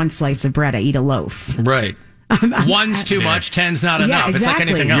cannot have one slice of bread. I eat a loaf. Right. One's too much, 10's not enough. Exactly. It's like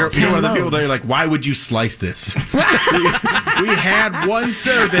anything else. You're one of the people that are like, why would you slice this? we had one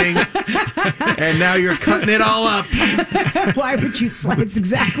serving, and now you're cutting it all up. Why would you slice? It's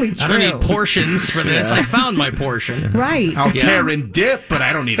exactly true. I don't need portions for this. Yeah. I found my portion. Right. I'll tear and dip, but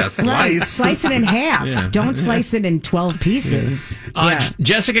I don't need a slice. Right. Slice it in half. Yeah. Don't slice it in 12 pieces.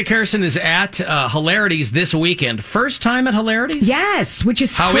 Jessica Kirson is at Hilarities this weekend. First time at Hilarities? Yes, which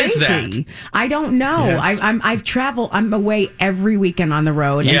is How crazy. is that? I don't know. Yes. I've traveled. I'm away every weekend on the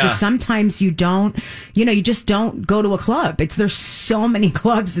road, and just sometimes you just don't go to a club. There's so many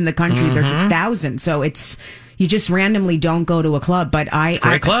clubs in the country. There's 1,000, so you just randomly don't go to a club. But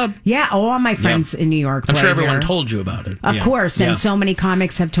Great club. Yeah, all my friends in New York. I'm sure play everyone here. told you about it. Of course, and so many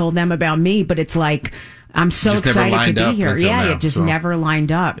comics have told them about me. But it's like, I'm so excited to be here. Yeah, it just never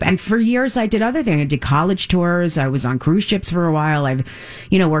lined up. And for years, I did other things. I did college tours. I was on cruise ships for a while. I've,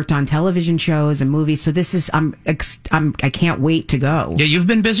 worked on television shows and movies. So this is, I can't wait to go. Yeah, you've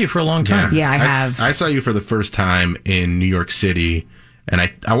been busy for a long time. Yeah, I have. I saw you for the first time in New York City, and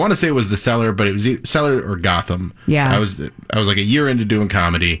I want to say it was the Cellar, but it was either Cellar or Gotham. Yeah, I was like a year into doing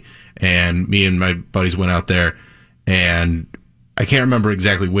comedy, and me and my buddies went out there, and I can't remember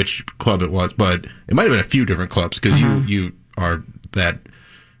exactly which club it was, but it might have been a few different clubs because you are that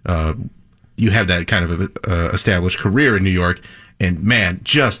you have that kind of established career in New York, and man,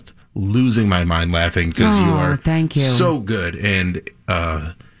 just losing my mind laughing because you are so good and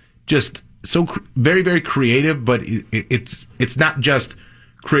just so very, very creative. But it's not just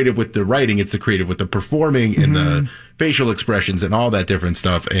creative with the writing; it's the creative with the performing and the facial expressions and all that different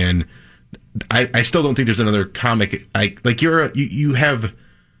stuff. And I still don't think there's another comic you have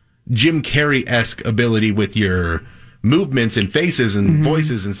Jim Carrey-esque ability with your movements and faces and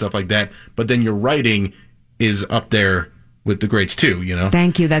voices and stuff like that, but then your writing is up there with the greats too,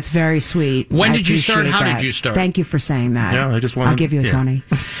 Thank you. That's very sweet. When did you start? How did you start? Thank you for saying that. Yeah, I'll give you a 20.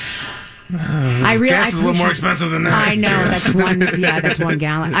 Gas is a little more expensive than that. I know that's one. Yeah, that's 1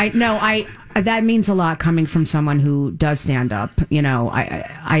 gallon. That means a lot coming from someone who does stand up.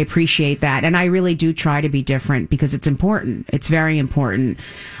 I appreciate that, and I really do try to be different because it's important. It's very important.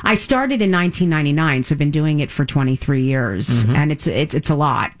 I started in 1999, so I've been doing it for 23 years, and it's a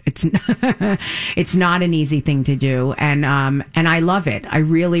lot. It's not an easy thing to do, and I love it. I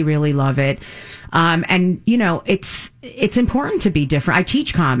really, really love it. And it's important to be different. I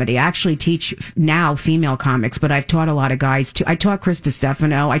teach comedy. I actually teach now female comics, but I've taught a lot of guys too. I taught Chris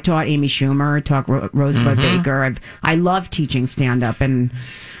DiStefano. I taught Amy Schumer. I taught Rosebud Baker. I love teaching stand up, and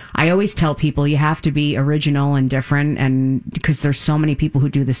I always tell people you have to be original and different, and because there's so many people who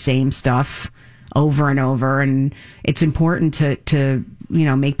do the same stuff over and over, and it's important to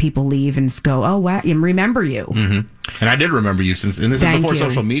make people leave and go, oh wow, and remember you. And I did remember you and this is before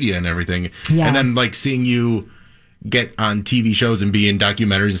social media and everything. Yeah. And then like seeing you get on TV shows and be in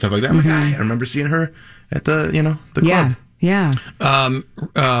documentaries and stuff like that. I'm like, I remember seeing her at the club. Yeah.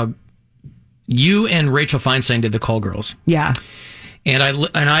 You and Rachel Feinstein did the Call Girls. Yeah. And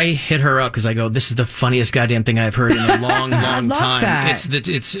I hit her up because I go, this is the funniest goddamn thing I've heard in a long, long time. That.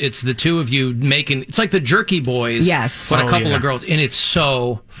 It's the two of you making, it's like the Jerky Boys. Yes. But a couple of girls, and it's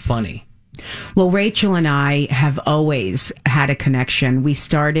so funny. Well, Rachel and I have always had a connection. We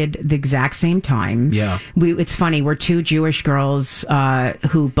started the exact same time. Yeah. It's funny. We're two Jewish girls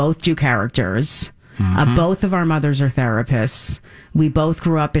who both do characters. Both of our mothers are therapists. we both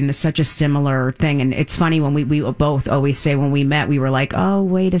grew up in such a similar thing. And it's funny when we both always say when we met, we were like, oh,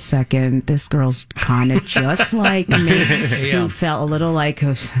 wait a second, this girl's kind of just like me. Yeah. We felt a little like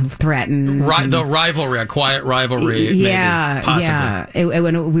threatened. The rivalry, a quiet rivalry. Yeah, maybe, possibly. yeah.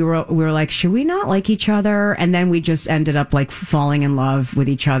 When we were like, should we not like each other? And then we just ended up like falling in love with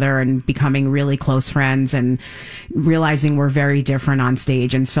each other and becoming really close friends and realizing we're very different on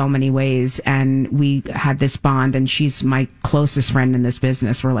stage in so many ways. And we had this bond, and she's my closest friend in this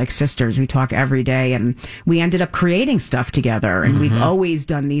business. We're like sisters. We talk every day, and we ended up creating stuff together. And we've always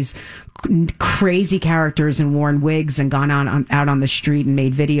done these crazy characters and worn wigs and gone out on the street and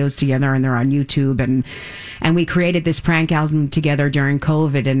made videos together, and they're on YouTube. And we created this prank album together during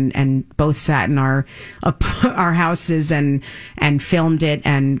COVID, and both sat in our houses and filmed it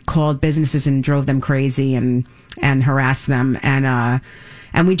and called businesses and drove them crazy and harassed them.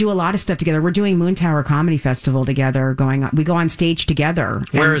 And we do a lot of stuff together. We're doing Moon Tower Comedy Festival together. We go on stage together.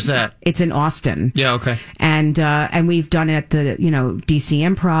 Where is that? It's in Austin. Yeah, okay. And we've done it at the DC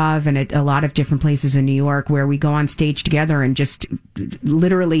Improv and at a lot of different places in New York where we go on stage together and just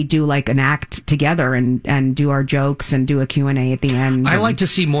literally do like an act together and do our jokes and do a Q&A at the end. I like to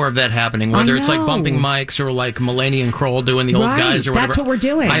see more of that happening, whether it's like bumping mics or like Mulaney and Kroll doing the old guys or whatever. That's what we're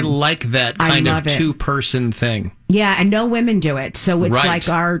doing. I like that kind of two-person thing. Yeah, and no women do it. So it's like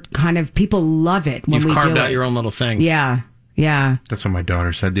our kind of, people love it when we do it. You've carved out your own little thing. Yeah, yeah. That's what my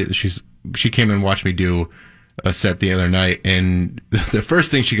daughter said. She came and watched me do a set the other night, and the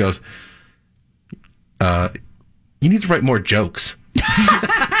first thing she goes, you need to write more jokes.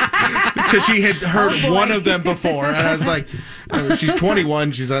 Because she had heard one of them before, and I was like, she's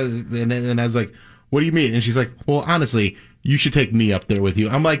 21, and I was like, what do you mean? And she's like, well, honestly, you should take me up there with you.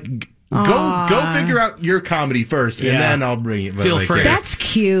 I'm like, Go figure out your comedy first, and then I'll bring it. But Feel free. That's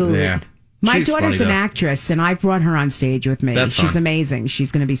cute. Yeah. My daughter's an actress, and I've brought her on stage with me. That's She's fun. amazing.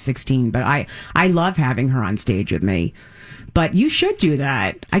 She's going to be 16, but I love having her on stage with me. But you should do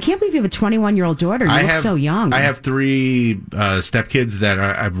that. I can't believe you have a 21-year-old daughter. You look so young. I have 3 stepkids that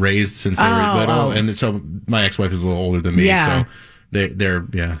I've raised since they were little, and so my ex-wife is a little older than me. Yeah. So they're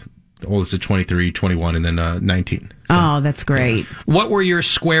the oldest is 23, 21, and then 19. Oh, that's great. What were your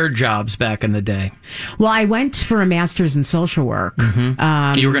square jobs back in the day? Well, I went for a master's in social work.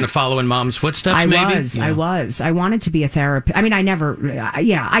 Mm-hmm. You were going to follow in mom's footsteps, I maybe? was. I wanted to be a therapist. I mean,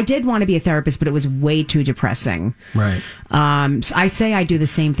 I did want to be a therapist, but it was way too depressing. Right. So I say I do the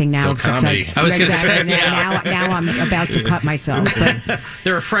same thing now. So comedy. I was going to say, now I'm about to cut myself. But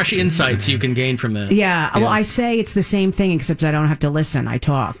there are fresh insights you can gain from that. Yeah. Well, I say it's the same thing, except I don't have to listen. I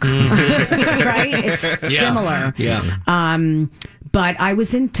talk. Right? It's similar. Yeah. But I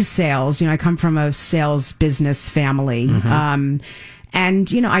was into sales. I come from a sales business family. And,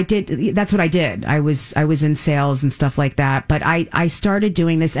 that's what I did. I was in sales and stuff like that. But I started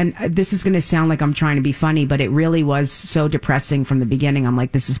doing this, and this is going to sound like I'm trying to be funny, but it really was so depressing from the beginning. I'm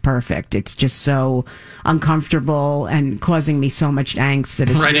like, this is perfect. It's just so uncomfortable and causing me so much angst that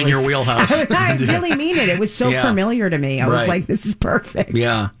it's right really, in your wheelhouse. I really mean it. It was so familiar to me. I was like, this is perfect.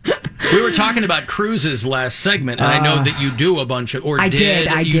 Yeah. We were talking about cruises last segment, and I know that you do a bunch of, I did.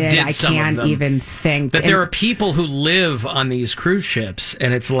 I some can't of them. even think. That there are people who live on these cruise ships,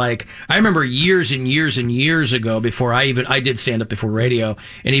 and it's like, I remember years and years and years ago, before I did stand up before radio,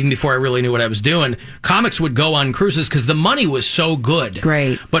 and even before I really knew what I was doing, comics would go on cruises because the money was so good.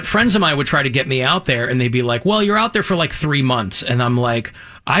 Great. But friends of mine would try to get me out there, and they'd be like, well, you're out there for like 3 months, and I'm like,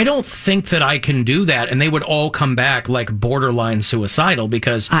 I don't think that I can do that. And they would all come back like borderline suicidal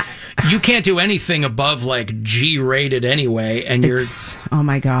because you can't do anything above like G-rated anyway. And oh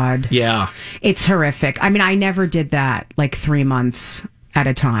my God. Yeah. It's horrific. I mean, I never did that like 3 months at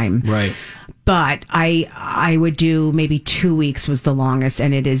a time. Right. But I would do maybe 2 weeks was the longest.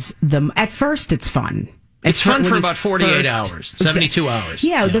 And at first it's fun. It's fun for about 48 hours, 72 hours.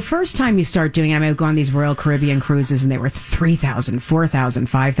 Yeah, the first time you start doing it, I would go on these Royal Caribbean cruises, and they were 3,000, 4,000,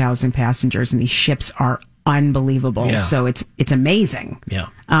 5,000 passengers, and these ships are unbelievable. Yeah. So it's amazing. Yeah.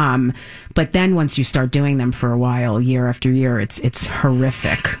 But then once you start doing them for a while, year after year, it's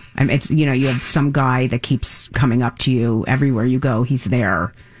horrific. I mean, you have some guy that keeps coming up to you everywhere you go. He's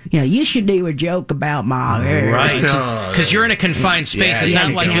there. You should do a joke about my hair. Right. Because you're in a confined space. It's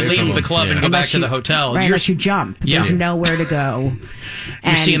not like you leave the club and go back to the hotel. Right, unless you jump. Yeah. There's nowhere to go.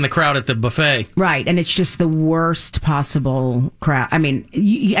 You're seeing the crowd at the buffet. Right, and it's just the worst possible crowd. I mean,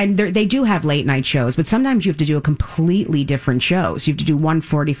 they do have late night shows, but sometimes you have to do a completely different show. So you have to do one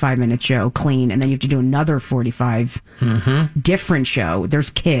 45-minute show clean, and then you have to do another 45 different show.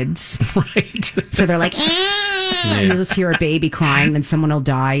 There's kids. Right. So they're like, And you'll just hear a baby crying, then someone will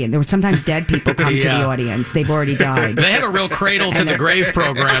die. And there were sometimes dead people come to the audience. They've already died. They have a real cradle to the grave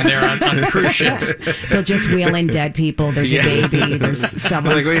program there on cruise ships. They'll just wheel in dead people. There's a baby. There's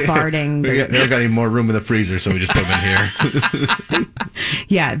someone's farting. We don't got any more room in the freezer, so we just put them in here.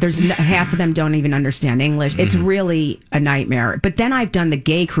 Yeah, there's half of them don't even understand English. It's really a nightmare. But then I've done the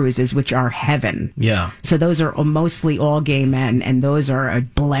gay cruises, which are heaven. Yeah. So those are mostly all gay men, and those are a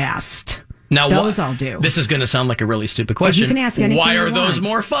blast. Now, those I'll do. This is going to sound like a really stupid question. You can ask anything Why you are those want.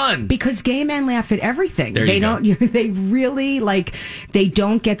 more fun? Because gay men laugh at everything. There They you don't. They really they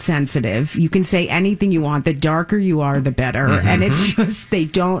don't get sensitive. You can say anything you want. The darker you are, the better. And it's just they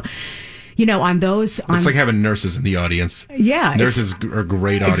don't. On those. It's like having nurses in the audience. Yeah, nurses are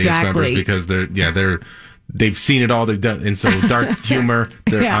great audience members because they've seen it all. They've done, and so dark humor.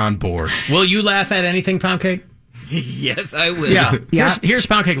 They're on board. Will you laugh at anything, Pound Cake? Yes, I will. Yeah. Here's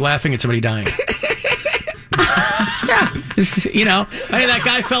Pound Cake laughing at somebody dying. Hey, that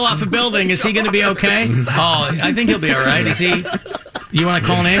guy fell off a building. Is he going to be okay? Oh, I think he'll be all right. Is he? You want to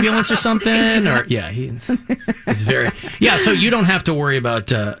call an ambulance or something? Or he's very So you don't have to worry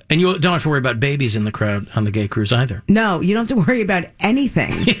about, and you don't have to worry about babies in the crowd on the gay cruise either. No, you don't have to worry about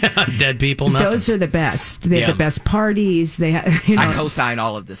anything. Dead people. Nothing. Those are the best. They have the best parties. They have. I co-sign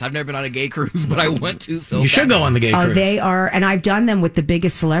all of this. I've never been on a gay cruise, but I want to. So you should go on the gay cruise. They are, and I've done them with the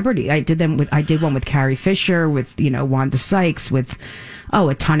biggest celebrity. I did one with Carrie Fisher, with Wanda Sykes, with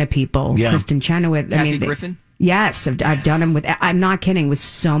a ton of people. Yeah. Kristen Chenoweth. Kathy Griffin. Yes, I've done them with, I'm not kidding, with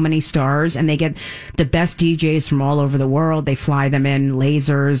so many stars, and they get the best DJs from all over the world. They fly them in,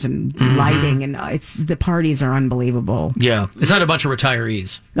 lasers and lighting, and the parties are unbelievable. Yeah. It's not a bunch of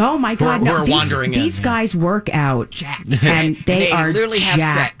retirees. Oh my God. Who are wandering in. These guys work out. Jacked. And they are literally have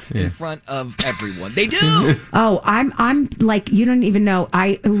jacked. sex in front of everyone. They do. Oh, I'm like, you don't even know.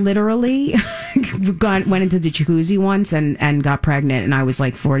 I literally went into the jacuzzi once and got pregnant, and I was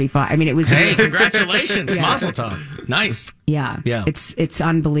like 45. I mean, it was. Hey, congratulations. Mazel tov. Nice. Yeah. Yeah. It's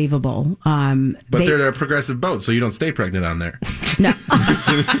unbelievable. But they're a progressive boat, so you don't stay pregnant on there. No.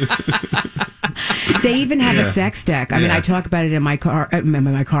 They even have a sex deck. I mean, I talk about it in my car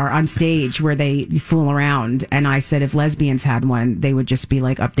on stage where they fool around. And I said if lesbians had one, they would just be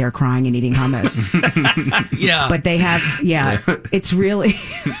like up there crying and eating hummus. Yeah. But they have, it's really.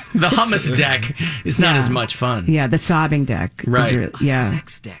 The hummus deck is not as much fun. Yeah, the sobbing deck. Right.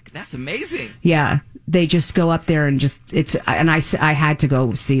 Sex deck. That's amazing. Yeah. They just go up there and I had to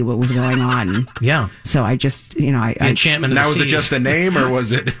go see what was going on. Yeah. So I just, enchantment of the Now, was it seas. just the name, or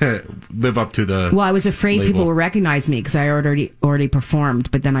was it live up to the? Well, I was afraid label? people would recognize me because I already performed,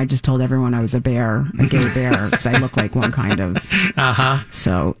 but then I just told everyone I was a gay bear, because I look like one kind of.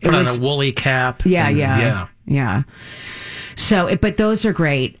 So Put on a woolly cap. Yeah. So, but those are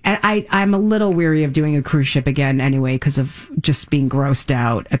great. And I'm a little weary of doing a cruise ship again anyway, because of just being grossed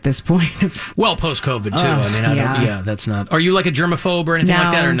out at this point. Well, post-COVID, too. That's not. Are you like a germaphobe or anything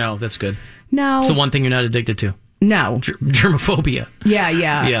like that, or no? That's good. No. It's the one thing you're not addicted to. No. Germophobia.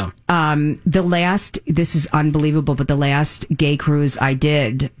 Yeah. This is unbelievable, but the last gay cruise I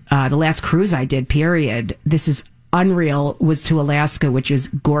did, period, this is unreal, was to Alaska, which is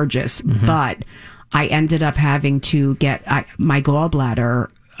gorgeous, but I ended up having to get my gallbladder.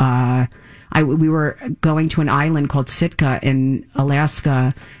 We were going to an island called Sitka in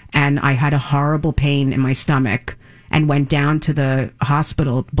Alaska, and I had a horrible pain in my stomach and went down to the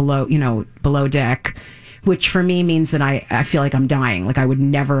hospital below deck, which for me means that I feel like I'm dying. Like I would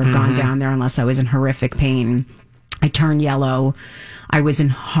never have gone down there unless I was in horrific pain. I turned yellow. I was in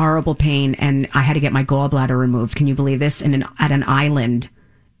horrible pain, and I had to get my gallbladder removed. Can you believe this? At an island.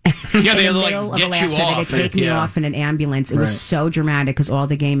 Yeah, they in the like middle get of Alaska, you they off. had to take me off in an ambulance. It was so dramatic because all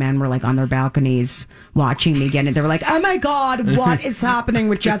the gay men were like on their balconies watching me get it. They were like, "Oh my God, what is happening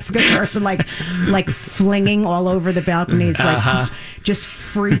with Jessica Kirson?" Like flinging all over the balconies, like just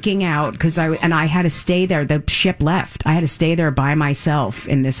freaking out because I had to stay there. The ship left. I had to stay there by myself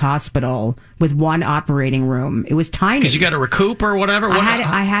in this hospital with one operating room. It was tiny because you got to recoup or whatever. I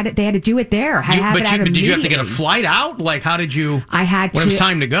had it. They had to do it there. Did you have to get a flight out? Like, how did you? I had when it was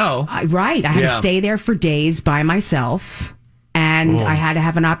time to go. Right. I had to stay there for days by myself. And I had to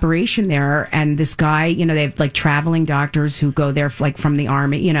have an operation there. And this guy, they have like traveling doctors who go there like from the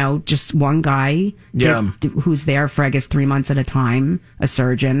army, just one guy who's there for, I guess, 3 months at a time, a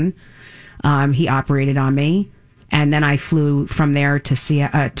surgeon. He operated on me. And then I flew from there to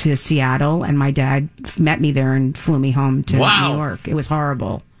Seattle, and my dad met me there and flew me home to New York. It was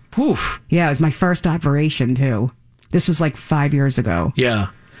horrible. Oof. Yeah, it was my first operation, too. This was like 5 years ago. Yeah.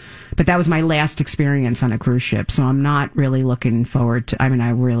 But that was my last experience on a cruise ship, so I'm not really looking forward to. I mean, I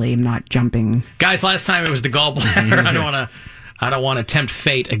really am not jumping. Guys, last time it was the gallbladder. I don't want to tempt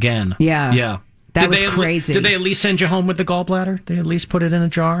fate again. Yeah. That was crazy. Did they at least send you home with the gallbladder? They at least put it in a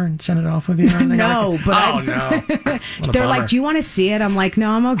jar and send it off with you? No, but no. They're like, "Do you want to see it?" I'm like,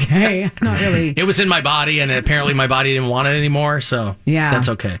 "No, I'm okay. Not really." It was in my body, and apparently my body didn't want it anymore. So yeah, that's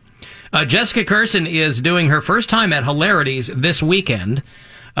okay. Jessica Kirson is doing her first time at Hilarities this weekend.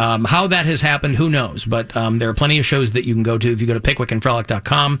 How that has happened, who knows? But there are plenty of shows that you can go to. If you go to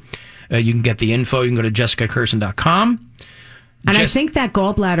pickwickandfrolic.com, you can get the info. You can go to jessicakirson.com. And I think that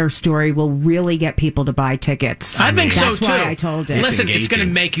gallbladder story will really get people to buy tickets. I think so, too. That's why I told it. Listen, it's going to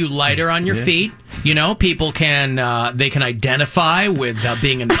make you lighter on your feet. You know, people can identify with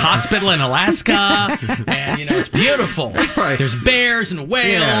being in the hospital in Alaska. And, it's beautiful. There's bears and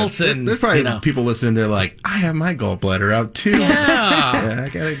whales. And there's probably people listening. They're like, I have my gallbladder out, too. Yeah. I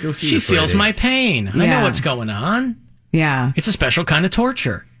got to go see She this feels lady. my pain. I know what's going on. Yeah. It's a special kind of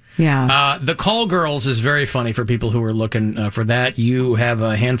torture. Yeah. The Call Girls is very funny for people who are looking for that. You have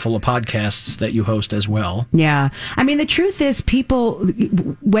a handful of podcasts that you host as well. Yeah. I mean, the truth is people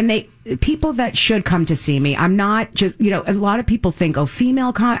that should come to see me, I'm not just, a lot of people think,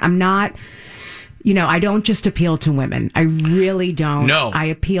 female I'm not, I don't just appeal to women. I really don't. No. I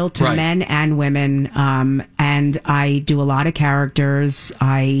appeal to men and women. And I do a lot of characters.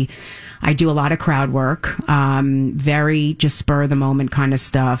 I do a lot of crowd work, very just spur of the moment kind of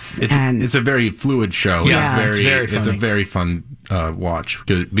stuff. It's a very fluid show. Yeah, it's very funny. It's a very fun watch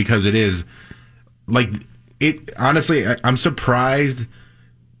because it is like it. Honestly, I'm surprised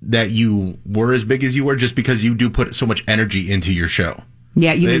that you were as big as you were just because you do put so much energy into your show.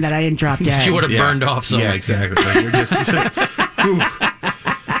 Yeah, you mean that I didn't drop dead? She would have burned off. So yeah, exactly. Like, you're just.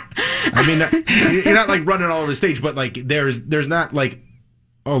 I mean, you're not like running all over the stage, but like there's not like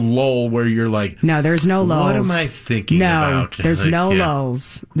a lull where you're like, no, there's no lulls. What am I thinking about? There's no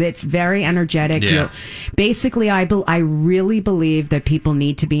lulls. It's very energetic. Yeah. Basically, I really believe that people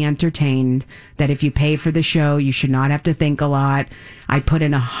need to be entertained, that if you pay for the show, you should not have to think a lot. I put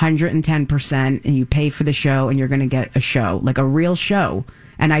in 110%, and you pay for the show, and you're going to get a show, like a real show.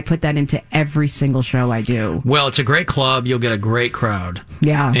 And I put that into every single show I do. Well, it's a great club. You'll get a great crowd.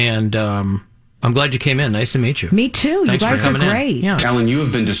 Yeah. And I'm glad you came in. Nice to meet you. Me too. Thanks you guys for are coming great. In. Yeah. Alan, you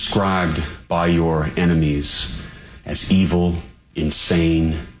have been described by your enemies as evil,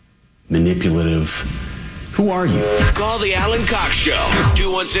 insane, manipulative. Who are you? Call the Alan Cox Show.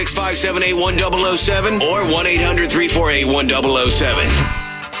 216-578-1007 or 1-800-348-1007.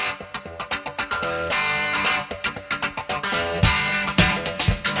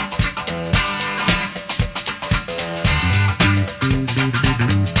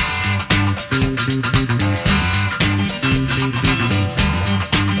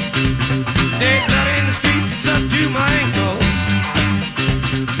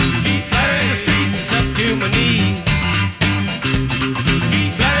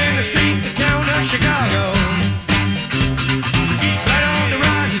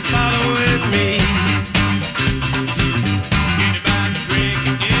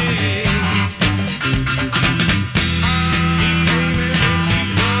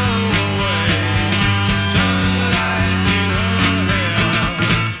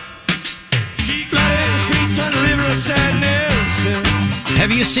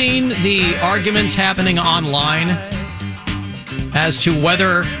 Have you seen the arguments happening online as to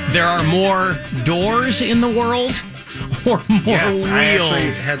whether there are more doors in the world or more wheels? I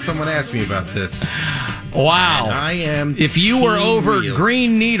actually had someone ask me about this. Wow. And I am. If you were over wheels.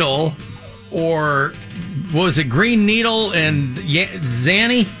 Green Needle, or was it Green Needle and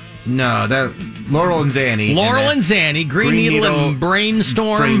Zanny? No, that Laurel and Zanny. Laurel and Zanny, Green Needle and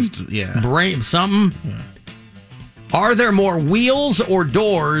Brainstorm. Something. Yeah. Are there more wheels or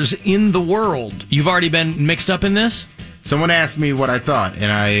doors in the world? You've already been mixed up in this? Someone asked me what I thought,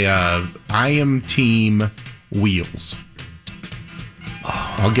 and I am team wheels.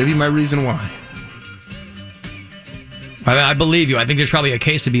 I'll give you my reason why. I believe you. I think there's probably a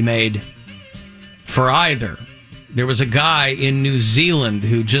case to be made for either. There was a guy in New Zealand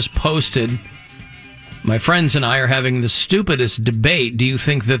who just posted, my friends and I are having the stupidest debate. Do you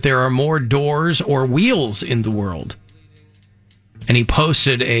think that there are more doors or wheels in the world? And he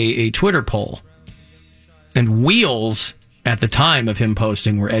posted a Twitter poll. And wheels, at the time of him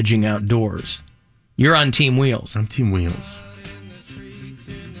posting, were edging out doors. You're on Team Wheels. I'm Team Wheels.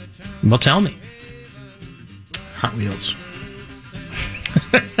 Well, tell me. Hot Wheels.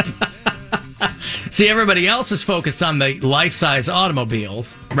 See, everybody else is focused on the life-size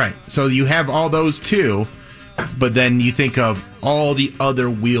automobiles. Right. So you have all those too, but then you think of all the other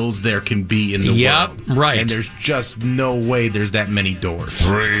wheels there can be in the world. Right. And there's just no way there's that many doors.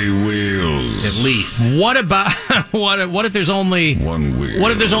 3 wheels. At least. What about what if there's only 1 wheel?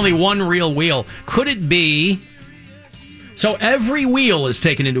 What if there's only one real wheel? Could it be so every wheel is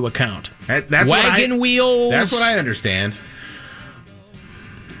taken into account? That's Wagon wheels. That's what I understand.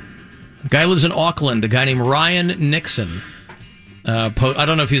 A guy lives in Auckland, a guy named Ryan Nixon. I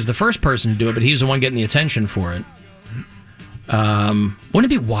don't know if he's the first person to do it, but he's the one getting the attention for it. Wouldn't it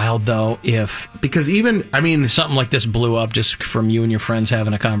be wild, though, if... Because something like this blew up just from you and your friends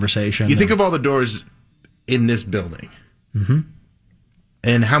having a conversation. You think of all the doors in this building. Mm-hmm.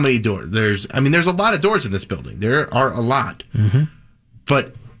 And how many doors? There's a lot of doors in this building. There are a lot. Mm-hmm.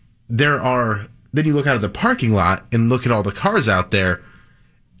 But there are... Then you look out of the parking lot and look at all the cars out there,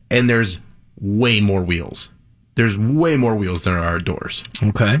 and there's way more wheels. There's way more wheels than there are doors.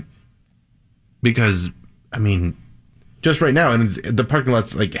 Okay. Because, just right now, and the parking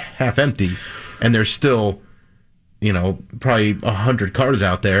lot's like half empty, and there's still, probably 100 cars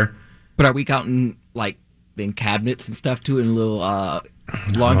out there. But are we counting, in cabinets and stuff, too, and little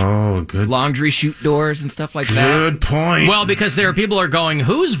laundry chute doors and stuff like that? Good point. Well, because people are going,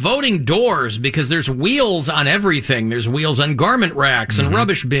 who's voting doors? Because there's wheels on everything. There's wheels on garment racks and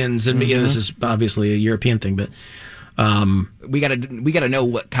rubbish bins. And this is obviously a European thing, but... we gotta know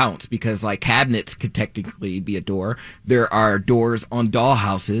what counts, because cabinets could technically be a door. There are doors on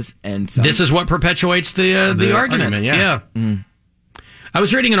dollhouses, and this is what perpetuates the argument. Yeah. Mm. I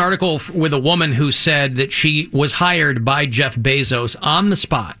was reading an article with a woman who said that she was hired by Jeff Bezos on the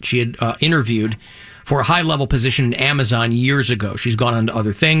spot. She had interviewed for a high-level position in Amazon years ago. She's gone on to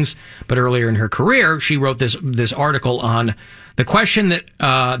other things, but earlier in her career, she wrote this article on the question that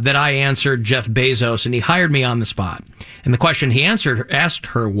I answered Jeff Bezos, and he hired me on the spot. And the question he asked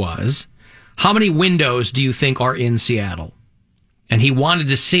her was, how many windows do you think are in Seattle? And he wanted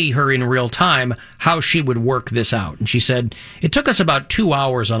to see her in real time, how she would work this out. And she said, it took us about 2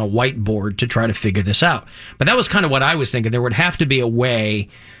 hours on a whiteboard to try to figure this out. But that was kind of what I was thinking. There would have to be a way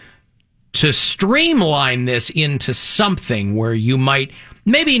to streamline this into something where you might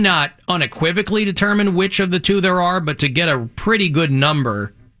maybe not unequivocally determine which of the two there are, but to get a pretty good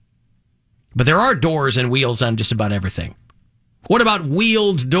number. But there are doors and wheels on just about everything. What about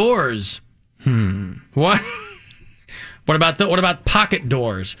wheeled doors? What? What about pocket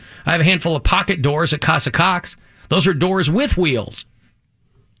doors? I have a handful of pocket doors at Casa Cox. Those are doors with wheels.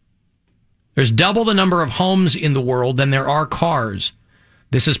 There's double the number of homes in the world than there are cars.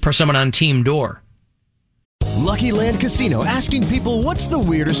 This is per someone on Team Door. Lucky Land Casino, asking people, what's the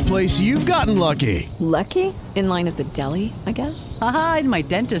weirdest place you've gotten lucky? Lucky? In line at the deli, I guess? Aha, in my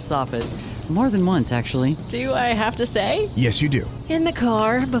dentist's office. More than once, actually. Do I have to say? Yes, you do. In the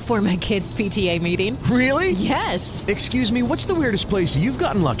car before my kids' PTA meeting. Really? Yes. Excuse me, what's the weirdest place you've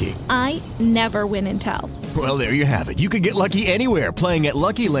gotten lucky? I never win and tell. Well, there you have it. You can get lucky anywhere, playing at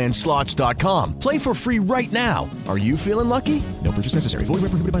LuckyLandSlots.com. Play for free right now. Are you feeling lucky? No purchase necessary. Void where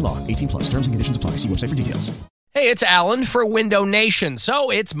prohibited by law. 18+. Terms and conditions apply. See website for details. Hey, it's Alan for Window Nation.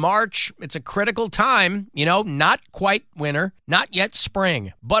 So it's March. It's a critical time. Not quite winter, not yet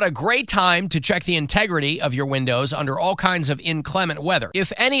spring, but a great time to check the integrity of your windows under all kinds of inclement weather.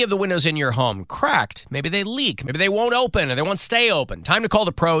 If any of the windows in your home cracked, maybe they leak, maybe they won't open or they won't stay open, time to call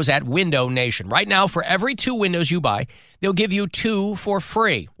the pros at Window Nation. Right now, for every 2 windows you buy, they'll give you 2 for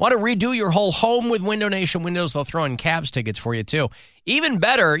free. Want to redo your whole home with Window Nation windows? They'll throw in Cavs tickets for you, too. Even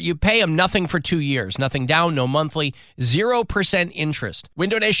better, you pay them nothing for 2 years. Nothing down, no monthly, 0% interest.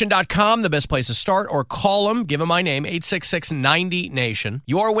 WindowNation.com, the best place to start, or call them. Give them my name, 866-90-NATION.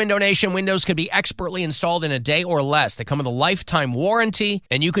 Your Window Nation windows could be expertly installed in a day or less. They come with a lifetime warranty,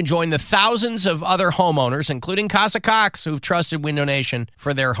 and you can join the thousands of other homeowners, including Casa Cox, who've trusted Window Nation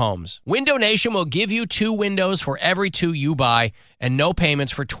for their homes. Window Nation will give you 2 windows for every 2 you buy, and no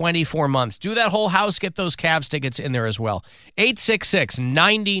payments for 24 months. Do that whole house, get those Cavs tickets in there as well.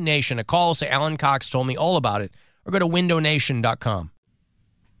 866-90-NATION. A call, say Alan Cox told me all about it, or go to windownation.com.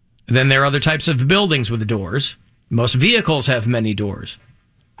 Then there are other types of buildings with doors. Most vehicles have many doors.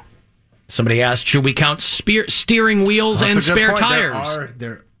 Somebody asked, should we count steering wheels and spare tires?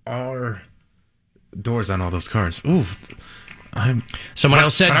 There are doors on all those cars. Ooh, Someone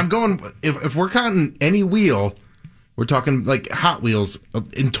else said... But I'm going... If we're counting any wheel... We're talking like Hot Wheels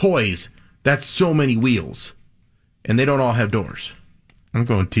in toys. That's so many wheels. And they don't all have doors. I'm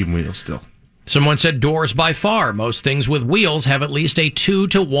going Team Wheels still. Someone said doors by far. Most things with wheels have at least a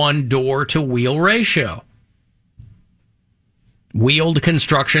 2-to-1 door-to-wheel ratio. Wheeled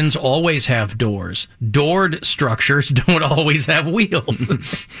constructions always have doors. Doored structures don't always have wheels.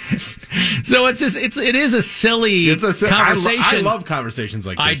 So it is a silly conversation. I love conversations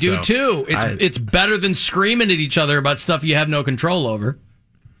like this. I do though. too. It's better than screaming at each other about stuff you have no control over.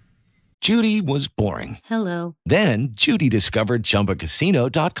 Judy was boring. Hello. Then Judy discovered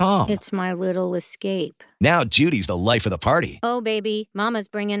ChumbaCasino.com. It's my little escape. Now Judy's the life of the party. Oh, baby, mama's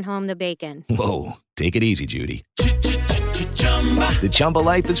bringing home the bacon. Whoa, take it easy, Judy. The Chumba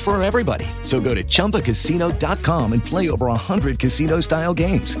life is for everybody. So go to ChumbaCasino.com and play over 100 casino-style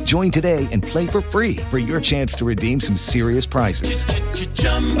games. Join today and play for free for your chance to redeem some serious prizes.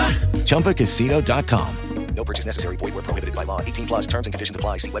 ChumbaCasino.com. No purchase necessary. Void where prohibited by law. 18 plus terms and conditions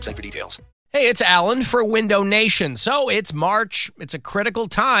apply. See website for details. Hey, it's Alan for Window Nation. So it's March. It's a critical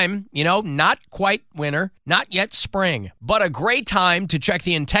time. Not quite winter, not yet spring, but a great time to check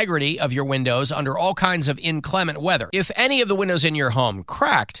the integrity of your windows under all kinds of inclement weather. If any of the windows in your home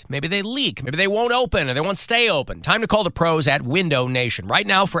cracked, maybe they leak, maybe they won't open or they won't stay open, time to call the pros at Window Nation. Right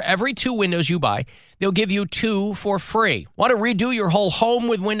now, for every 2 windows you buy, they'll give you 2 for free. Want to redo your whole home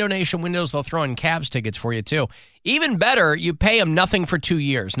with Window Nation windows? They'll throw in Cavs tickets for you, too. Even better, you pay them nothing for 2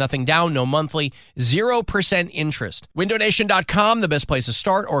 years. Nothing down, no monthly, 0% interest. WindowNation.com, the best place to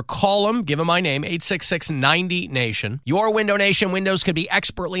start, or call them. Give them my name, 866-90-NATION. Your Window Nation windows could be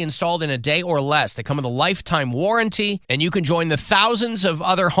expertly installed in a day or less. They come with a lifetime warranty, and you can join the thousands of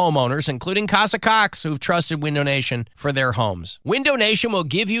other homeowners, including Casa Cox, who've trusted Window Nation for their homes. Window Nation will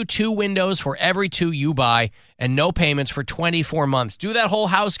give you 2 windows for every 2 you buy, and no payments for 24 months. Do that whole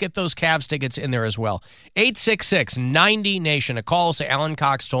house, get those Cavs tickets in there as well. 866-90-NATION. A call, say Alan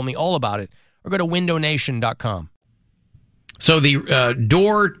Cox told me all about it, or go to windownation.com. So the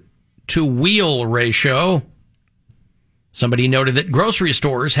door-to-wheel ratio, somebody noted that grocery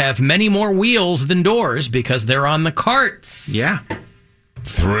stores have many more wheels than doors because they're on the carts. Yeah.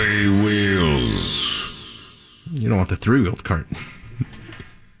 3 wheels. You don't want the 3-wheeled cart.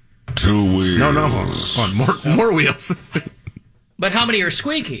 2 wheels. No. On more wheels. But how many are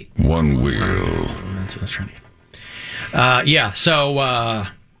squeaky? 1 wheel. That's what I was trying to get. So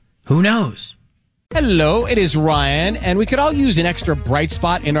who knows? Hello, it is Ryan, and we could all use an extra bright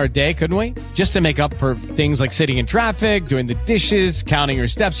spot in our day, couldn't we? Just to make up for things like sitting in traffic, doing the dishes, counting your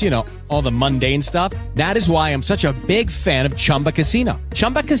steps, all the mundane stuff. That is why I'm such a big fan of Chumba Casino.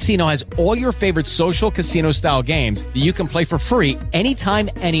 Chumba Casino has all your favorite social casino-style games that you can play for free anytime,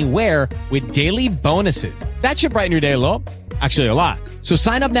 anywhere with daily bonuses. That should brighten your day a little. Actually, a lot. So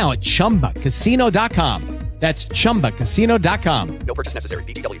sign up now at ChumbaCasino.com. That's ChumbaCasino.com. No purchase necessary.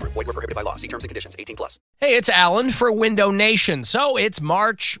 VGW Group. Void where prohibited by law. See terms and conditions. 18 plus. Hey, it's Alan for Window Nation. So it's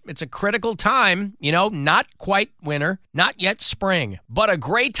March. It's a critical time. Not quite winter, not yet spring, but a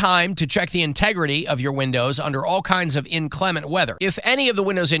great time to check the integrity of your windows under all kinds of inclement weather. If any of the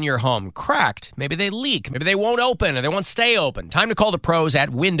windows in your home cracked, maybe they leak, maybe they won't open or they won't stay open, time to call the pros at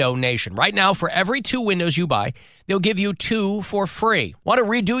Window Nation. Right now, for every 2 windows you buy, they'll give you 2 for free. Want to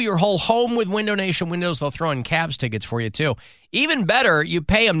redo your whole home with Window Nation windows? They'll throw in Cavs tickets for you, too. Even better, you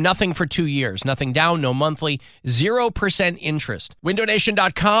pay them nothing for 2 years. Nothing down, no monthly, 0% interest.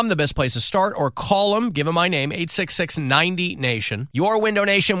 WindowNation.com, the best place to start, or call them. Give them my name, 866-90-NATION. Your Window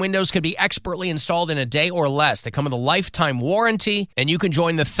Nation windows could be expertly installed in a day or less. They come with a lifetime warranty, and you can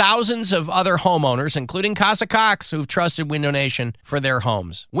join the thousands of other homeowners, including Casa Cox, who've trusted Window Nation for their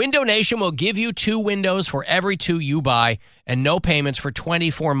homes. Window Nation will give you 2 windows for every 2 you buy, and no payments for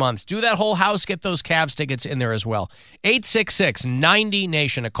 24 months. Do that whole house, get those Cavs tickets in there as well.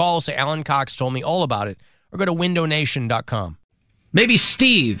 866-90-NATION. A call, say Alan Cox told me all about it, or go to windownation.com. Maybe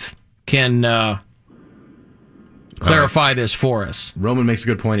Steve can clarify this for us. Roman makes a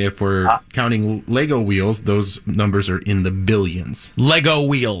good point. If we're counting Lego wheels, those numbers are in the billions. Lego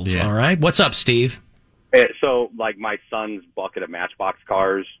wheels, all right. What's up, Steve? So, like my son's bucket of Matchbox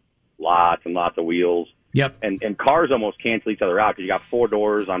cars, lots and lots of wheels. Yep. And cars almost cancel each other out because you got 4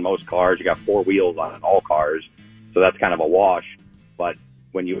 doors on most cars. You got 4 wheels on all cars. So that's kind of a wash. But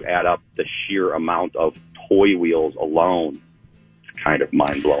when you add up the sheer amount of toy wheels alone, it's kind of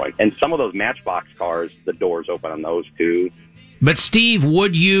mind-blowing. And some of those Matchbox cars, the doors open on those too. But Steve,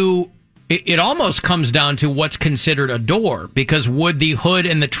 would you... It almost comes down to what's considered a door, because would the hood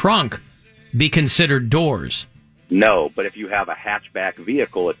and the trunk be considered doors? No, but if you have a hatchback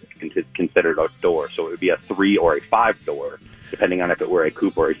vehicle, it's considered a door. So it would be a 3 or a 5 door, depending on if it were a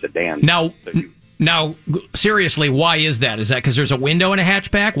coupe or a sedan. Now, seriously, why is that? Is that because there's a window in a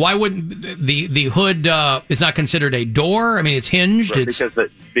hatchback? Why wouldn't the hood is not considered a door? I mean, it's hinged. Right,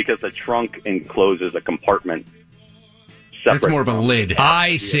 because the trunk encloses a compartment separate. It's more of a lid.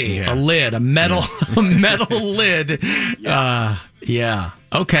 I see. A lid, a metal, a metal lid. Yeah.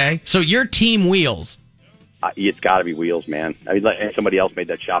 Okay. So your team wheels. It's got to be wheels, man. I mean, like somebody else made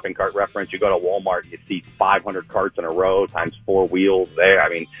that shopping cart reference. You go to Walmart, you see 500 carts in a row times 4 wheels there. I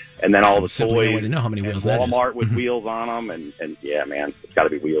mean, and then all the Simply no toys. way to know how many wheels that is. Walmart with wheels on them, and yeah, man, it's got to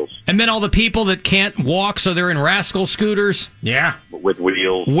be wheels. And then all the people that can't walk, so they're in rascal scooters. Yeah. With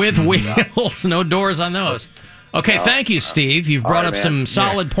wheels. With wheels. No doors on those. Okay, thank you, Steve. You've brought up some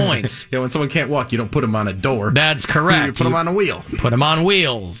solid points. Yeah, when someone can't walk, you don't put them on a door. That's correct. You put them on a wheel. Put them on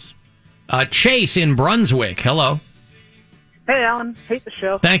wheels. Chase in Brunswick. Hello. Hey, Alan. Hate the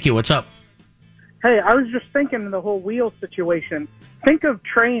show. Thank you. What's up? Hey, I was just thinking of the whole wheel situation. Think of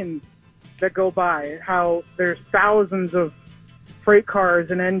trains that go by, how there's thousands of freight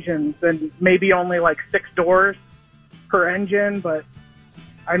cars and engines and maybe only like 6 doors per engine. But,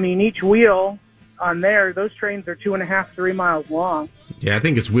 I mean, each wheel on there, those trains are 2.5, 3 miles long. Yeah, I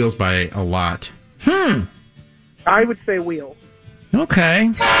think it's wheels by a lot. I would say wheels. Okay.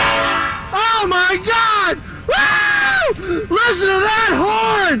 Oh, my God! Woo! Listen to that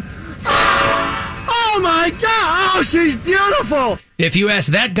horn! Oh, my God! Oh, she's beautiful! If you ask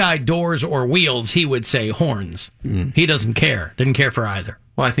that guy doors or wheels, he would say horns. He doesn't care. Didn't care for either.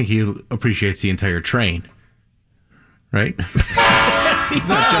 Well, I think he appreciates the entire train. Right?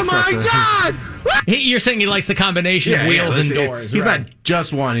 Oh, my God! You're saying he likes the combination of wheels and doors. He's right? not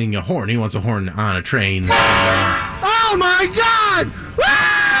just wanting a horn. He wants a horn on a train. Oh, my God! Woo!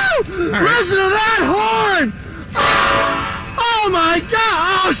 Right. Listen to that horn! Oh, my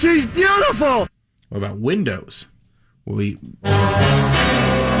God! Oh, she's beautiful! What about windows? Windows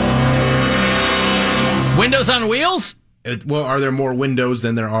on wheels? Well, are there more windows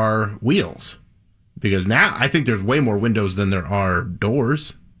than there are wheels? Because now I think there's way more windows than there are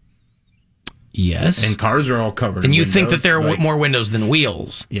doors. Yes. And cars are all covered And in you windows, think that there are more windows than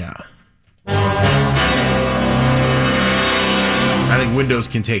wheels? Yeah. I think windows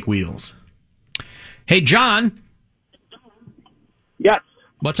can take wheels. Hey, John. Yes.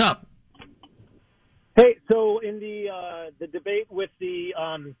 What's up? Hey, so in the debate with the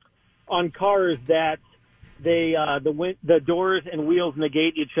on cars that the doors and wheels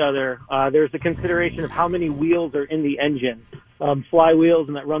negate each other, there's a consideration of how many wheels are in the engine, flywheels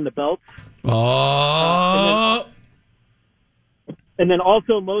and that run the belts. Oh. And then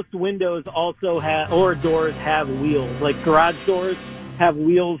also most windows also have, or doors have wheels, like garage doors have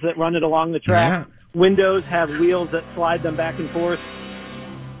wheels that run it along the track. Yeah. Windows have wheels that slide them back and forth.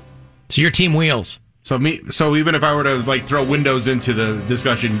 So your team wheels. So even if I were to throw windows into the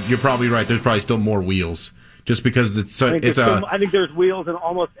discussion, you're probably right. There's probably still more wheels, just because I think there's wheels in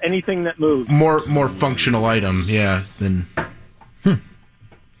almost anything that moves. More functional item, yeah. Than.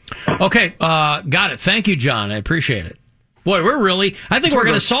 Okay, got it. Thank you, John. I appreciate it. Boy, I think we're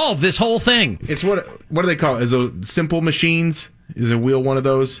going to solve this whole thing. It's what do they call it? Is those simple machines? Is a wheel one of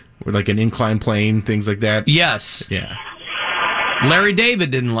those? Or like an inclined plane, things like that? Yes. Yeah. Larry David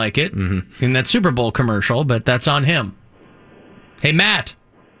didn't like it in that Super Bowl commercial, but that's on him. Hey, Matt.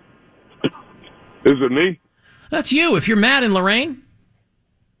 Is it me? That's you. If you're Matt in Lorraine.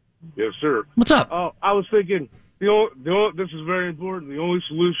 Yes, sir. What's up? Oh, I was thinking, this is very important. The only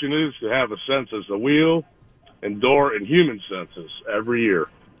solution is to have a census, a wheel and door and human census every year.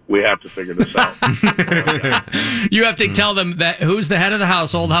 We have to figure this out. You have to tell them that who's the head of the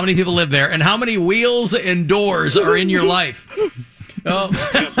household, how many people live there, and how many wheels and doors are in your life. Oh.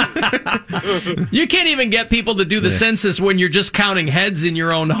 You can't even get people to do the census when you're just counting heads in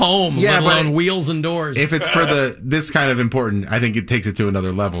your own home, let alone wheels and doors. If it's for this kind of important, I think it takes it to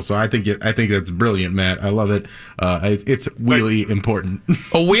another level. So I think that's brilliant, Matt. I love it. It's really important.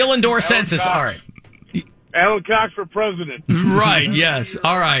 A wheel and door census. All right. Alan Cox for president. Right, yes.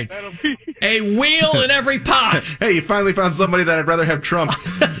 All right. A wheel in every pot. Hey, you finally found somebody that I'd rather have Trump.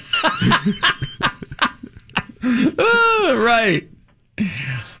 Right.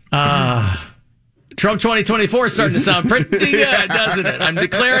 Trump 2024 is starting to sound pretty good, doesn't it? I'm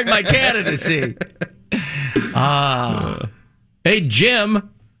declaring my candidacy. Hey, Jim.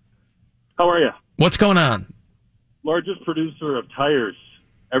 How are you? What's going on? Largest producer of tires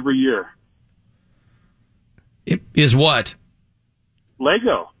every year. Is what?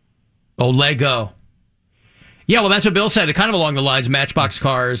 Lego. Oh, Lego. Yeah, well, that's what Bill said. Kind of along the lines, Matchbox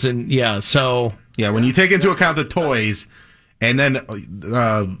cars, and so... Yeah, when you take into account the toys, and then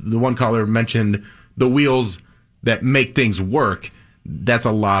the one caller mentioned the wheels that make things work, that's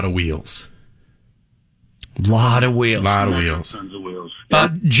a lot of wheels. Lot of wheels. Tons of wheels.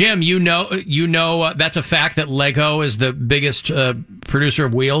 Jim, you know, that's a fact that Lego is the biggest producer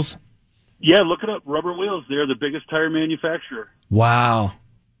of wheels? Yeah, look it up. Rubber wheels. They're the biggest tire manufacturer. Wow.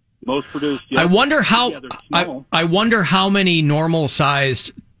 Most produced. Yep. I wonder how. Yeah, they're small. I wonder how many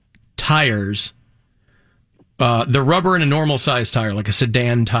normal-sized tires. The rubber in a normal-sized tire, like a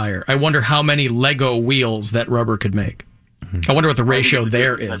sedan tire. I wonder how many Lego wheels that rubber could make. I wonder what the ratio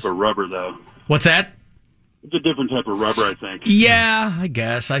there is. Type of rubber, though. What's that? It's a different type of rubber, I think. Yeah, I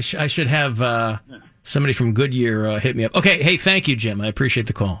guess I should have somebody from Goodyear hit me up. Okay, hey, thank you, Jim. I appreciate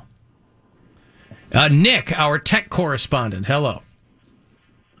the call. Nick, our tech correspondent. Hello.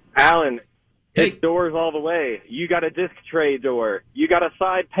 Alan, Hey. it's doors all the way. You got a disc tray door. You got a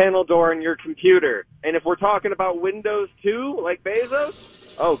side panel door in your computer. And if we're talking about Windows 2, like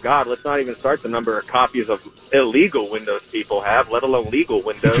Bezos, oh, God, let's not even start the number of copies of illegal Windows people have, let alone legal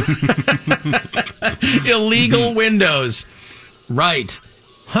Windows. Illegal Windows. Right.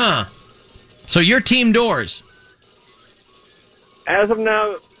 Huh. So you're Team Doors. As of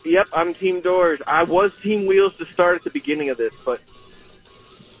now, yep, I'm Team Doors. I was Team Wheels to start at the beginning of this, but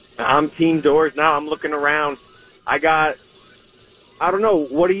I'm Team Doors now. I'm looking around. I don't know.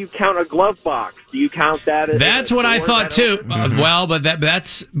 What do you count a glove box? Do you count that as That's what I thought too. Well, but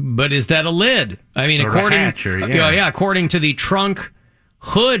but is that a lid? I mean, Or a according hatch, or- yeah. according to the trunk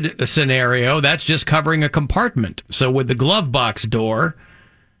hood scenario, that's just covering a compartment. So would the glove box door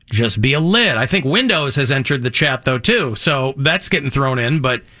just be a lid? I think Windows has entered the chat though too. So that's getting thrown in,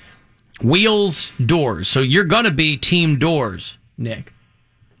 but wheels, doors. So you're going to be Team Doors, Nick.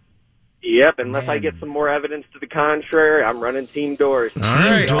 Yep, unless I get some more evidence to the contrary, I'm running Team Doors. All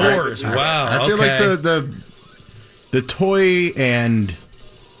right. Doors. Wow. I feel like the toy and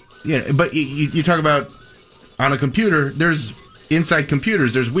but you talk about on a computer. There's inside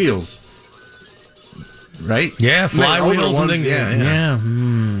computers. There's wheels, right? Yeah, flywheels and things. Yeah.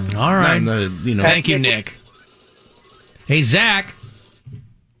 All right. Thank you, Technically- Nick. Hey, Zach.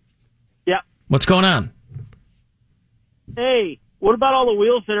 Yeah. What's going on? Hey, what about all the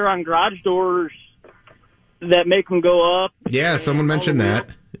wheels that are on garage doors that make them go up? Yeah, someone mentioned that.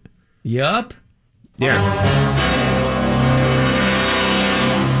 Yup. Yeah.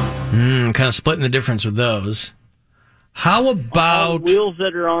 Kind of splitting the difference with those. How All about the wheels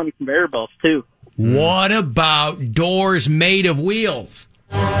that are on conveyor belts, too. what about doors made of wheels?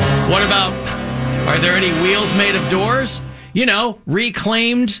 What about, are there any wheels made of doors? You know,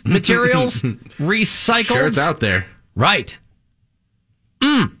 reclaimed materials, recycled. Sure, it's out there. Right.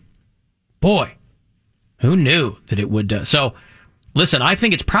 Boy, who knew that it would? So, listen, I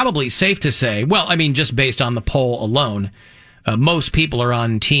think it's probably safe to say, well, I mean, just based on the poll alone, most people are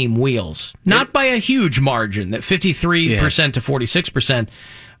on Team Wheels. Not by a huge margin, that 53% to 46%,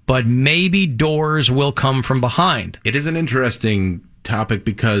 but maybe doors will come from behind. It is an interesting topic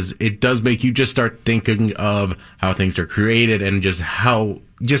because it does make you just start thinking of how things are created and just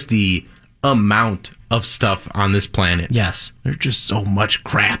the amount of stuff on this planet. Yes. There's just so much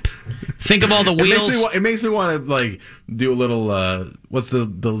crap. Think of all the wheels. It makes me want to do a little what's the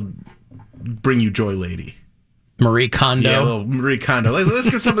bring you joy lady? Marie Kondo. Yeah, a little Marie Kondo.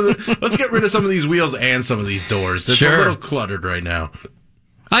 Let's get rid of some of these wheels and some of these doors. It's a little cluttered right now.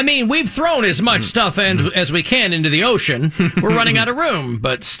 I mean, we've thrown as much stuff as we can into the ocean. We're running out of room,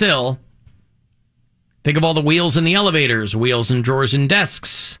 but still. Think of all the wheels in the elevators, wheels in drawers and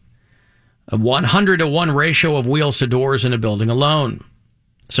desks. A 100-to-1 ratio of wheels to doors in a building alone.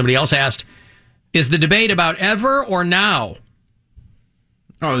 Somebody else asked, is the debate about ever or now?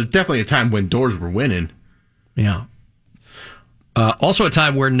 Oh, there's definitely a time when doors were winning. Yeah. Also a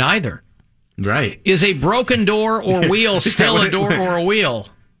time where neither. Right. Is a broken door or wheel still a door or a wheel?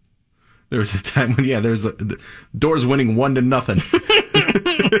 There was a time when, there's doors winning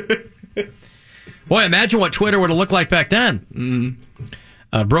 1-0. Boy, imagine what Twitter would have looked like back then.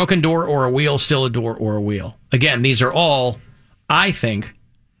 A broken door or a wheel, still a door or a wheel. Again, these are all, I think,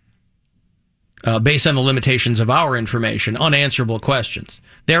 based on the limitations of our information, unanswerable questions.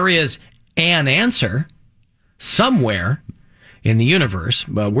 There is an answer somewhere in the universe,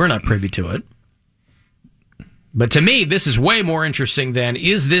 but we're not privy to it. But to me, this is way more interesting than,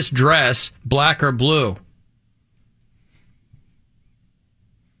 is this dress black or blue?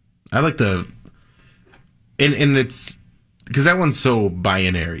 I like and it's, because that one's so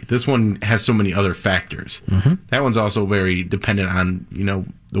binary. This one has so many other factors. Mm-hmm. That one's also very dependent on,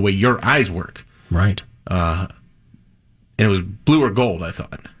 the way your eyes work. Right. And it was blue or gold, I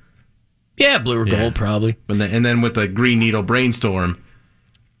thought. Yeah, blue or gold, probably. And then with the Green Needle Brainstorm,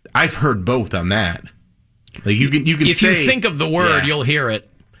 I've heard both on that. Like you can if say, you think of the word, you'll hear it.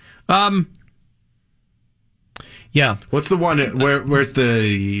 Yeah. What's the one where it's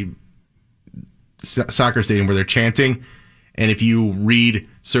the soccer stadium where they're chanting, and if you read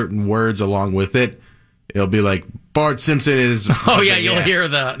certain words along with it, it'll be like Bart Simpson is. Oh yeah, you'll hear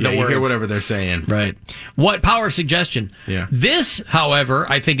the you words. hear whatever they're saying. Right. What power of suggestion? Yeah. This, however,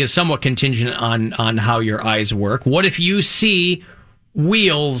 I think is somewhat contingent on how your eyes work. What if you see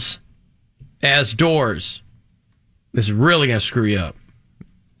wheels as doors? This is really going to screw you up.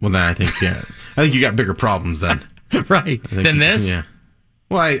 Well, then I think you got bigger problems then. Right. Than this? Yeah.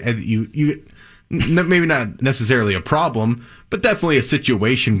 Well, maybe not necessarily a problem, but definitely a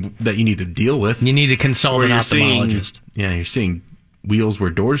situation that you need to deal with. You need to consult an ophthalmologist. You're seeing wheels where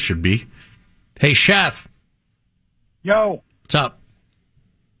doors should be. Hey, Chef. Yo. What's up?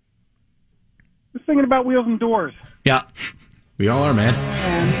 Just thinking about wheels and doors. Yeah. We all are, man.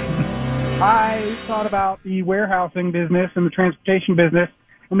 And I thought about the warehousing business and the transportation business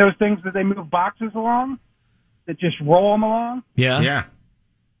and those things that they move boxes along, that just roll them along. Yeah. Yeah.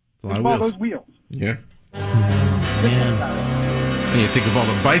 It's a lot of wheels. Those wheels. Yeah. And you think of all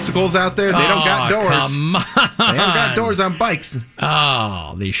the bicycles out there. They don't got doors. Come on. They haven't got doors on bikes.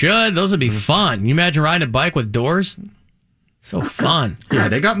 Oh, they should. Those would be fun. You imagine riding a bike with doors? So fun. Yeah,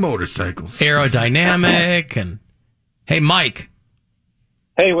 they got motorcycles. Aerodynamic and... Hey, Mike.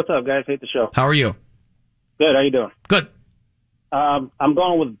 Hey, what's up, guys? Hate the show. How are you? Good. How you doing? Good. I'm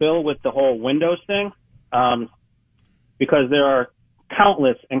going with Bill with the whole Windows thing, because there are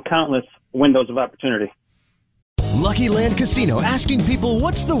countless and countless windows of opportunity. Lucky Land Casino, asking people,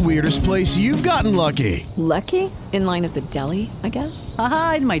 what's the weirdest place you've gotten lucky? Lucky? In line at the deli, I guess?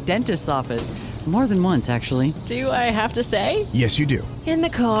 Aha, in my dentist's office. More than once, actually. Do I have to say? Yes, you do. In the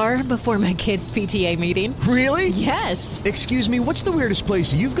car before my kids' PTA meeting. Really? Yes. Excuse me, what's the weirdest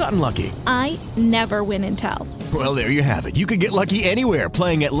place you've gotten lucky? I never win and tell. Well, there you have it. You can get lucky anywhere,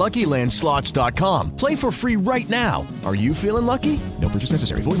 playing at LuckyLandSlots.com. Play for free right now. Are you feeling lucky? No purchase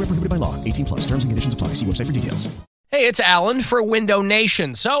necessary. Void where prohibited by law. 18+. Terms and conditions apply. See website for details. Hey, it's Alan for Window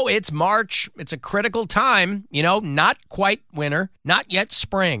Nation. So it's March. It's a critical time. Not quite winter, not yet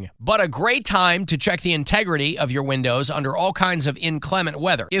spring, but a great time to check the integrity of your windows under all kinds of inclement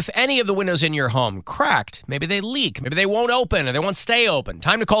weather. If any of the windows in your home cracked, maybe they leak, maybe they won't open or they won't stay open,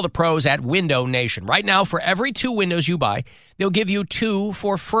 time to call the pros at Window Nation. Right now, for every 2 windows you buy, they'll give you 2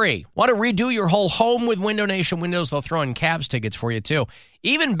 for free. Want to redo your whole home with Window Nation windows? They'll throw in Cavs tickets for you, too.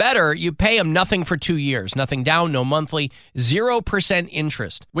 Even better, you pay them nothing for 2 years. Nothing down, no monthly, 0%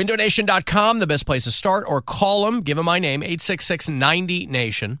 interest. WindowNation.com, the best place to start, or call them. Give them my name,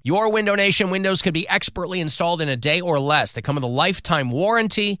 866-90-NATION. Your Window Nation windows could be expertly installed in a day or less. They come with a lifetime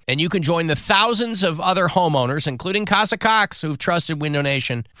warranty, and you can join the thousands of other homeowners, including Casa Cox, who've trusted Window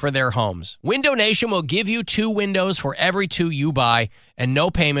Nation for their homes. Window Nation will give you 2 windows for every 2 you buy, and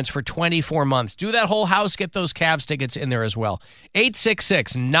no payments for 24 months. Do that whole house, get those Cavs tickets in there as well.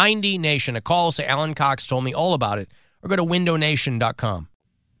 866-90-NATION. A call, say Alan Cox told me all about it, or go to windownation.com.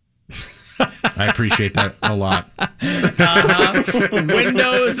 I appreciate that a lot.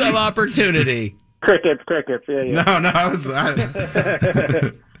 Windows of opportunity. Crickets. Yeah. No, I was...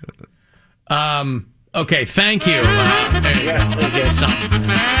 Okay, thank you. There you go. We'll get something.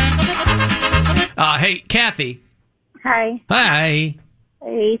 Hey, Kathy. Hi. Hi.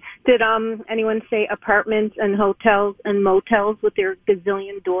 Hey. Did anyone say apartments and hotels and motels with their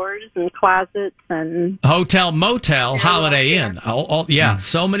gazillion doors and closets and Hotel, motel, Holiday Inn. Yeah,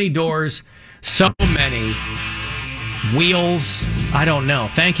 so many doors, so many wheels. I don't know.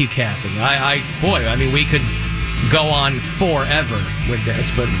 Thank you, Kathy. I mean, we could go on forever with this,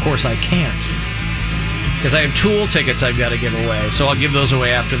 but of course I can't. Because I have Tool tickets I've got to give away, so I'll give those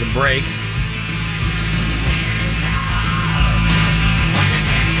away after the break.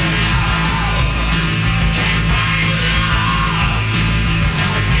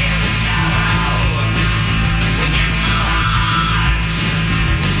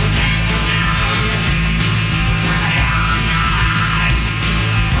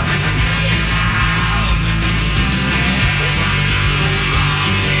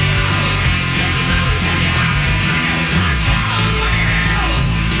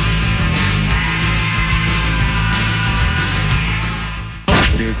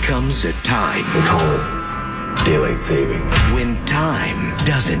 Comes a time at home. Daylight savings. When time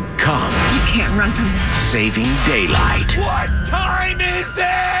doesn't come. You can't run from this. Saving daylight. What time is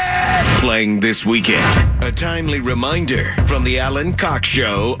it? Playing this weekend. A timely reminder from the Alan Cox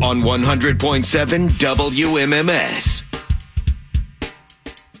Show on 100.7 WMMS.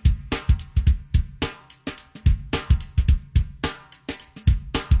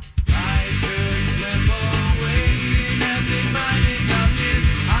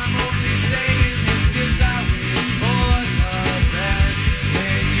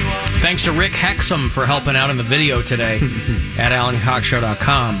 Thanks to Rick Hexum for helping out in the video today at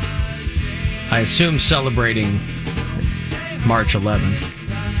AlanCoxShow.com. I assume celebrating March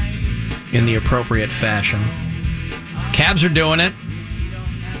 11th in the appropriate fashion. Cavs are doing it.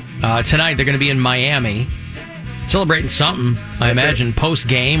 Tonight they're going to be in Miami. Celebrating something, I imagine,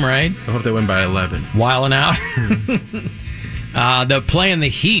 post-game, right? I hope they win by 11. Wiling out. They're playing the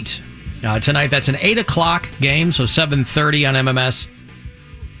Heat tonight. That's an 8 o'clock game, so 7:30 on MMS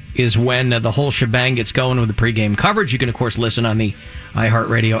is when the whole shebang gets going with the pregame coverage. You can, of course, listen on the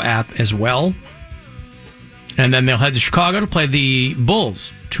iHeartRadio app as well. And then they'll head to Chicago to play the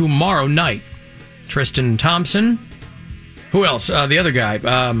Bulls tomorrow night. Tristan Thompson. Who else? The other guy.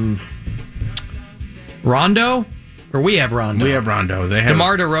 Rondo? Or we have Rondo? We have Rondo. They have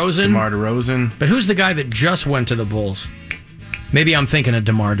DeMar DeRozan? DeMar DeRozan. But who's the guy that just went to the Bulls? Maybe I'm thinking of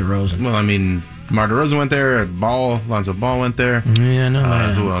DeMar DeRozan. Well, I mean, DeMar DeRozan went there. Lonzo Ball went there. Yeah, no.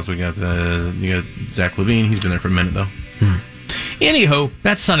 Who else we got? You got Zach LaVine. He's been there for a minute, though. Anywho,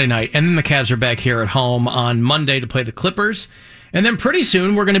 that's Sunday night. And then the Cavs are back here at home on Monday to play the Clippers. And then pretty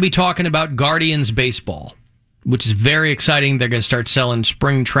soon we're going to be talking about Guardians baseball, which is very exciting. They're going to start selling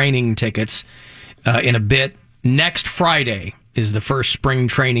spring training tickets in a bit. Next Friday is the first spring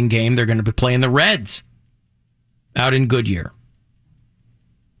training game. They're going to be playing the Reds out in Goodyear.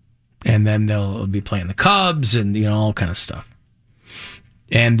 And then they'll be playing the Cubs and, all kind of stuff.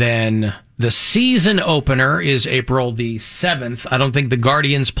 And then the season opener is April the 7th. I don't think the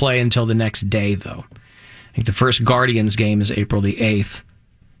Guardians play until the next day, though. I think the first Guardians game is April the 8th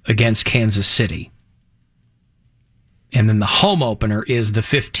against Kansas City. And then the home opener is the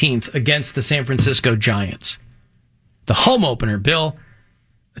 15th against the San Francisco Giants. The home opener, Bill,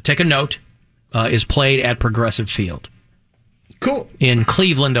 take a note, is played at Progressive Field. Cool. In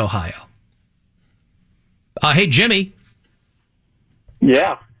Cleveland, Ohio. Hey, Jimmy.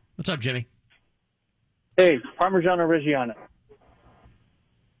 Yeah. What's up, Jimmy? Hey, Parmigiano Reggiano.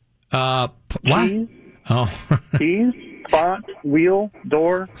 What? Cheese, oh. cheese, font, wheel,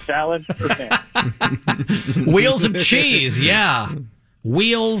 door, salad, percent. Wheels of cheese, yeah.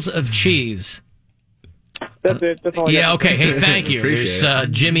 Wheels of cheese. That's it. That's all I got. Yeah, okay. Hey, thank you. Appreciate There's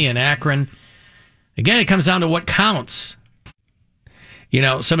Jimmy in Akron. Again, it comes down to what counts.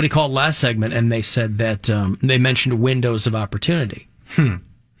 Somebody called last segment and they said that they mentioned windows of opportunity.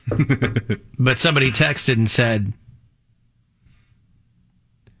 But somebody texted and said,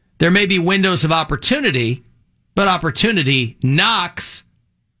 there may be windows of opportunity, but opportunity knocks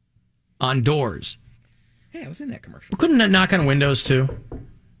on doors. Hey, I was in that commercial. Well, couldn't that knock on windows too?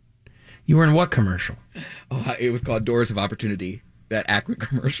 You were in what commercial? Oh, it was called Doors of Opportunity. That Akron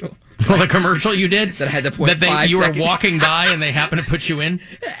commercial. Well, the commercial you did? That I had to point that you seconds. were walking by and they happened to put you in?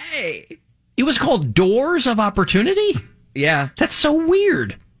 Hey. It was called Doors of Opportunity? Yeah. That's so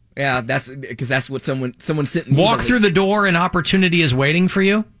weird. Yeah, that's because that's what someone sent me. Walk through the door and opportunity is waiting for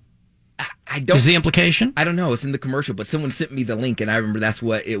you? I don't. Is the implication? I don't know. It's in the commercial, but someone sent me the link, and I remember that's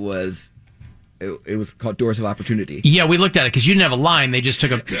what it was. It was called Doors of Opportunity. Yeah, we looked at it because you didn't have a line. They just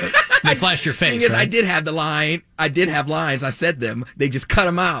took they flashed your face. Thing is, right? I did have the line. I did have lines. I said them. They just cut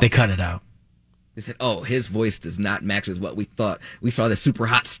them out. They cut it out. They said, "Oh, his voice does not match with what we thought." We saw this super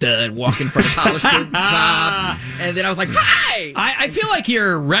hot stud walking from a college student job, and then I was like, "Hi!" I feel like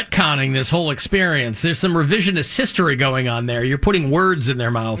you're retconning this whole experience. There's some revisionist history going on there. You're putting words in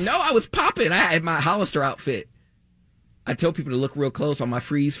their mouth. No, I was popping. I had my Hollister outfit. I tell people to look real close on my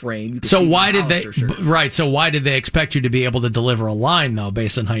freeze frame. You can So see why my did they? Hollister shirt. Right. So why did they expect you to be able to deliver a line though,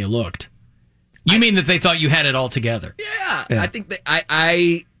 based on how you looked? You mean that they thought you had it all together? Yeah. I think that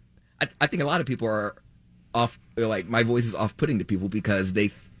I think a lot of people are off. Like my voice is off-putting to people because they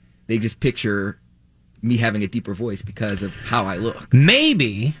just picture me having a deeper voice because of how I look.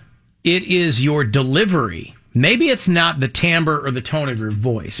 Maybe it is your delivery. Maybe it's not the timbre or the tone of your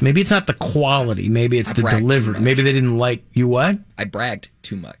voice. Maybe it's not the quality. Maybe it's the delivery. Maybe they didn't like you. What? I bragged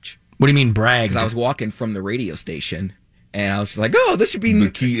too much. What do you mean brag? Because I was walking from the radio station and I was just like, "Oh, this should be."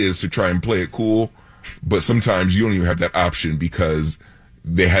 The key is to try and play it cool, but sometimes you don't even have that option because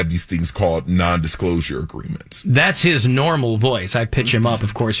they had these things called non-disclosure agreements. That's his normal voice. I pitch him up,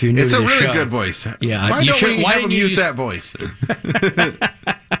 of course. If you knew It's a the really show. good voice. Yeah. Why don't we have him use that voice?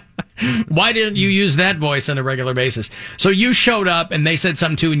 Why didn't you use that voice on a regular basis? So you showed up and they said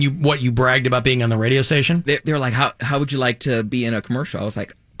something too, and you bragged about being on the radio station? They were like, how would you like to be in a commercial? I was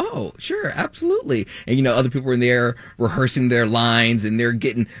like, oh, sure, absolutely. And, other people were in there rehearsing their lines and they're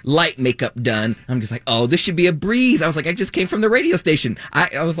getting light makeup done. I'm just like, oh, this should be a breeze. I was like, I just came from the radio station.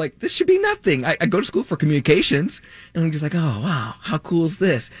 I was like, this should be nothing. I go to school for communications. And I'm just like, oh, wow, how cool is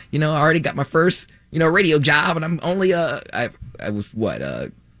this? I already got my first, radio job and I'm only, I was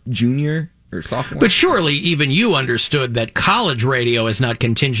junior or sophomore. But surely even you understood that college radio is not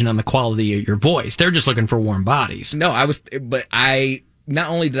contingent on the quality of your voice. They're just looking for warm bodies. No, not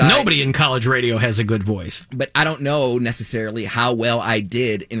only did Nobody in college radio has a good voice. But I don't know necessarily how well I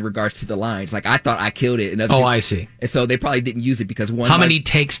did in regards to the lines. Like, I thought I killed it. And I see. And so they probably didn't use it because How many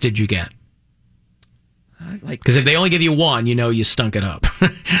takes did you get? Because if they only give you one, you stunk it up.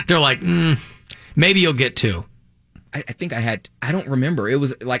 They're like, maybe you'll get two. I think I don't remember. It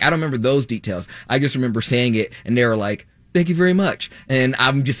was like, I don't remember those details. I just remember saying it, and they were like, thank you very much. And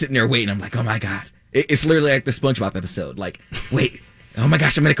I'm just sitting there waiting. I'm like, oh my God. It's literally like the SpongeBob episode. Like, wait, oh my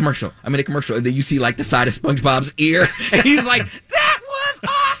gosh, I'm in a commercial. And then you see like the side of SpongeBob's ear. And he's like, that was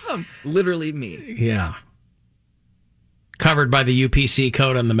awesome. Literally me. Yeah. Covered by the UPC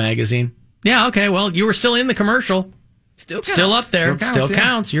code on the magazine. Yeah, okay, well, you were still in the commercial. Still up there. Still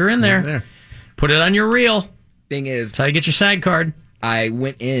counts. You're in there. Put it on your reel. Thing is, that's how you get your SAG card. I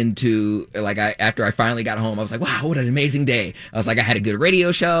went into, after I finally got home, I was like, wow, what an amazing day. I was like, I had a good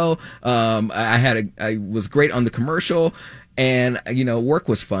radio show. I was great on the commercial, and, work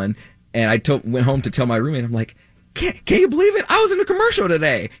was fun. And I went home to tell my roommate, I'm like, can you believe it? I was in a commercial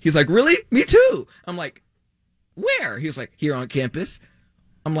today. He's like, really? Me too. I'm like, where? He was like, here on campus.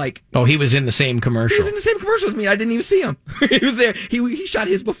 I'm like, oh, he was in the same commercial. He was in the same commercial as me. I didn't even see him. He was there. He shot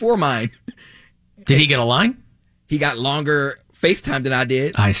his before mine. Did he get a line? He got longer FaceTime than I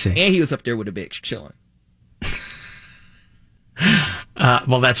did. I see. And he was up there with a bitch chilling.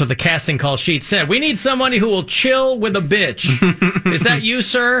 Well, that's what the casting call sheet said. We need somebody who will chill with a bitch. Is that you,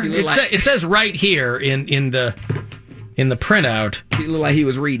 sir? It says right here in the printout. He looked like he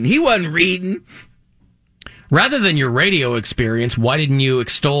was reading. He wasn't reading. Rather than your radio experience, why didn't you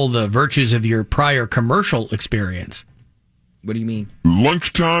extol the virtues of your prior commercial experience? What do you mean?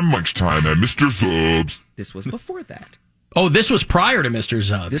 Lunchtime at Mr. Zub's. This was before that. Oh, this was prior to Mr.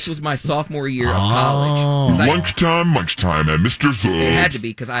 Zub's. This was my sophomore year of college. Lunchtime at Mr. Zub's. It had to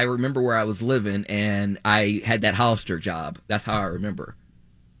be, because I remember where I was living, and I had that Hollister job. That's how I remember.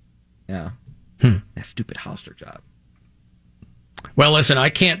 Yeah. That stupid Hollister job. Well, listen, I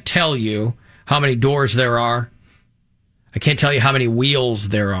can't tell you how many doors there are. I can't tell you how many wheels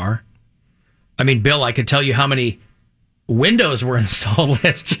there are. I mean, Bill, I could tell you how many windows were installed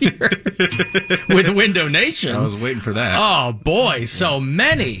last year with Window Nation. I was waiting for that. Oh, boy, so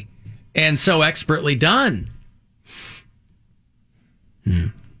many. And so expertly done.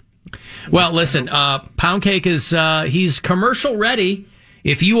 Well, listen, Pound Cake is he's commercial ready.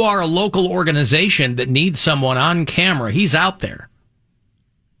 If you are a local organization that needs someone on camera, he's out there.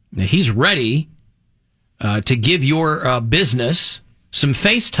 Now, he's ready to give your business some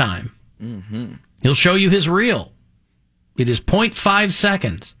FaceTime. Mm-hmm. He'll show you his reel. It is 0.5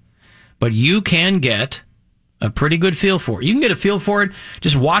 seconds, but you can get a pretty good feel for it. You can get a feel for it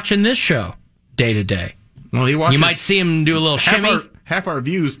just watching this show day to day. Well, you might see him do a little shimmy. Half our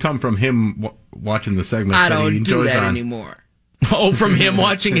views come from him watching the segments. I don't do that anymore. Oh, from him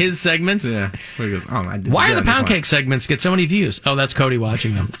watching his segments? Yeah. Where he goes, why do the Pound Cake segments get so many views? Oh, that's Cody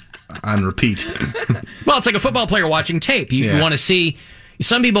watching them. On repeat. Well, it's like a football player watching tape. You want to see.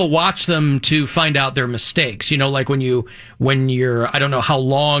 Some people watch them to find out their mistakes. Like when you're, I don't know how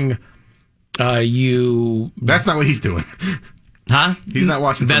long you. That's not what he's doing. Huh? He's not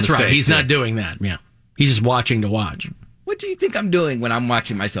watching. That's mistakes, right. He's not doing that. Yeah. He's just watching to watch. What do you think I'm doing when I'm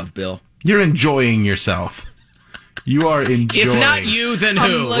watching myself, Bill? You're enjoying yourself. You are enjoying. If not you, then who?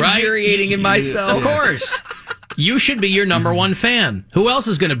 I'm luxuriating in myself. Of course. You should be your number one fan. Who else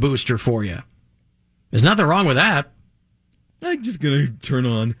is going to booster for you? There's nothing wrong with that. I'm just going to turn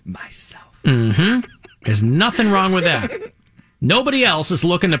on myself. Mm-hmm. There's nothing wrong with that. Nobody else is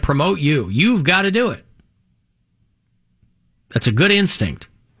looking to promote you. You've got to do it. That's a good instinct.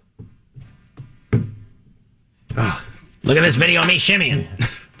 Look at this video of me shimmying.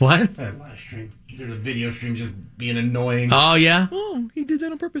 What? Live stream. There's a video stream just being annoying. Oh, yeah? Oh, he did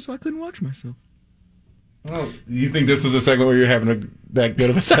that on purpose so I couldn't watch myself. Oh, you think this is a segment where you're having that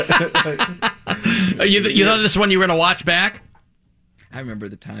good of a segment? You thought this one you were going to watch back? I remember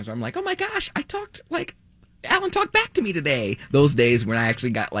the times where I'm like, oh my gosh, Alan talked back to me today. Those days when I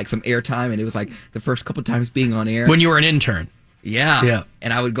actually got some airtime, and it was the first couple times being on air. When you were an intern. Yeah.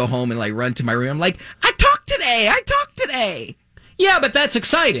 And I would go home and run to my room. I'm like, I talked today. Yeah, but that's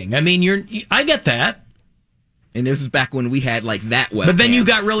exciting. I mean, I get that. And this is back when we had that webcam. But then you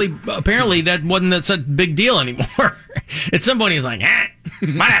got really, apparently that wasn't such a big deal anymore. At some point he's like,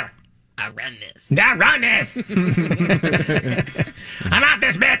 whatever. I run this. I'm out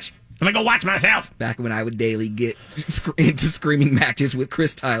this bitch. I'm going to go watch myself. Back when I would daily get into screaming matches with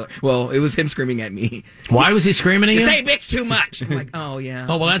Chris Tyler. Well, it was him screaming at me. Why was he screaming at you? You say bitch too much. I'm like, oh, yeah.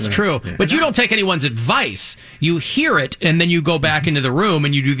 Oh, well, that's true. Yeah. But you don't take anyone's advice. You hear it, and then you go back into the room,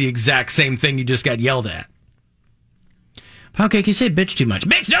 and you do the exact same thing you just got yelled at. Poundcake, you say bitch too much.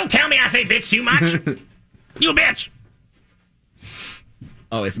 Bitch, don't tell me I say bitch too much. You bitch.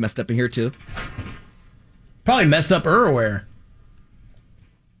 Oh, it's messed up in here, too? Probably messed up everywhere.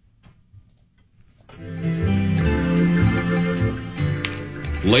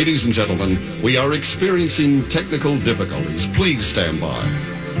 Ladies and gentlemen, we are experiencing technical difficulties. Please stand by.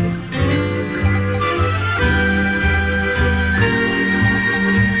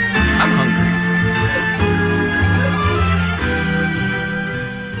 I'm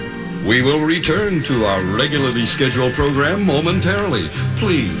hungry. We will return to our regularly scheduled program momentarily.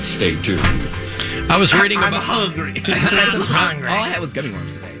 Please stay tuned. I was reading about... I'm hungry. I'm hungry. All I had was gummy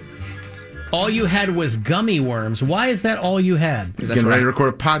worms today. All you had was gummy worms. Why is that all you had? He's getting ready to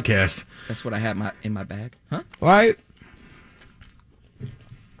record a podcast. That's what I had in my bag. Huh? Right.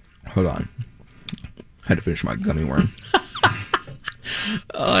 Hold on. I had to finish my gummy worm. Oh,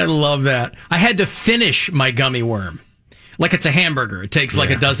 I love that. I had to finish my gummy worm. Like it's a hamburger. It takes like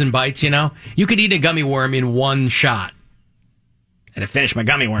a dozen bites, you know? You could eat a gummy worm in one shot. I had to finish my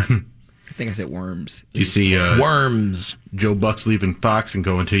gummy worm. I think I said worms. Do you see worms? Joe Buck's leaving Fox and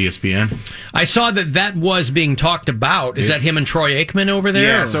going to ESPN. I saw that was being talked about. Is that him and Troy Aikman over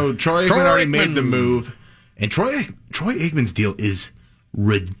there? Yeah, so Troy Aikman already made the move. And Troy Aikman's deal is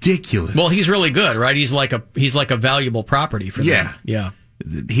ridiculous. Well, he's really good, right? He's like a valuable property for them. Yeah.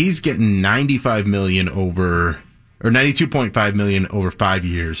 He's getting $95 million over, or $92.5 million over 5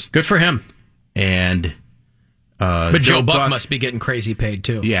 years. Good for him. And but Joe Buck must be getting crazy paid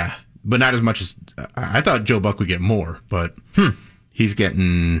too. Yeah. But not as much as I thought Joe Buck would get more, but he's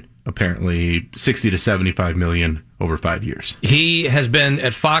getting apparently 60 to 75 million over 5 years. He has been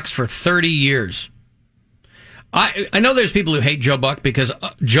at Fox for 30 years. I know there's people who hate Joe Buck because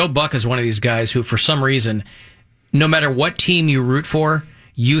Joe Buck is one of these guys who, for some reason, no matter what team you root for,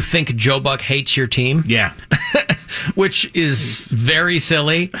 you think Joe Buck hates your team. Yeah. Which is very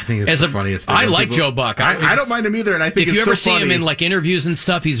silly. I think it's the funniest thing. I like Joe Buck. I don't mind him either, and I think if you ever so see funny. him in like interviews and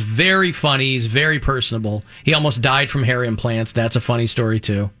stuff, he's very funny. He's very personable. He almost died from hair implants. That's a funny story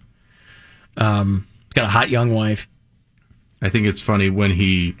too. He's got a hot young wife. I think it's funny when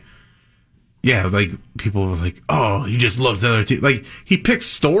like people are like, oh, he just loves the other team. Like he picks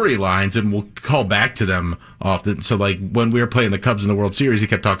storylines and will call back to them often. So like when we were playing the Cubs in the World Series, he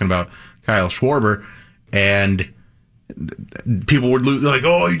kept talking about Kyle Schwarber, and people would like,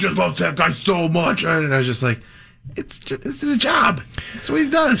 oh, he just loves that guy so much. And I was just like, it's his job. That's what he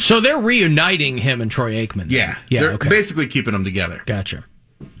does. So they're reuniting him and Troy Aikman. Yeah. They're basically keeping them together. Gotcha.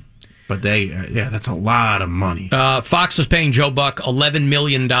 But that's a lot of money. Fox was paying Joe Buck $11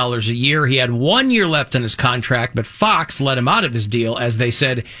 million a year. He had 1 year left in his contract, but Fox let him out of his deal, as they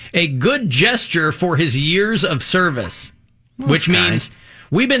said, a good gesture for his years of service. Which means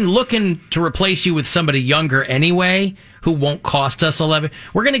we've been looking to replace you with somebody younger anyway, who won't cost us $11.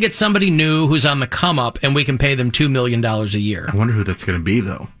 We're going to get somebody new who's on the come up, and we can pay them $2 million a year. I wonder who that's going to be,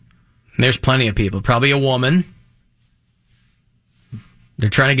 though. And there's plenty of people. Probably a woman. They're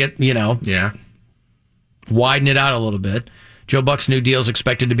trying to get, widen it out a little bit. Joe Buck's new deal is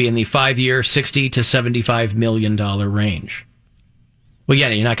expected to be in the 5-year, $60 to $75 million range. Well, yeah,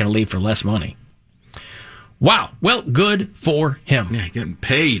 you're not going to leave for less money. Wow. Well, good for him. Yeah, getting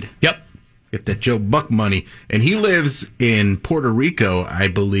paid. Yep. Get that Joe Buck money. And he lives in Puerto Rico, I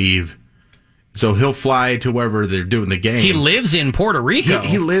believe. So he'll fly to wherever they're doing the game. He lives in Puerto Rico?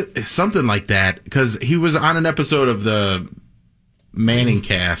 He lives something like that, because he was on an episode of the Manning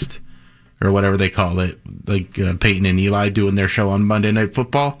Cast, or whatever they call it, like Peyton and Eli doing their show on Monday Night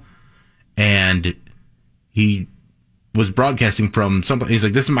Football, and he was broadcasting from some. He's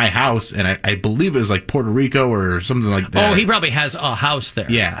like, "This is my house," and I believe it was like Puerto Rico or something like that. Oh, he probably has a house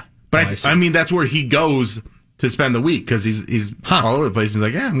there. Yeah, but I mean that's where he goes to spend the week, because he's all over the place. He's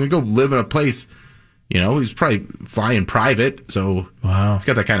like, "Yeah, I'm gonna go live in a place." You know, he's probably flying private, so he's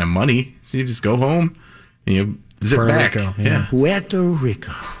got that kind of money. So you just go home and you zip Puerto back. Rico, yeah. Puerto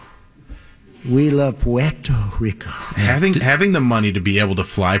Rico. We love Puerto Rico. Having the money to be able to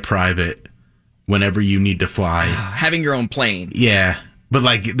fly private whenever you need to fly. Having your own plane. Yeah. But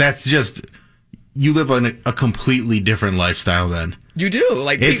like that's just, you live on a completely different lifestyle then. You do.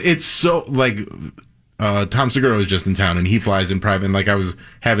 Like it's so like Tom Segura was just in town and he flies in private, and like I was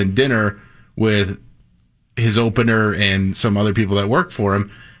having dinner with his opener and some other people that work for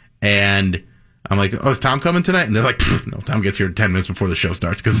him, and I'm like, oh, is Tom coming tonight? And they're like, no, Tom gets here 10 minutes before the show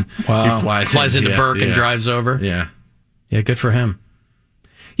starts because he flies into Burke and drives over. Yeah. Yeah, good for him.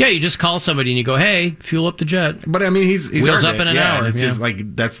 Yeah, you just call somebody and you go, hey, fuel up the jet. But I mean, he's wheels up in an hour. It's just like, you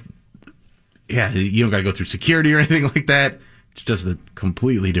don't got to go through security or anything like that. It's just a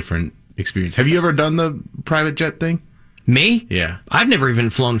completely different experience. Have you ever done the private jet thing? Me? Yeah. I've never even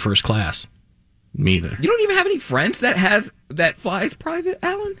flown first class. Me either. You don't even have any friends that flies private,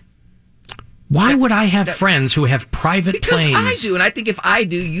 Alan? Why would I have friends who have private planes? I do, and I think if I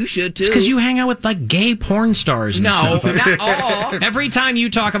do, you should too. It's because you hang out with like gay porn stars. And stuff. Not all. Every time you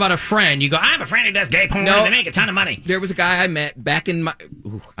talk about a friend, you go, "I'm a friend who does gay porn. No, they make a ton of money." There was a guy I met back in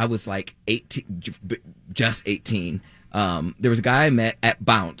I was like 18, just 18. There was a guy I met at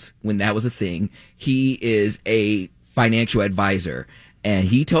Bounce when that was a thing. He is a financial advisor, and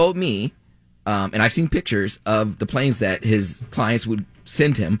he told me, and I've seen pictures of the planes that his clients would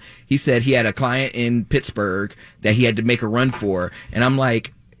send him. He said he had a client in Pittsburgh that he had to make a run for, and I'm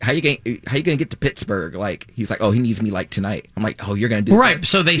like, how you gonna get to Pittsburgh? Like, he's like, oh, he needs me like tonight. I'm like, oh, you're gonna do right. That.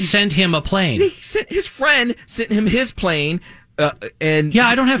 So they sent him a plane. His friend sent him his plane. And yeah,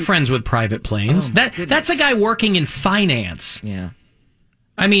 I don't have friends with private planes. That's a guy working in finance. Yeah.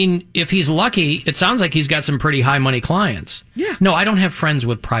 I mean, if he's lucky, it sounds like he's got some pretty high money clients. Yeah. No, I don't have friends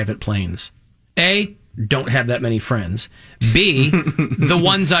with private planes. A, don't have that many friends. B, the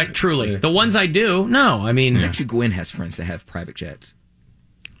ones I do, no. I mean, actually, Gwen has friends that have private jets.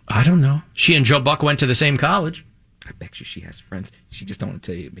 I don't know. She and Joe Buck went to the same college. I bet you she has friends. She just don't want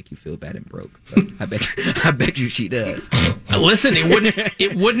to tell you to make you feel bad and broke. But I bet you she does. Listen,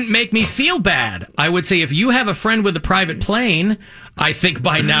 it wouldn't make me feel bad. I would say if you have a friend with a private plane, I think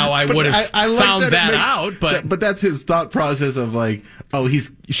by now I would have found that out. But that's his thought process of like, oh,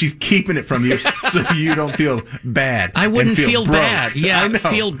 she's keeping it from you so you don't feel bad. I wouldn't feel broke. bad. Yeah, I know.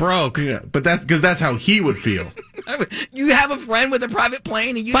 feel broke. Yeah, but that's because that's how he would feel. You have a friend with a private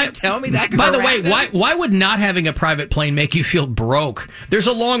plane and you didn't tell me that. By the way, why would not having a private plane make you feel broke? There's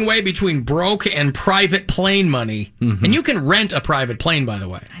a long way between broke and private plane money, and you can rent a private plane. By the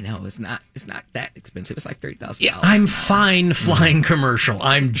way, I know it's not that expensive. It's like $30,000. Yeah, I'm fine flying commercial.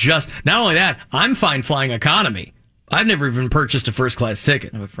 I'm just not only that, I'm fine flying economy. I've never even purchased a first class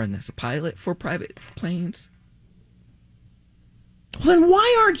ticket. I have a friend that's a pilot for private planes. Well, then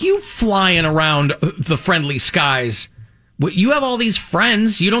why aren't you flying around the friendly skies? You have all these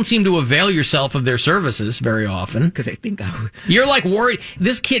friends. You don't seem to avail yourself of their services very often. Because I think I would. You're like worried.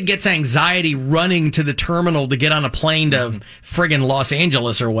 This kid gets anxiety running to the terminal to get on a plane to friggin' Los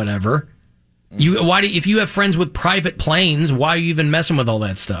Angeles or whatever. If you have friends with private planes, why are you even messing with all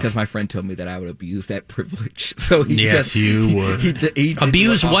that stuff? Because my friend told me that I would abuse that privilege. So you would. He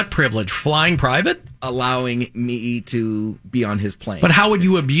abuse what privilege? Flying private? Allowing me to be on his plane. But how would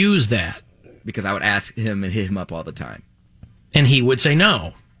you abuse that? Because I would ask him and hit him up all the time. And he would say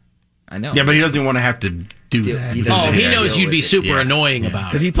no. I know. Yeah, but he doesn't want to have to do that. He knows you'd be super annoying about it.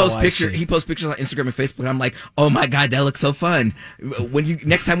 Because he posts pictures. He posts pictures on Instagram and Facebook, and I'm like, "Oh my god, that looks so fun!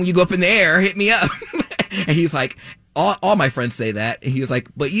 Next time when you go up in the air, hit me up." And he's like, "All my friends say that," and he was like,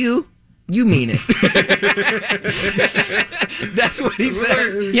 "But you mean it." That's what he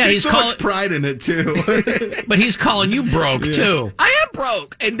says. Yeah, he's so much pride in it too. But he's calling you broke too. I am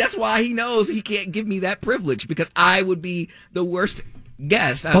broke, and that's why he knows he can't give me that privilege because I would be the worst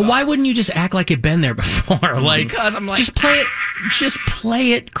guest. But why wouldn't you just act like you've been there before? Like, because I'm like, just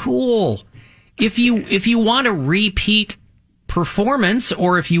play it cool. If you want a repeat performance,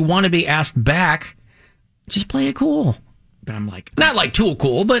 or if you want to be asked back, just play it cool. But I'm like, not like too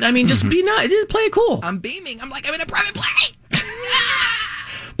cool, but I mean, just be nice. Just play it cool. I'm beaming. I'm like, I'm in a private plane.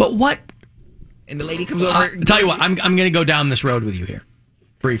 But what? And the lady comes over. Tell you what, I'm going to go down this road with you here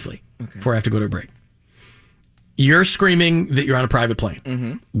briefly before I have to go to a break. You're screaming that you're on a private plane.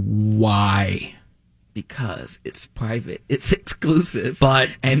 Mm-hmm. Why? Because it's private. It's exclusive.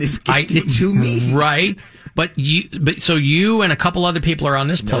 And it's gifted to me. Right. But so you and a couple other people are on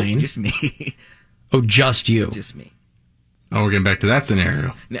this plane. No, just me. Oh, just you. Just me. Oh, we're getting back to that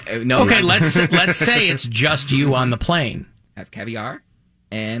scenario. No. Okay, let's say it's just you on the plane. I have caviar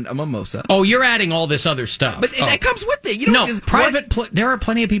and a mimosa. Oh, you're adding all this other stuff. But that comes with it. You don't just there are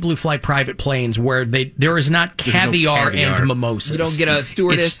plenty of people who fly private planes where there is not caviar and mimosas. You don't get a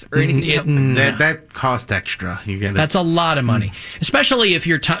stewardess or anything. That costs extra. You get That's a lot of money, especially if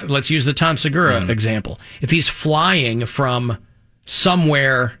you're. Let's use the Tom Segura example. If he's flying from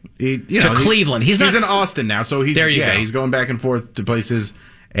somewhere to Cleveland, he's in Austin now, so he's there. You go. He's going back and forth to places,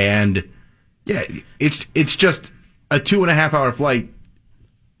 and it's just a 2.5 hour flight.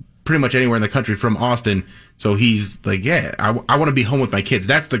 pretty much anywhere in the country from Austin. So he's like, yeah, I want to be home with my kids.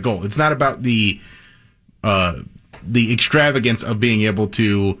 That's the goal. It's not about the extravagance of being able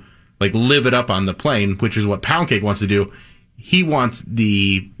to like live it up on the plane, which is what Pound Cake wants to do. He wants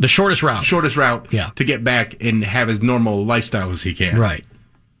the shortest route. To get back and have as normal lifestyle as he can. Right.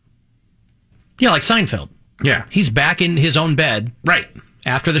 Yeah, like Seinfeld. Yeah. He's back in his own bed. Right.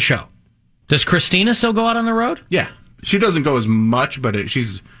 After the show. Does Christina still go out on the road? Yeah. She doesn't go as much, but I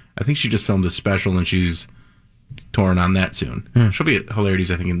think she just filmed a special and she's touring on that soon. She'll be at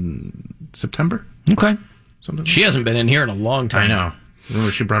Hilarities, I think, in September. Okay. Something. She hasn't been in here in a long time. I know.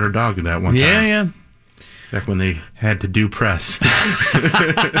 Remember she brought her dog in that one time. Yeah. Back when they had to do press.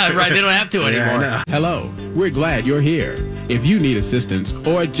 Right, they don't have to anymore. Yeah, Hello, we're glad you're here. If you need assistance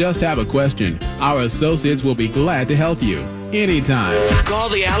or just have a question, our associates will be glad to help you anytime. Call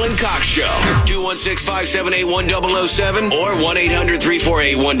the Alan Cox Show, 216-578-1007 or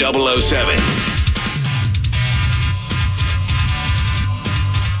 1-800-348-1007.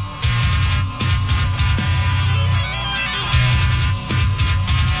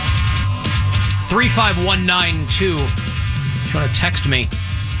 $35192. If you want to text me,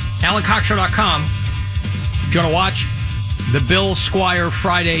 AlanCoxShow.com. If you want to watch the Bill Squire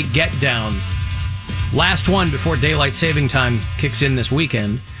Friday Get Down, last one before daylight saving time kicks in this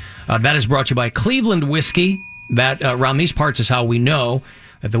weekend. That is brought to you by Cleveland Whiskey. That around these parts is how we know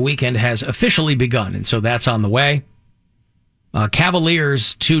that the weekend has officially begun, and so that's on the way.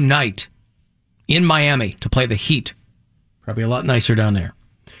 Cavaliers tonight in Miami to play the Heat. Probably a lot nicer down there.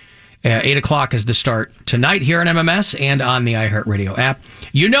 8 o'clock is the start tonight here on MMS and on the iHeartRadio app.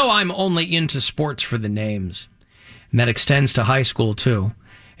 You know I'm only into sports for the names. And that extends to high school, too.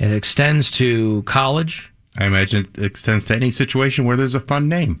 And it extends to college. I imagine it extends to any situation where there's a fun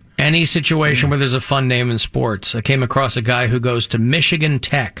name. Any situation where there's a fun name in sports. I came across a guy who goes to Michigan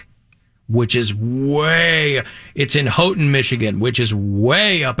Tech, which is it's in Houghton, Michigan, which is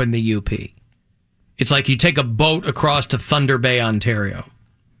way up in the UP. It's like you take a boat across to Thunder Bay, Ontario.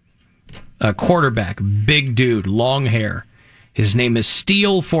 A quarterback, big dude, long hair. His name is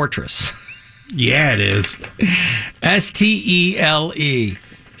Steel Fortress. Yeah, it is. Stele.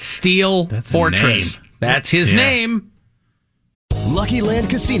 Steel Fortress. That's his name. Lucky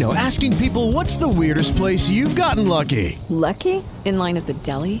Land Casino, asking people, what's the weirdest place you've gotten lucky? Lucky? In line at the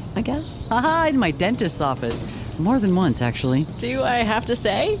deli, I guess? Aha, in my dentist's office. More than once, actually. Do I have to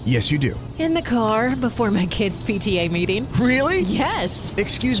say? Yes, you do. In the car before my kids' PTA meeting. Really? Yes.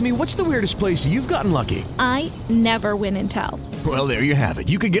 Excuse me, what's the weirdest place you've gotten lucky? I never win and tell. Well, there you have it.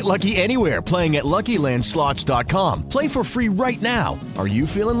 You can get lucky anywhere, playing at LuckyLandSlots.com. Play for free right now. Are you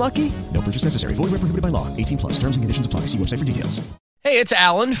feeling lucky? No purchase necessary. Void where prohibited by law. 18+. Terms and conditions apply. See website for details. Hey, it's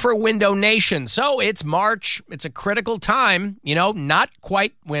Alan for Window Nation. So it's March. It's a critical time. You know, not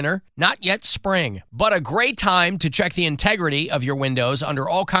quite winter, not yet spring, but a great time to check the integrity of your windows under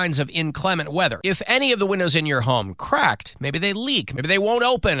all kinds of inclement weather. If any of the windows in your home cracked, maybe they leak, maybe they won't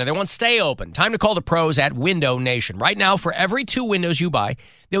open or they won't stay open, time to call the pros at Window Nation. Right now, for every 2 windows you buy,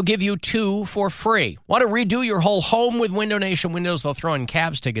 they'll give you 2 for free. Want to redo your whole home with Window Nation windows? They'll throw in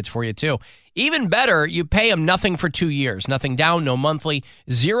Cavs tickets for you, too. Even better, you pay them nothing for 2 years. Nothing down, no monthly,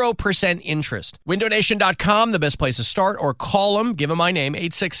 0% interest. WindowNation.com, the best place to start, or call them. Give them my name,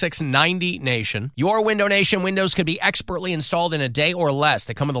 866-90-NATION. Your Window Nation windows could be expertly installed in a day or less.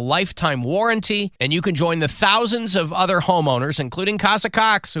 They come with a lifetime warranty, and you can join the thousands of other homeowners, including Casa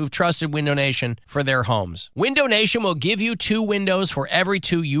Cox, who've trusted Window Nation for their homes. Window Nation will give you 2 windows for every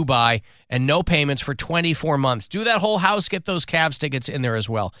 2 you buy, and no payments for 24 months. Do that whole house, get those Cavs tickets in there as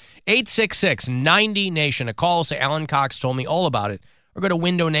well. 866-90-NATION. A call, say Alan Cox told me all about it, or go to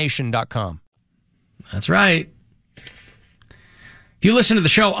windownation.com. That's right. If you listen to the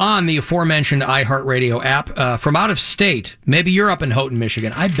show on the aforementioned iHeartRadio app from out of state, maybe you're up in Houghton,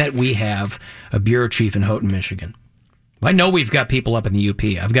 Michigan. I bet we have a bureau chief in Houghton, Michigan. I know we've got people up in the UP.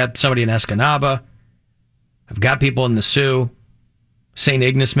 I've got somebody in Escanaba. I've got people in the Sioux, St.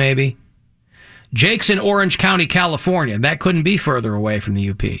 Ignace maybe. Jake's in Orange County, California. That couldn't be further away from the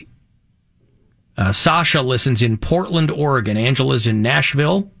UP. Sasha listens in Portland, Oregon. Angela's in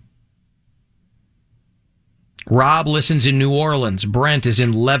Nashville. Rob listens in New Orleans. Brent is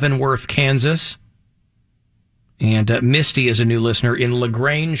in Leavenworth, Kansas. And Misty is a new listener in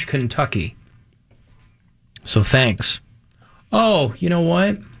LaGrange, Kentucky. So thanks. Oh, you know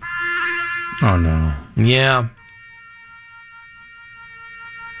what? Oh, no. Yeah.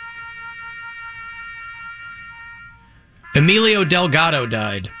 Emilio Delgado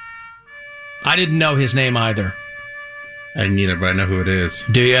died. I didn't know his name either. I didn't either, but I know who it is.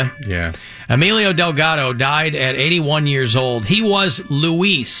 Do you? Yeah. Emilio Delgado died at 81 years old. He was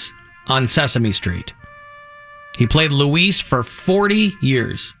Luis on Sesame Street. He played Luis for 40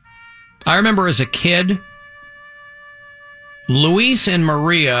 years. I remember as a kid, Luis and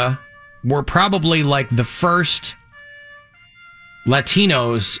Maria were probably like the first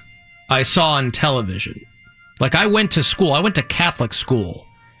Latinos I saw on television. Like, I went to Catholic school.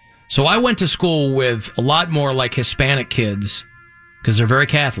 So I went to school with a lot more like Hispanic kids, because they're very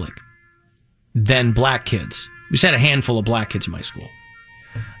Catholic, than black kids. We just had a handful of black kids in my school.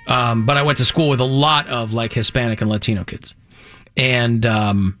 But I went to school with a lot of like Hispanic and Latino kids. And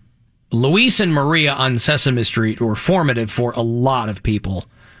Luis and Maria on Sesame Street were formative for a lot of people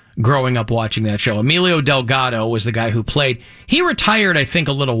growing up watching that show. Emilio Delgado was the guy who played. He retired, I think,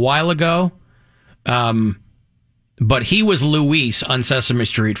 a little while ago. But he was Luis on Sesame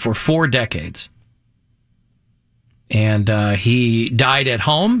Street for 4 decades. And he died at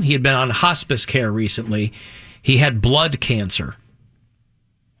home. He had been on hospice care recently. He had blood cancer.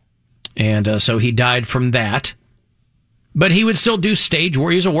 And so he died from that. But he would still do stage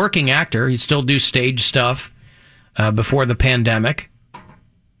work. He was a working actor. He'd still do stage stuff before the pandemic.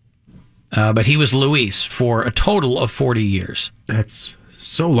 But he was Luis for a total of 40 years. That's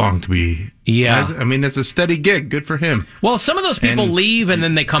so long to be. Yeah. I mean, it's a steady gig. Good for him. Well, some of those people leave and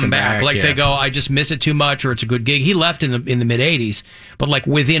then they come back. Like, they go, I just miss it too much, or it's a good gig. He left in the mid-'80s, but like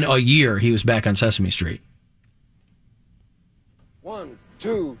within a year, he was back on Sesame Street. 1,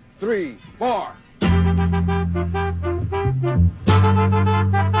 2, 3, 4.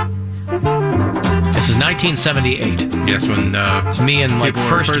 This is 1978. Yes, when it's me in like people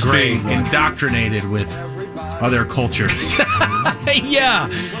were first grade, being indoctrinated with other cultures. Yeah,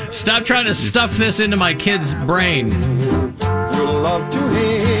 stop trying to stuff this into my kid's brain. You'll love to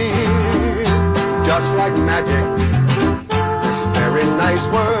hear, just like magic, this very nice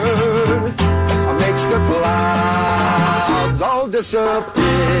word makes the clouds all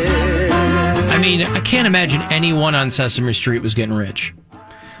disappear. I mean, I can't imagine anyone on Sesame Street was getting rich.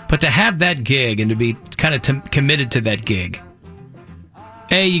 But to have that gig and to be kind of committed to that gig,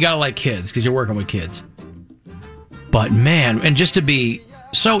 A, you gotta like kids because you're working with kids. But man, and just to be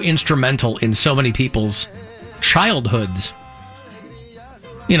so instrumental in so many people's childhoods.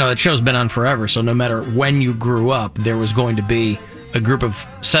 You know, that show's been on forever, so no matter when you grew up, there was going to be a group of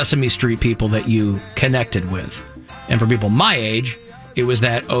Sesame Street people that you connected with. And for people my age, it was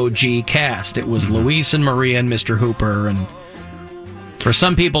that OG cast. It was Luis and Maria and Mr. Hooper. And for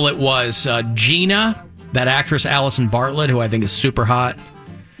some people, it was Gina, that actress Allison Bartlett, who I think is super hot.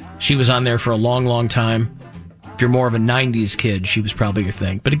 She was on there for a long, long time. If you're more of a 90s kid, she was probably your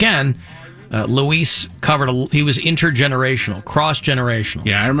thing. But again, Luis he was intergenerational, cross-generational.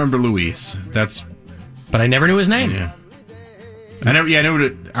 Yeah, I remember Luis. But I never knew his name. Yeah.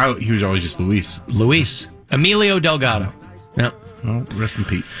 He was always just Luis. Luis. Emilio Delgado. Yep. Well, rest in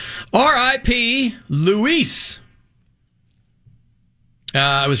peace. R.I.P. Luis.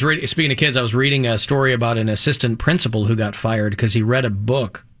 I was speaking of kids, I was reading a story about an assistant principal who got fired because he read a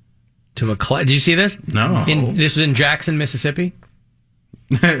book to a class. Did you see this? No. This was in Jackson, Mississippi.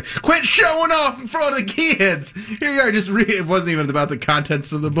 Quit showing off in front of the kids. Here you are, just read. It wasn't even about the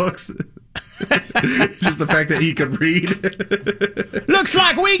contents of the books. Just the fact that he could read. Looks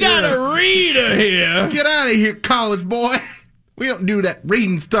like we got a reader here. Get out of here, college boy. We don't do that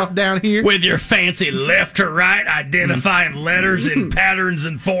reading stuff down here. With your fancy left to right identifying letters and patterns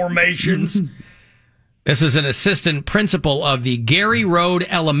and formations. This is an assistant principal of the Gary Road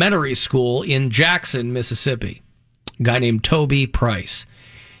Elementary School in Jackson, Mississippi. A guy named Toby Price.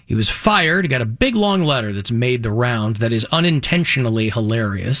 He was fired. He got a big long letter that's made the round that is unintentionally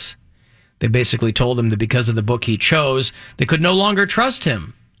hilarious. They basically told him that because of the book he chose, they could no longer trust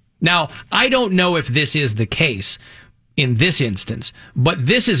him. Now, I don't know if this is the case in this instance, but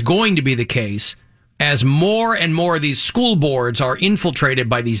this is going to be the case as more and more of these school boards are infiltrated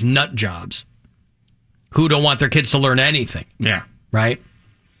by these nut jobs who don't want their kids to learn anything. Yeah. Right?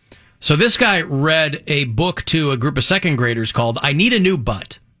 So this guy read a book to a group of second graders called I Need a New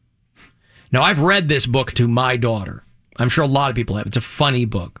Butt. Now, I've read this book to my daughter. I'm sure a lot of people have. It's a funny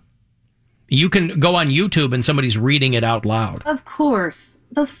book. You can go on YouTube and somebody's reading it out loud. Of course.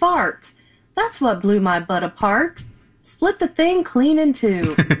 The fart. That's what blew my butt apart. Split the thing clean in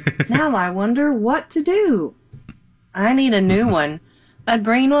two. Now I wonder what to do. I need a new one. A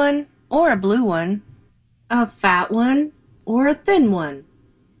green one or a blue one. A fat one or a thin one.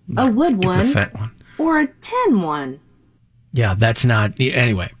 A wood one, fat one or a tin one. Yeah, that's not...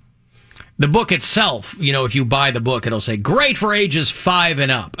 Anyway, The book itself, if you buy the book, it'll say, great for ages 5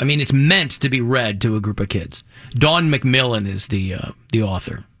 and up. I mean, it's meant to be read to a group of kids. Don McMillan is the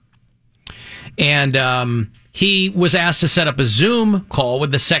author. And he was asked to set up a Zoom call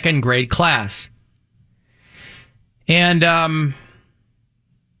with the second grade class. And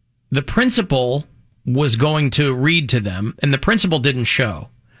the principal was going to read to them, and the principal didn't show.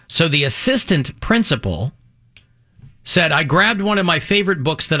 So the assistant principal said, I grabbed one of my favorite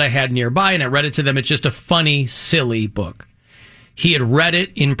books that I had nearby, and I read it to them. It's just a funny, silly book. He had read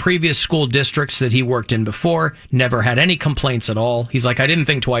it in previous school districts that he worked in before, never had any complaints at all. He's like, I didn't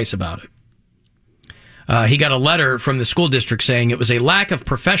think twice about it. He got a letter from the school district saying it was a lack of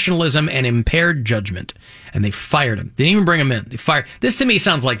professionalism and impaired judgment, and they fired him. Didn't even bring him in. They fired. This to me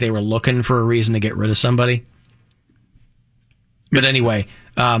sounds like they were looking for a reason to get rid of somebody. But anyway,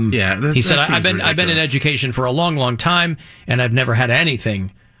 he said, I've been in education for a long, long time, and I've never had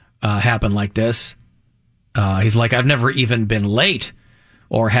anything happen like this. He's like, I've never even been late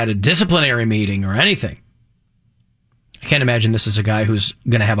or had a disciplinary meeting or anything. I can't imagine this is a guy who's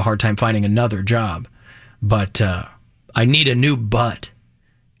going to have a hard time finding another job. But I need a new butt.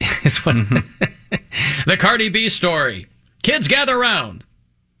 It's what the Cardi B story. Kids gather round.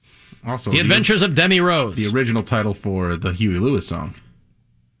 Also, the Adventures of Demi Rose. The original title for the Huey Lewis song.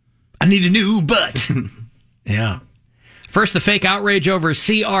 I need a new butt. Yeah. First, the fake outrage over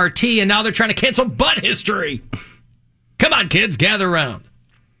CRT, and now they're trying to cancel butt history. Come on, kids, gather around.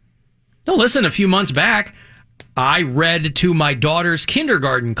 No, listen, a few months back, I read to my daughter's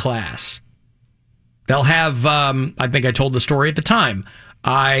kindergarten class. They'll have, I think I told the story at the time,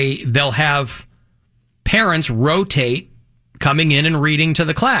 they'll have parents rotate coming in and reading to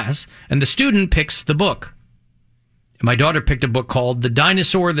the class, and the student picks the book. And my daughter picked a book called The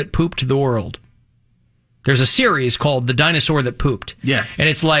Dinosaur That Pooped the World. There's a series called The Dinosaur That Pooped. Yes. And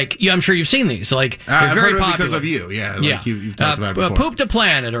it's like, I'm sure you've seen these. Like, they're I've very heard of it popular. because of you. Yeah. Like you've talked about it before. Pooped a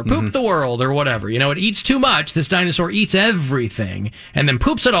planet or pooped the world or whatever. It eats too much. This dinosaur eats everything and then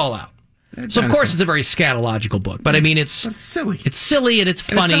poops it all out. So, of course, it's a very scatological book. But, I mean, it's silly. It's silly and it's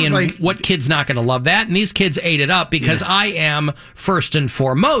funny. And what kid's not going to love that? And these kids ate it up because I am, first and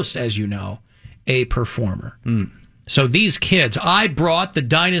foremost, as you know, a performer. So these kids, I brought The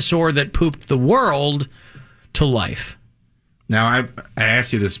Dinosaur That Pooped the World to life. Now, I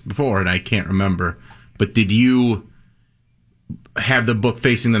asked you this before, and I can't remember, but did you have the book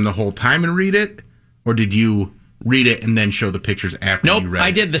facing them the whole time and read it? Or did you read it and then show the pictures after you read it?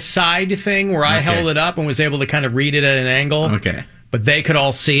 I did the side thing where I held it up and was able to kind of read it at an angle. Okay. But they could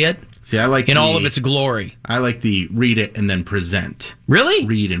all see it. See, I like in all of its glory. I like the read it and then present. Really?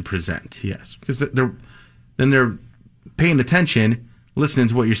 Read and present, yes. Because they're paying attention, listening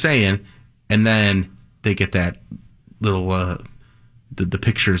to what you're saying, and then they get that little the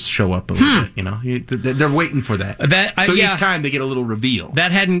pictures show up a little bit. They're waiting for that. Each time they get a little reveal.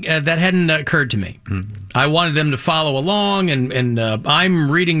 That hadn't occurred to me. I wanted them to follow along, and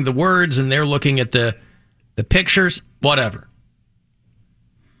I'm reading the words, and they're looking at the pictures. Whatever.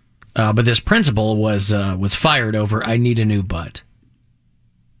 But this principal was fired over. I need a new butt.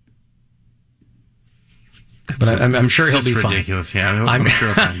 But I'm sure he'll be fine. Ridiculous, yeah. I'm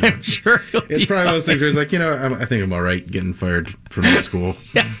sure he'll find I'm sure he'll It's probably one of those things where he's like, I think I'm all right getting fired from this school.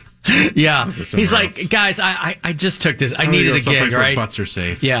 Yeah. He's like, guys, I just took this. I needed a gig, right? Where butts are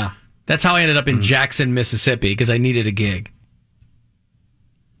safe. Yeah. That's how I ended up in Jackson, Mississippi, because I needed a gig.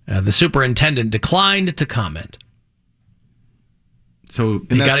 The superintendent declined to comment. So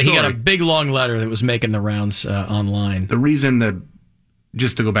he got a big long letter that was making the rounds online. The reason that,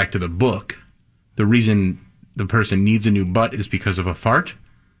 just to go back to the book, the reason the person needs a new butt is because of a fart?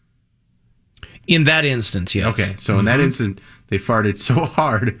 In that instance, yes. Okay, so in that instance, they farted so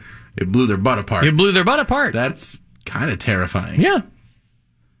hard, it blew their butt apart. It blew their butt apart. That's kind of terrifying. Yeah.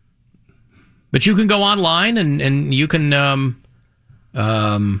 But you can go online and you can,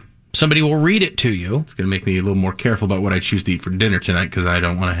 somebody will read it to you. It's going to make me a little more careful about what I choose to eat for dinner tonight because I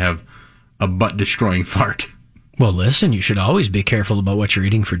don't want to have a butt-destroying fart. Well, listen, you should always be careful about what you're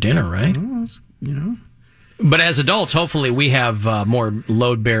eating for dinner, right? Well, But as adults, hopefully we have more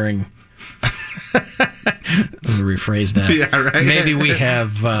load-bearing... Let me rephrase that. Yeah, right. Maybe we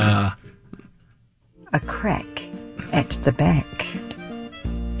have... a crack at the back.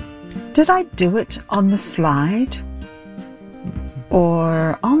 Did I do it on the slide?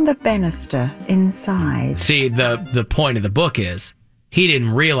 Or on the banister inside? See, the point of the book is he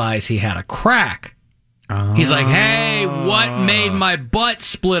didn't realize he had a crack He's like, hey, what made my butt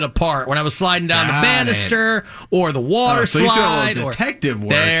split apart when I was sliding down the banister or the water so slide? He's doing detective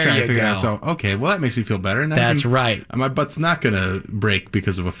work. There trying to you figure go. out, so, okay, well, that makes me feel better. And That's right. My butt's not going to break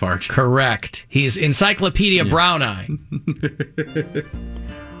because of a fart. Correct. He's Encyclopedia Brown Eye.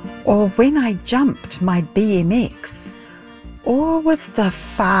 Or when I jumped my BMX. Or with the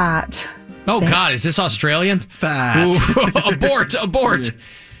fart. Oh, God, is this Australian? Fat. Abort.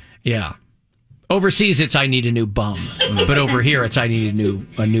 Yeah. Overseas, it's I need a new bum. But over here, it's I need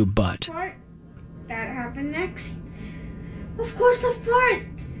a new butt. That happened next. Of course the fart.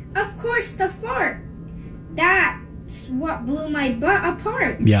 Of course the fart. That's what blew my butt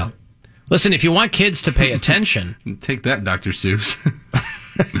apart. Yeah. Listen, if you want kids to pay attention... Take that, Dr. Seuss.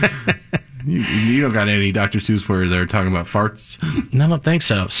 You don't got any Dr. Seuss where they're talking about farts? No, I don't think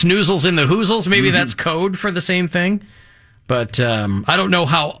so. Snoozles in the hoozles, maybe that's code for the same thing. But I don't know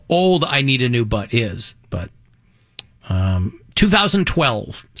how old I Need a New Butt is. But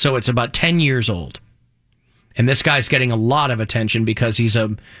 2012, so it's about 10 years old. And this guy's getting a lot of attention because he's a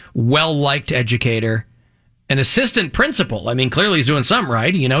well-liked educator, an assistant principal. I mean, clearly he's doing something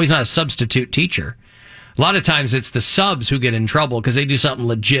right. You know, he's not a substitute teacher. A lot of times it's the subs who get in trouble because they do something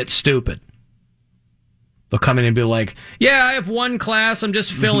legit stupid. They'll come in and be like, yeah, I have one class I'm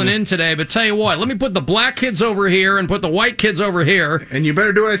just filling in today, but tell you what, let me put the black kids over here and put the white kids over here. And you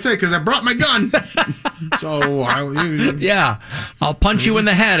better do what I say because I brought my gun. Yeah, I'll punch you in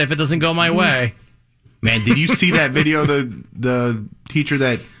the head if it doesn't go my way. Man, did you see that video, the teacher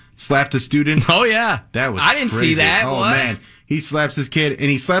that slapped a student? Oh, yeah. That was I didn't crazy. see that. Oh, what? Man. He slaps his kid, and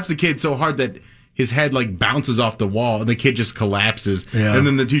he slaps the kid so hard that his head, like, bounces off the wall, and the kid just collapses. Yeah. And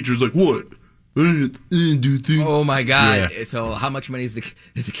then the teacher's like, what? Oh, my God. Yeah. So how much money is the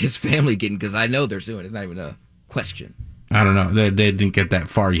kid's family getting? Because I know they're suing. It's not even a question. I don't know. They didn't get that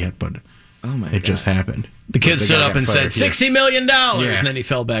far yet, but it just happened. The kid They stood got up and fired, said, $60 million, Yeah. and then he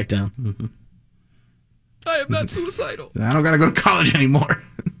fell back down. Mm-hmm. I am not suicidal. I don't got to go to college anymore.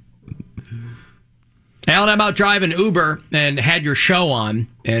 Alan, I'm out driving Uber and had your show on,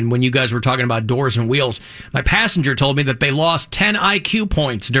 and when you guys were talking about doors and wheels, my passenger told me that they lost 10 IQ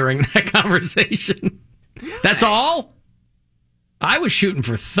points during that conversation. That's all? I was shooting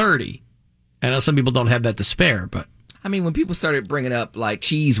for 30. I know some people don't have that to spare, but... I mean, when people started bringing up, like,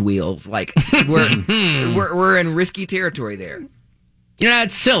 cheese wheels, like, we're in risky territory there. You know,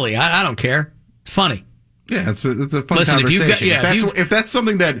 it's silly. I don't care. It's funny. Yeah, it's a fun Listen, conversation. If that's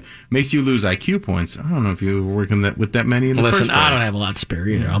something that makes you lose IQ points, I don't know if you're working with that many in the first place. I don't have a lot to spare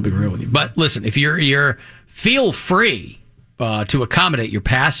either. I'll be real with you. But listen, if you're feel free to accommodate your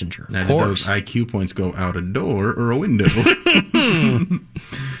passenger. Now, of do course. those IQ points go out a door or a window?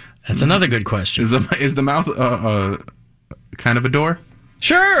 That's another good question. Is the mouth kind of a door?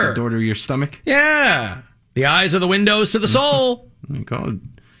 Sure. A door to your stomach? Yeah. The eyes are the windows to the soul. You call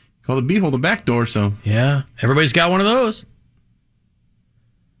the beehole the back door, so. Yeah. Everybody's got one of those.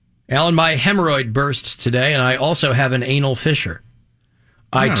 Alan, my hemorrhoid burst today, and I also have an anal fissure.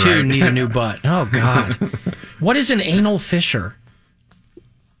 I, All too, right. need a new butt. Oh, God. What is an anal fissure?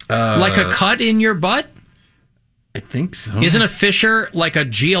 Like a cut in your butt? I think so. Isn't a fissure like a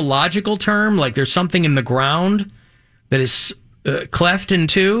geological term? Like there's something in the ground that is cleft in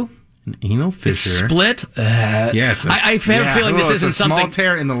two? An anal fissure. It's split? Yeah. I have a feeling this isn't it's a small something...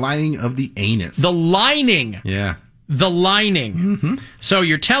 tear in the lining of the anus. The lining. Yeah. The lining. Mm-hmm. So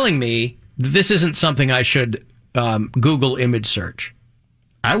you're telling me this isn't something I should Google image search?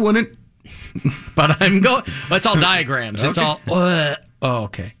 I wouldn't. But I'm going... It's all diagrams. It's all... oh,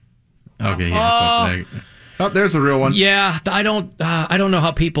 okay. Okay, yeah. Oh, there's a real one. Yeah, I don't know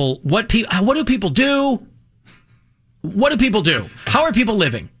how people... What do people do? What do people do? How are people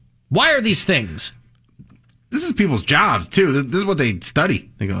living? Why are these things? This is people's jobs, too. This is what they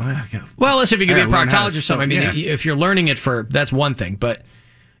study. They go, well, listen, if you could be a learn how to proctologist or something, I mean, sew, if you're learning it for... That's one thing, but...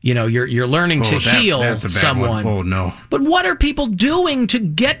 You know, you're learning to heal that's a bad someone. One. Oh, no. But what are people doing to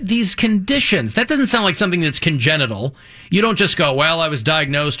get these conditions? That doesn't sound like something that's congenital. You don't just go, well, I was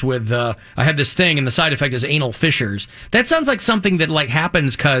diagnosed with, I had this thing and the side effect is anal fissures. That sounds like something that like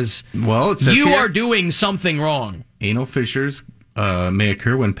happens because you are doing something wrong. Anal fissures may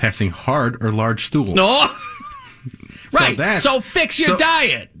occur when passing hard or large stools. No. Right. So fix your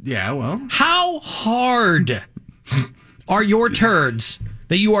diet. Yeah, well. How hard are your turds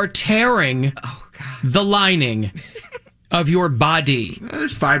that you are tearing the lining of your body?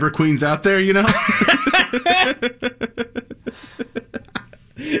 There's fiber queens out there, you know.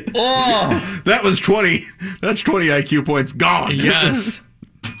 That was 20. That's 20 IQ points gone. Yes.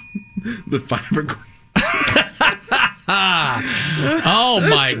 The fiber queen. Oh,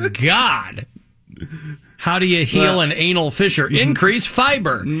 my God. How do you heal an anal fissure? Increase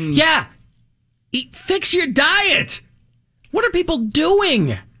fiber. Yeah. Fix your diet. What are people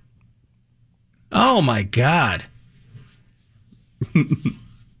doing? Oh, my God.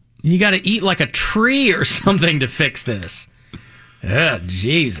 You got to eat like a tree or something to fix this. Oh,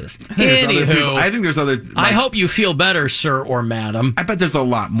 Jesus. Anywho, I think there's other... I hope you feel better, sir or madam. I bet there's a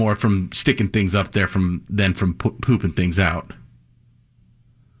lot more from sticking things up there than from pooping things out.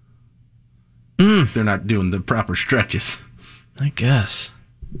 They're not doing the proper stretches. I guess.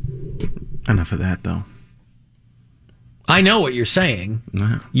 Enough of that, though. I know what you're saying.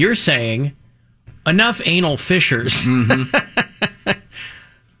 Yeah. You're saying enough anal fissures.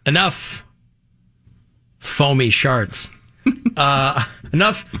 Enough foamy shards.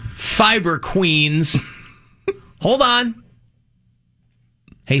 Enough fiber queens. Hold on.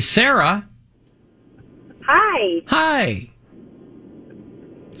 Hey, Sarah. Hi. Hi.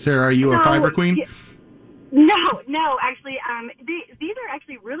 Sarah, are you a fiber queen? No, actually, these are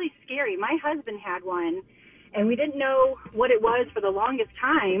actually really scary. My husband had one, and we didn't know what it was for the longest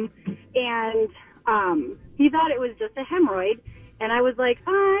time, and he thought it was just a hemorrhoid, and I was like,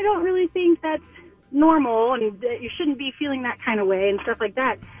 I don't really think that's normal, and you shouldn't be feeling that kind of way, and stuff like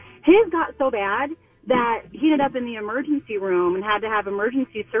that. His got so bad that he ended up in the emergency room and had to have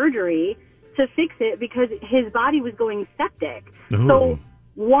emergency surgery to fix it because his body was going septic. Ooh. So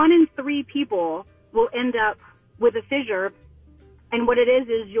 1 in 3 people will end up with a fissure, and what it is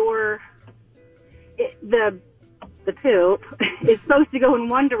the poop is supposed to go in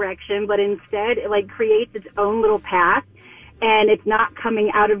one direction, but instead it creates its own little path, and it's not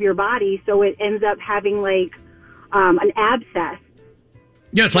coming out of your body, so it ends up having an abscess.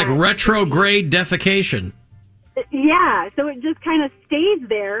 Yeah, it's like retrograde defecation. Yeah, so it just kind of stays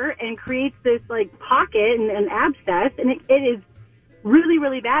there and creates this pocket and an abscess, and it is really,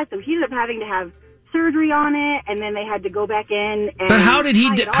 really bad. So he ended up having to have surgery on it, and then they had to go back in. And But how did he?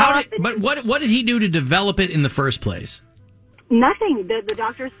 What did he do to develop it in the first place? Nothing. The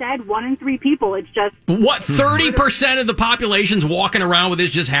doctor said 1 in 3 people. It's just 30% of the population's walking around with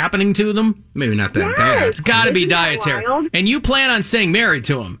this just happening to them. Maybe not that bad. It's got to be Isn't that dietary. wild? And you plan on staying married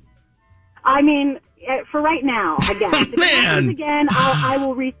to him? I mean, for right now, I guess. If it Man. happens again, I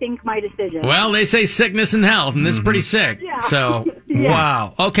will rethink my decision. Well, they say sickness and health, and this is pretty sick. Yeah. So, Yeah.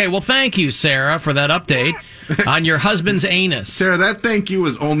 wow. Okay, well, thank you, Sarah, for that update on your husband's anus. Sarah, that thank you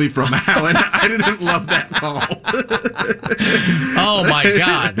was only from Alan. I didn't love that call. Oh, my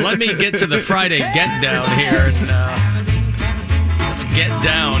God. Let me get to the Friday Get Down here. And, let's get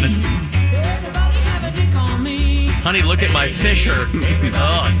down. Honey, look at my fissure.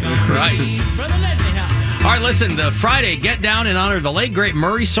 Oh, Christ. All right, listen, the Friday Get Down in honor of the late, great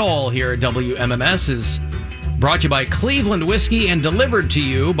Murray Soul here at WMMS is brought to you by Cleveland Whiskey and delivered to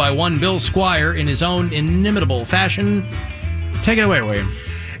you by one Bill Squire in his own inimitable fashion. Take it away, William.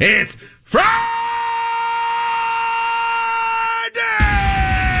 It's Friday!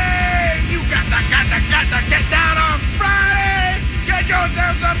 You got to get down on Friday! Get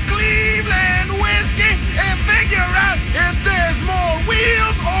yourself some Cleveland whiskey and figure out if there's more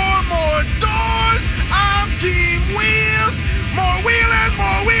wheels or more doors. I'm Team Wheels. More wheelers,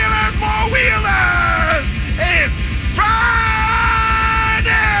 more wheelers, more wheelers! It's Friday!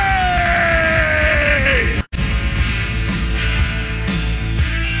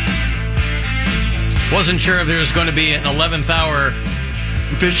 Wasn't sure if there was going to be an 11th hour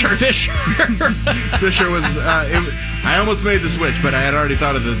Fisher. Fisher was... I almost made the switch, but I had already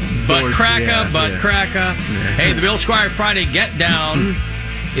thought of the Butt doors. cracker. Hey, the Bill Squire Friday Get Down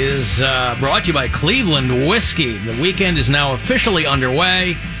is brought to you by Cleveland Whiskey. The weekend is now officially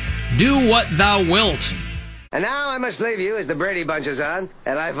underway. Do what thou wilt. And now I must leave you as the Brady Bunch is on,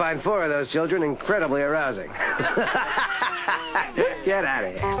 and I find 4 of those children incredibly arousing. Get out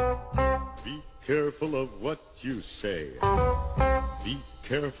of here. Be careful of what you say. Be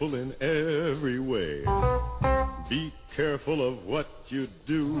careful in every way. Be careful of what you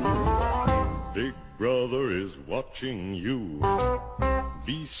do. Big Brother is watching you.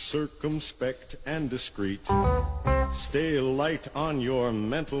 Be circumspect and discreet. Stay light on your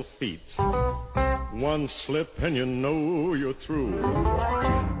mental feet. One slip and you know you're through.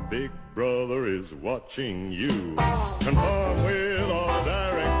 Big Brother is watching you. Conform with all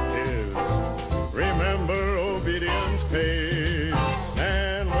directives. Remember obedience pays.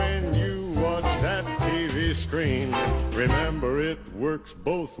 And when you watch that TV screen, remember it works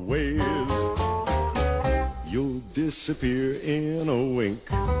both ways. You'll disappear in a wink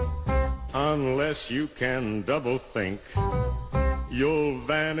unless you can double think. You'll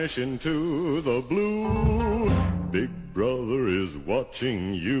vanish into the blue. Big Brother is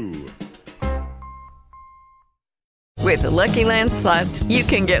watching you. With the Lucky Land Slots, you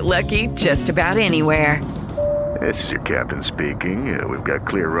can get lucky just about anywhere. This is your captain speaking. We've got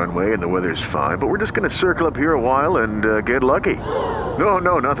clear runway and the weather's fine, but we're just going to circle up here a while and get lucky.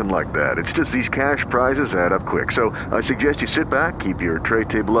 No, nothing like that. It's just these cash prizes add up quick. So I suggest you sit back, keep your tray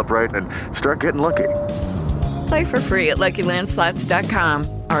table upright, and start getting lucky. Play for free at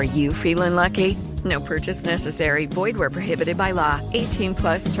LuckyLandSlots.com. Are you feeling lucky? No purchase necessary. Void where prohibited by law.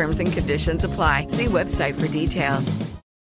 18+ terms and conditions apply. See website for details.